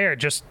off air,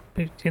 just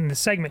in the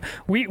segment,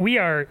 we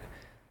are,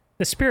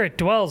 the Spirit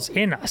dwells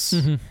in us.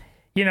 Mm-hmm.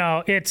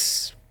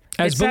 It's...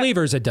 As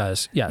believers, it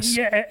does, yes.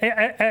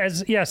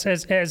 Yeah,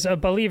 as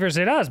believers,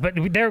 it does. But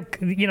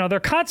they're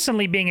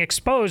constantly being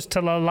exposed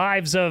to the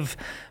lives of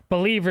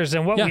believers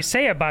and what we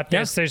say about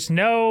this. Yeah. There's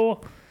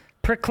no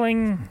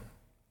prickling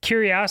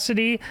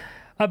curiosity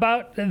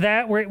about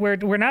that. We're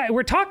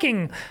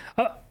talking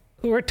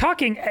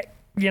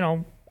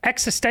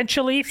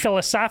existentially,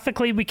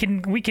 philosophically. We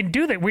can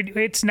do that.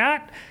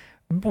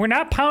 We're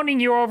not pounding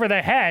you over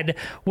the head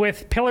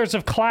with pillars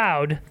of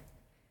cloud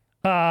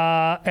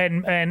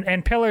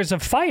and pillars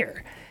of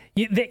fire.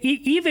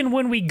 Even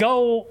when we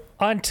go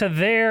onto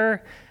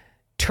their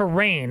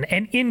terrain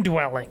and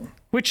indwelling,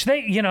 which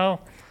they'll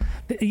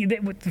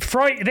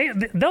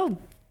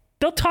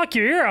talk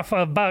your ear off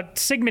about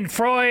Sigmund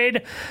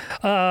Freud,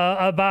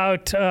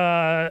 about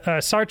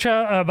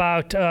Sartre,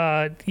 about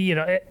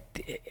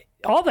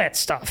all that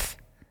stuff.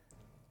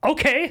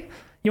 Okay,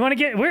 you want to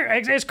get?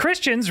 As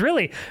Christians,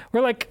 really,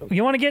 we're like,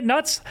 you want to get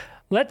nuts?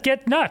 Let's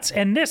get nuts.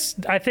 And this,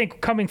 I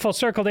think, coming full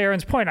circle to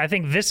Aaron's point, I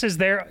think this is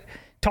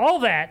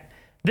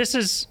this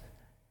is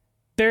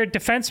their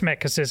defense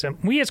mechanism.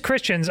 We as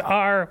Christians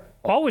are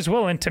always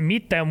willing to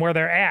meet them where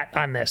they're at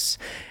on this.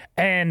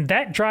 And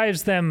that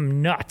drives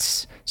them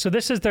nuts. So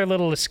this is their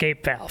little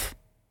escape valve,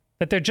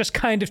 that they're just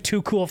kind of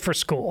too cool for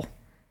school.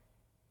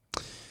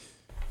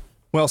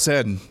 Well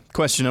said.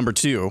 Question number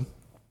 2,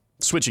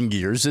 switching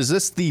gears. Is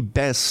this the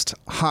best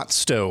hot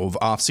stove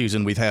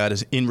offseason we've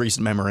had in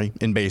recent memory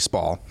in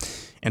baseball?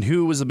 And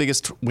who was the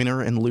biggest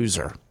winner and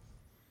loser?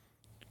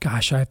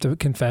 Gosh, I have to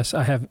confess,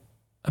 I've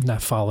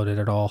not followed it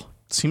at all.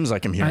 Seems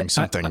like I'm hearing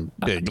something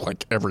big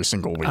like every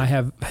single week. I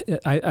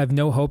have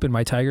no hope in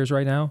my Tigers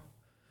right now.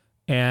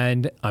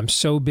 And I'm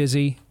so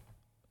busy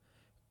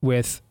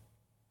with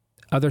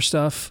other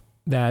stuff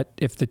that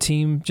if the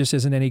team just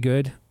isn't any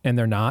good, and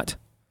they're not,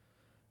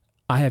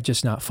 I have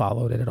just not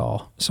followed it at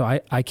all. So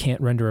I can't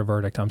render a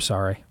verdict. I'm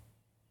sorry.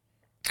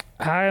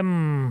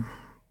 I'm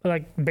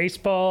like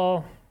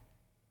baseball,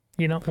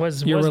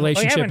 your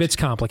relationship. It's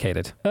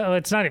complicated.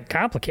 It's not even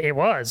complicated. It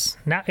was.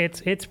 Now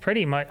it's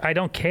pretty much. I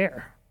don't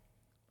care.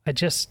 I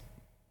just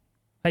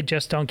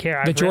don't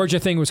care. The Georgia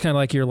thing was kind of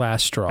like your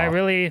last straw. I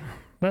really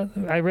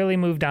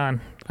moved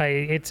on.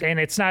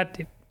 It's not.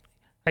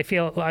 I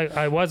feel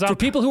I was for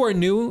people who are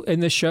new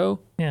in this show.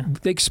 Yeah,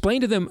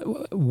 explain to them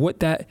what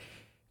that.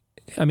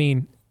 I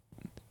mean,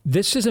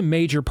 this is a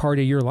major part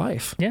of your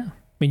life. Yeah. I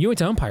mean, you went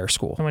to umpire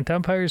school. I went to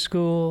umpire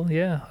school.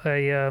 Yeah. I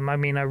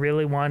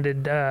really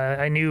wanted.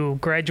 I knew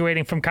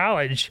graduating from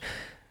college,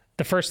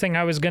 the first thing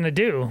I was going to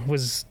do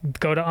was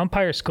go to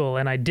umpire school,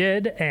 and I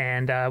did.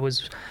 And I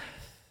was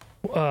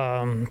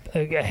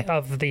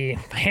of the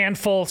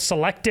handful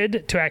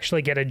selected to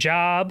actually get a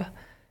job,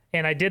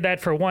 and I did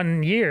that for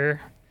 1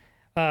 year.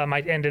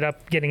 I ended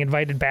up getting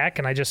invited back,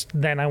 and I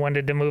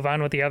wanted to move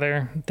on with the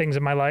other things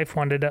in my life.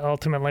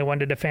 Ultimately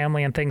wanted a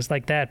family and things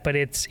like that. But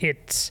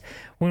it's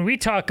when we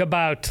talk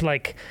about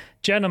like,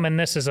 gentlemen,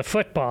 this is a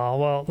football.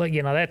 Well,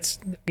 that's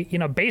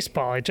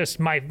baseball. It just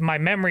my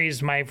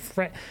memories, my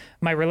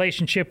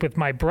relationship with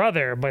my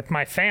brother, with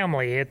my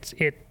family. It's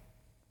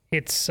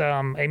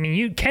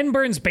Ken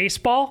Burns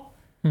baseball.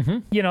 Mm-hmm.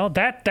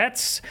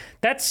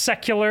 That's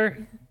secular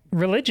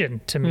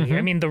religion to me. Mm-hmm.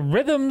 I mean, the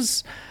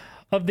rhythms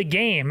of the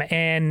game,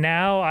 and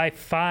now I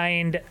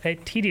find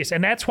it tedious.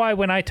 And that's why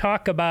when I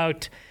talk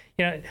about,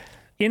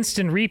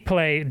 instant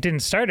replay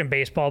didn't start in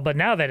baseball, but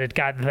now that it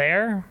got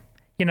there,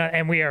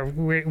 and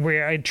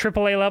we're at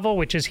AAA level,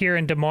 which is here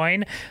in Des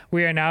Moines,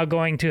 we are now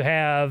going to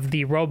have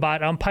the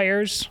robot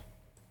umpires.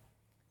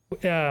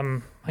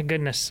 My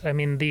goodness, I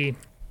mean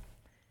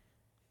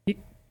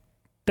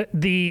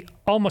the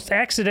almost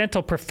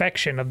accidental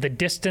perfection of the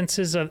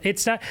distances of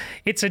it's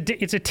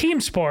a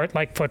team sport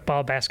like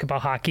football, basketball,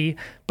 hockey,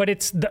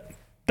 but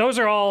those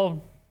are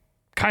all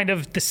kind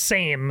of the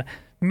same,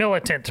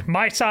 militant.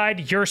 My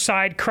side, your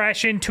side,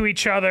 crash into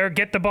each other,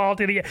 get the ball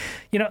to the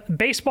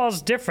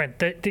baseball's different.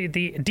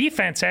 The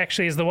defense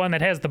actually is the one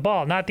that has the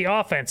ball, not the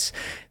offense.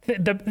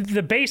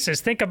 The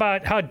bases, think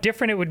about how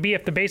different it would be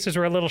if the bases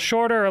were a little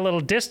shorter or a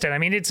little distant. I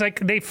mean, it's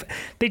like they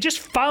just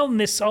found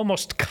this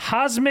almost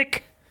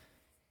cosmic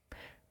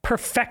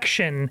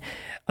perfection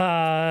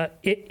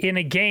in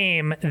a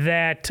game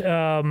that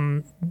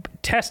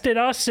tested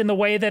us in the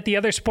way that the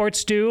other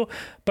sports do,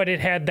 but it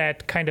had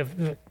that kind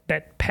of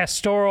that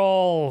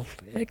pastoral,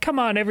 come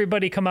on,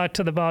 everybody come out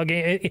to the ball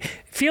game.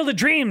 Field of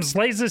Dreams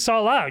lays this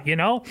all out,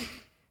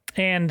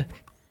 and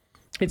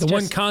it's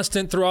one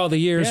constant through all the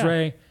years,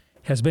 Ray,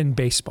 has been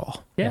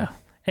baseball. Yeah.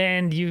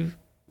 And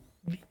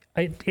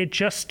I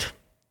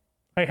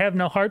have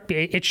no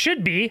heartbeat. It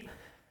should be,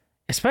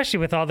 especially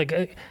with all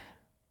the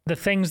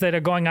things that are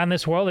going on in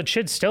this world, it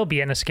should still be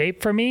an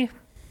escape for me.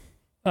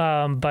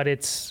 But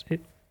it's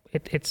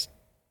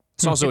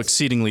also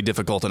exceedingly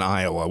difficult in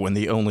Iowa when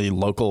the only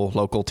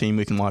local team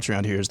we can watch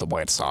around here is the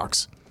White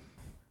Sox.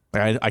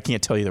 I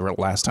can't tell you the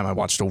last time I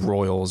watched a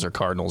Royals or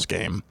Cardinals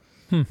game,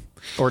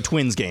 or a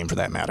Twins game for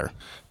that matter.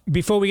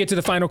 Before we get to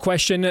the final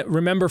question,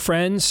 remember,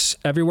 friends,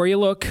 everywhere you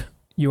look,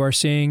 you are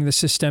seeing the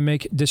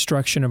systemic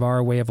destruction of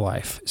our way of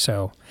life.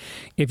 So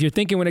if you're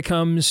thinking when it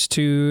comes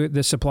to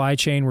the supply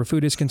chain where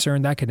food is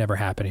concerned, that could never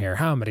happen here.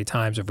 How many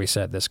times have we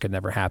said this could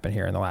never happen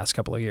here in the last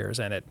couple of years?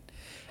 And it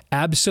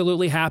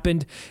absolutely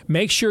happened.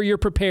 Make sure you're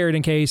prepared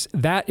in case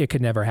that it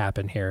could never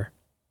happen here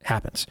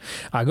happens.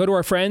 Go to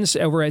our friends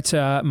over at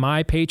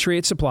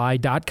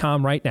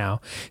mypatriotsupply.com right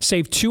now.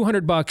 Save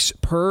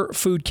 $200 per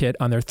food kit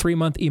on their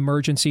 3-month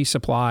emergency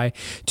supply.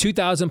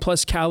 2,000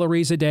 plus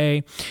calories a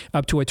day,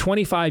 up to a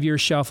 25-year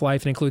shelf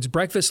life. It includes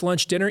breakfast,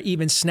 lunch, dinner,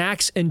 even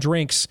snacks and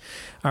drinks.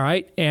 All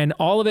right. And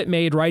all of it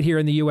made right here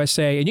in the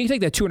USA. And you can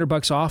take that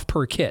 $200 off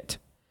per kit.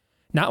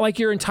 Not like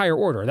your entire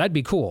order. That'd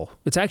be cool.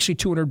 It's actually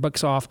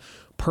 $200 off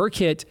per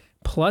kit,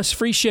 plus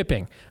free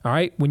shipping. All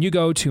right. When you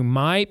go to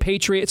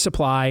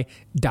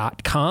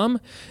mypatriotsupply.com,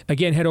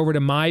 again, head over to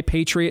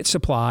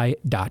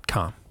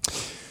mypatriotsupply.com.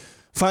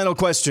 Final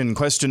question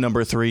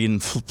number 3, and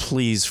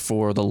please,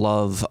 for the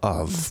love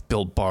of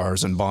Built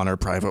Bars and Bonner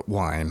Private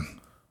Wine,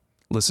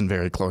 listen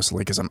very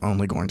closely because I'm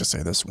only going to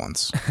say this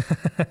once.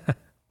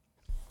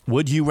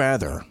 Would you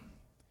rather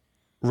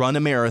run a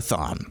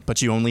marathon,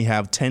 but you only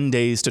have 10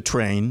 days to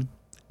train?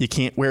 You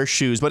can't wear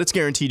shoes, but it's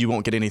guaranteed you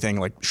won't get anything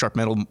like sharp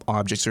metal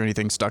objects or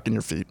anything stuck in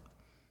your feet.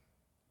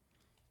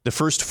 The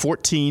first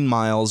 14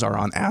 miles are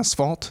on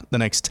asphalt. The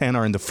next 10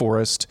 are in the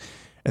forest.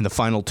 And the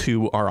final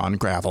 2 are on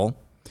gravel.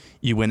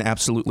 You win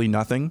absolutely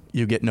nothing.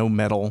 You get no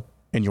medal,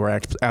 and you are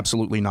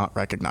absolutely not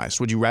recognized.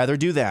 Would you rather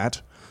do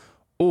that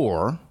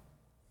or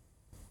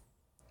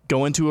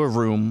go into a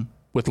room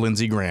with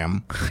Lindsey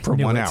Graham for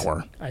 1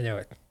 hour? I know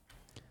it.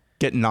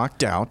 Get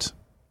knocked out.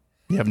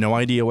 You have no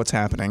idea what's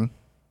happening.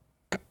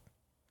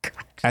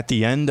 At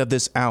the end of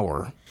this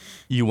hour,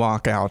 you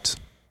walk out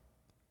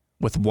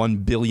with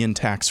 $1 billion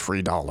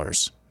tax-free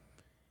dollars,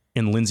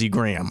 and Lindsey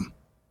Graham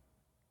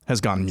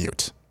has gone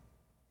mute.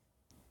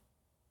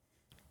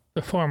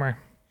 The former.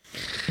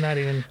 Not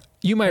even.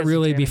 You might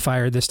really be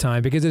fired this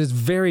time because it is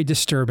very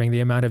disturbing the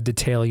amount of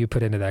detail you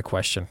put into that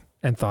question.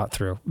 and thought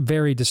through.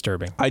 Very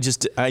disturbing.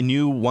 I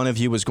knew one of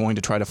you was going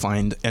to try to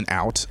find an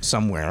out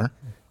somewhere,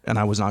 and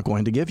I was not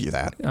going to give you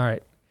that. All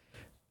right.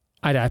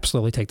 I'd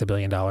absolutely take the $1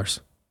 billion.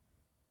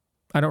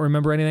 I don't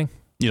remember anything.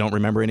 You don't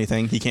remember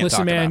anything? He can't Listen,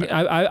 talk man,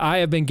 about it. I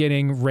have been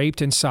getting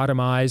raped and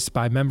sodomized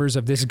by members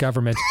of this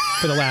government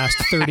for the last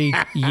 30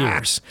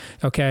 years.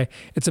 Okay?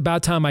 It's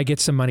about time I get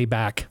some money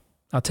back.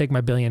 I'll take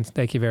my $1 billion.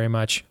 Thank you very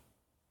much.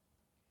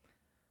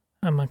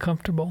 I'm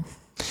uncomfortable.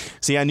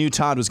 See, I knew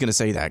Todd was going to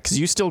say that because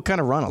you still kind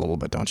of run a little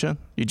bit, don't you?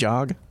 You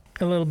jog?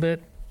 A little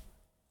bit.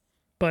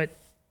 But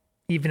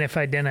even if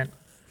I didn't,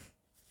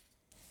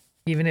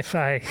 even if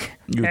I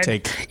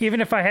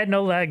had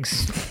no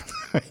legs,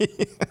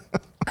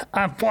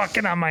 I'm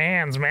walking on my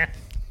hands, man.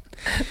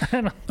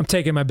 I'm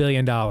taking my $1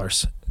 billion.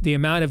 The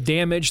amount of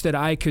damage that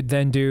I could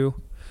then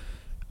do,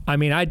 I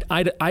mean,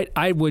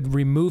 I would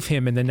remove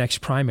him in the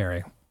next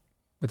primary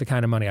with the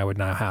kind of money I would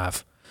now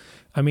have.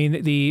 I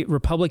mean, the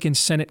Republican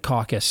Senate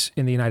caucus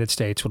in the United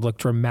States would look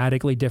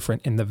dramatically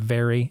different in the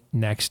very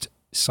next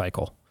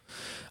cycle.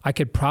 I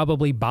could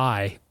probably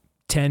buy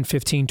 10,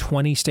 15,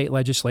 20 state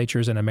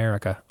legislatures in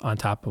America on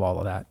top of all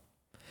of that.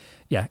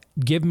 Yeah,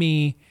 give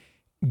me,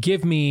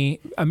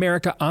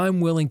 America, I'm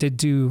willing to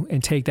do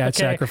and take that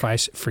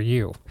sacrifice for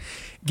you.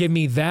 Give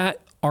me that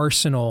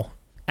arsenal,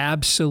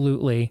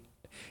 absolutely,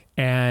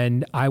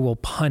 and I will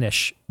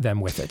punish them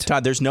with it.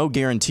 Todd, there's no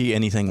guarantee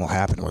anything will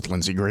happen with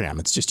Lindsey Graham.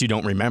 It's just you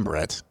don't remember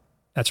it.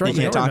 That's right.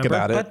 You can't talk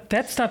about it. But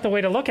that's not the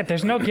way to look at it.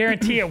 There's no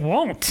guarantee it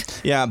won't.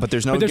 Yeah, but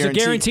there's no guarantee.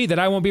 guarantee. A guarantee that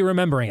I won't be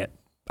remembering it.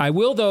 I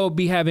will, though,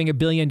 be having $1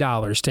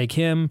 billion. Take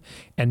him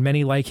and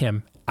many like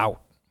him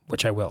out,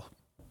 which I will.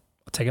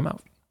 I'll take him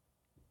out.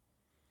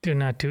 Do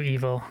not do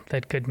evil.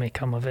 That good may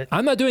come of it.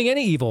 I'm not doing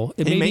any evil.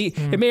 It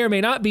may or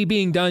may not be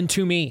being done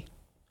to me.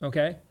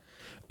 Okay?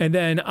 And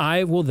then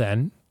I will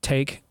then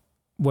take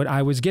what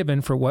I was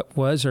given for what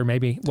was or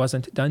maybe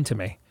wasn't done to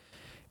me.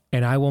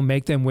 And I will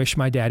make them wish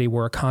my daddy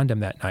wore a condom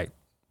that night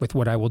with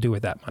what I will do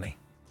with that money.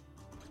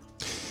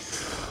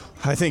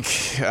 I think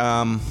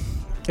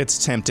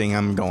it's tempting.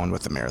 I'm going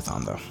with the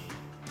marathon, though.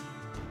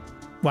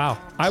 Wow.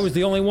 I was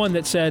the only one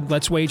that said,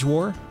 let's wage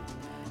war.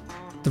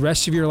 The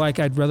rest of you are like,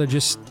 I'd rather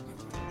just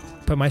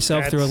put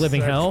myself through a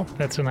living hell.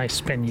 That's a nice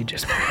spin you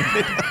just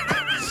made.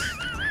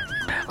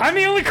 I'm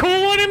the only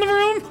cool one in the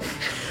room.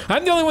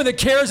 I'm the only one that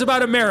cares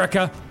about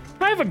America.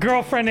 I have a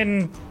girlfriend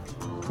in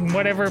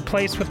whatever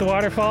place with the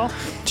waterfall.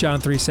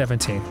 John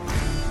 3:17.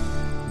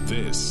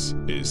 This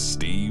is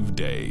Steve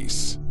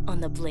Deace on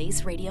the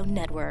Blaze Radio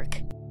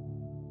Network.